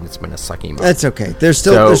lazy and it's been a sucky month. That's okay. There's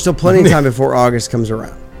still plenty of time before August comes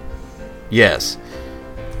around. Yes.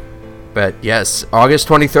 But yes, August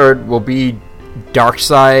 23rd will be Dark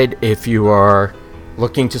Side if you are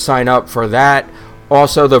looking to sign up for that.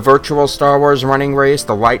 Also, the virtual Star Wars running race,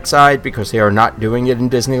 the Light Side, because they are not doing it in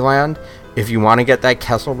Disneyland. If you want to get that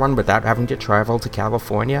Kessel Run without having to travel to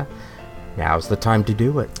California, now's the time to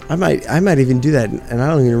do it. I might even do that, and I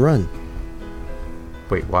don't even run.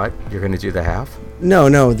 Wait, what? You're going to do the half?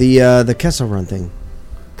 No, the Kessel Run thing.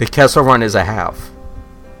 The Kessel Run is a half.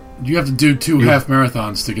 You have to do 2 half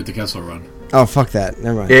marathons to get the Kessel Run. Oh, fuck that.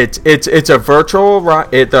 Never mind. It's a virtual run.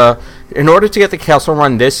 In order to get the Kessel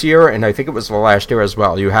Run this year, and I think it was the last year as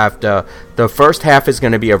well, you have to... The first half is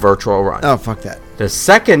going to be a virtual run. Oh, fuck that. The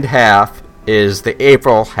second half is the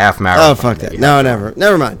April half marathon. Oh, fuck that. No,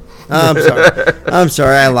 never mind. I'm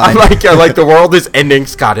sorry, I lied. I like the world is ending,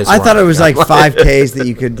 Scott is I thought it was like 5Ks that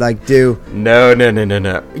you could like do. No.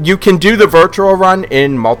 You can do the virtual run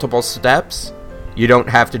in multiple steps. You don't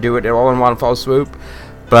have to do it all in one fell swoop.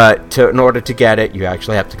 But in order to get it, you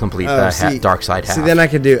actually have to complete the Dark Side half. See, then I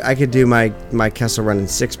could do my Kessel Run in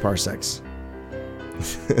 6 parsecs.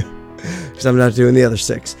 Because I'm not doing the other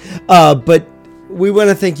 6. But we want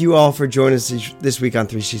to thank you all for joining us this week on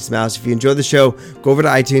 3 Sheets to the Mouse. If you enjoyed the show, go over to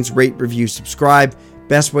iTunes, rate, review, subscribe.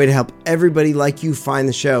 Best way to help everybody like you find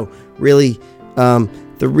the show. Really, the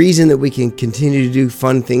reason that we can continue to do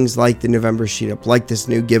fun things like the November Sheet Up, like this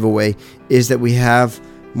new giveaway, is that we have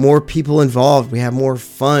more people involved. We have more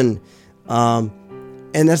fun. And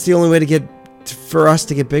that's the only way for us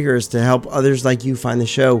to get bigger, is to help others like you find the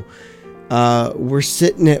show. We're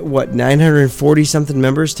sitting at, 940-something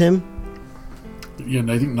members, Tim? Yeah,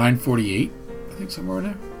 I think 948. I think somewhere in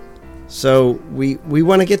there. So we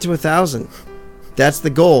want to get to 1,000. That's the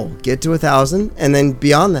goal. Get to 1,000, and then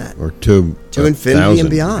beyond that, or to infinity and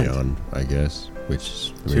beyond. I guess.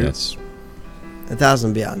 Which that's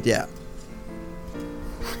 1,000 beyond. Yeah.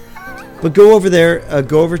 But go over there.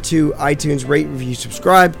 Go over to iTunes, rate, review,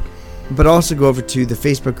 subscribe. But also go over to the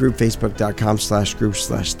Facebook group,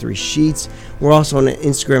 facebook.com/group/3 Sheets. We're also on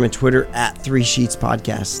Instagram and Twitter at 3 Sheets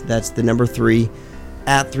Podcast. That's the number 3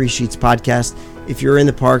 at 3 Sheets Podcast. If you're in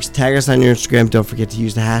the parks, tag us on your Instagram. Don't forget to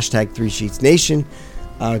use the hashtag 3 Sheets Nation.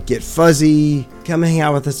 Get fuzzy. Come hang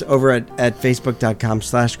out with us over at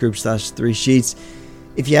facebook.com/group/3 Sheets.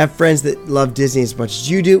 If you have friends that love Disney as much as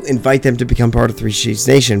you do, invite them to become part of 3 Sheets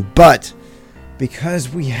Nation. But because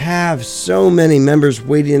we have so many members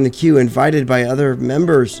waiting in the queue, invited by other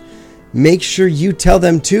members, make sure you tell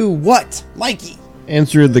them to what, Mikey?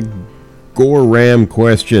 Answer the Gore Ram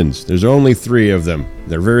questions. There's only 3 of them.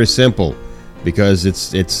 They're very simple because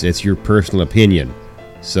it's your personal opinion.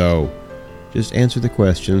 So just answer the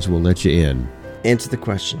questions. We'll let you in. Answer the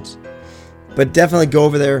questions. But definitely go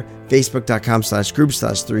over there,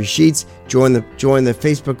 facebook.com/group/3 Sheets. Join the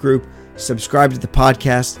Facebook group. Subscribe to the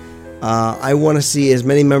podcast. I want to see as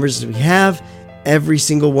many members as we have. Every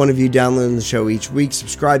single one of you downloading the show each week.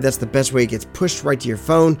 Subscribe. That's the best way. It gets pushed right to your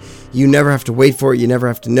phone. You never have to wait for it. You never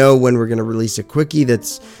have to know when we're going to release a quickie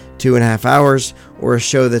that's 2.5 hours or a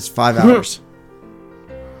show that's 5 hours.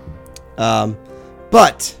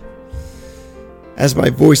 But as my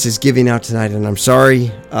voice is giving out tonight, and I'm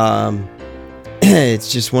sorry,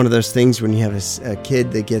 it's just one of those things when you have a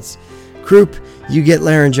kid that gets croup, you get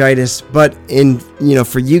laryngitis. But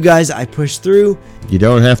for you guys, I push through. You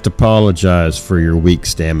don't have to apologize for your weak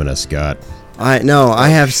stamina, Scott. I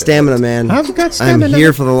have stamina, man. I've got stamina. I'm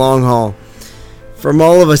here for the long haul. From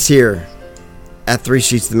all of us here at 3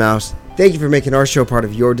 Sheets to the Mouse, thank you for making our show part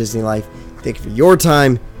of your Disney life. Thank you for your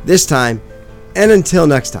time, this time, and until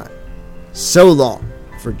next time, so long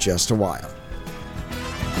for just a while.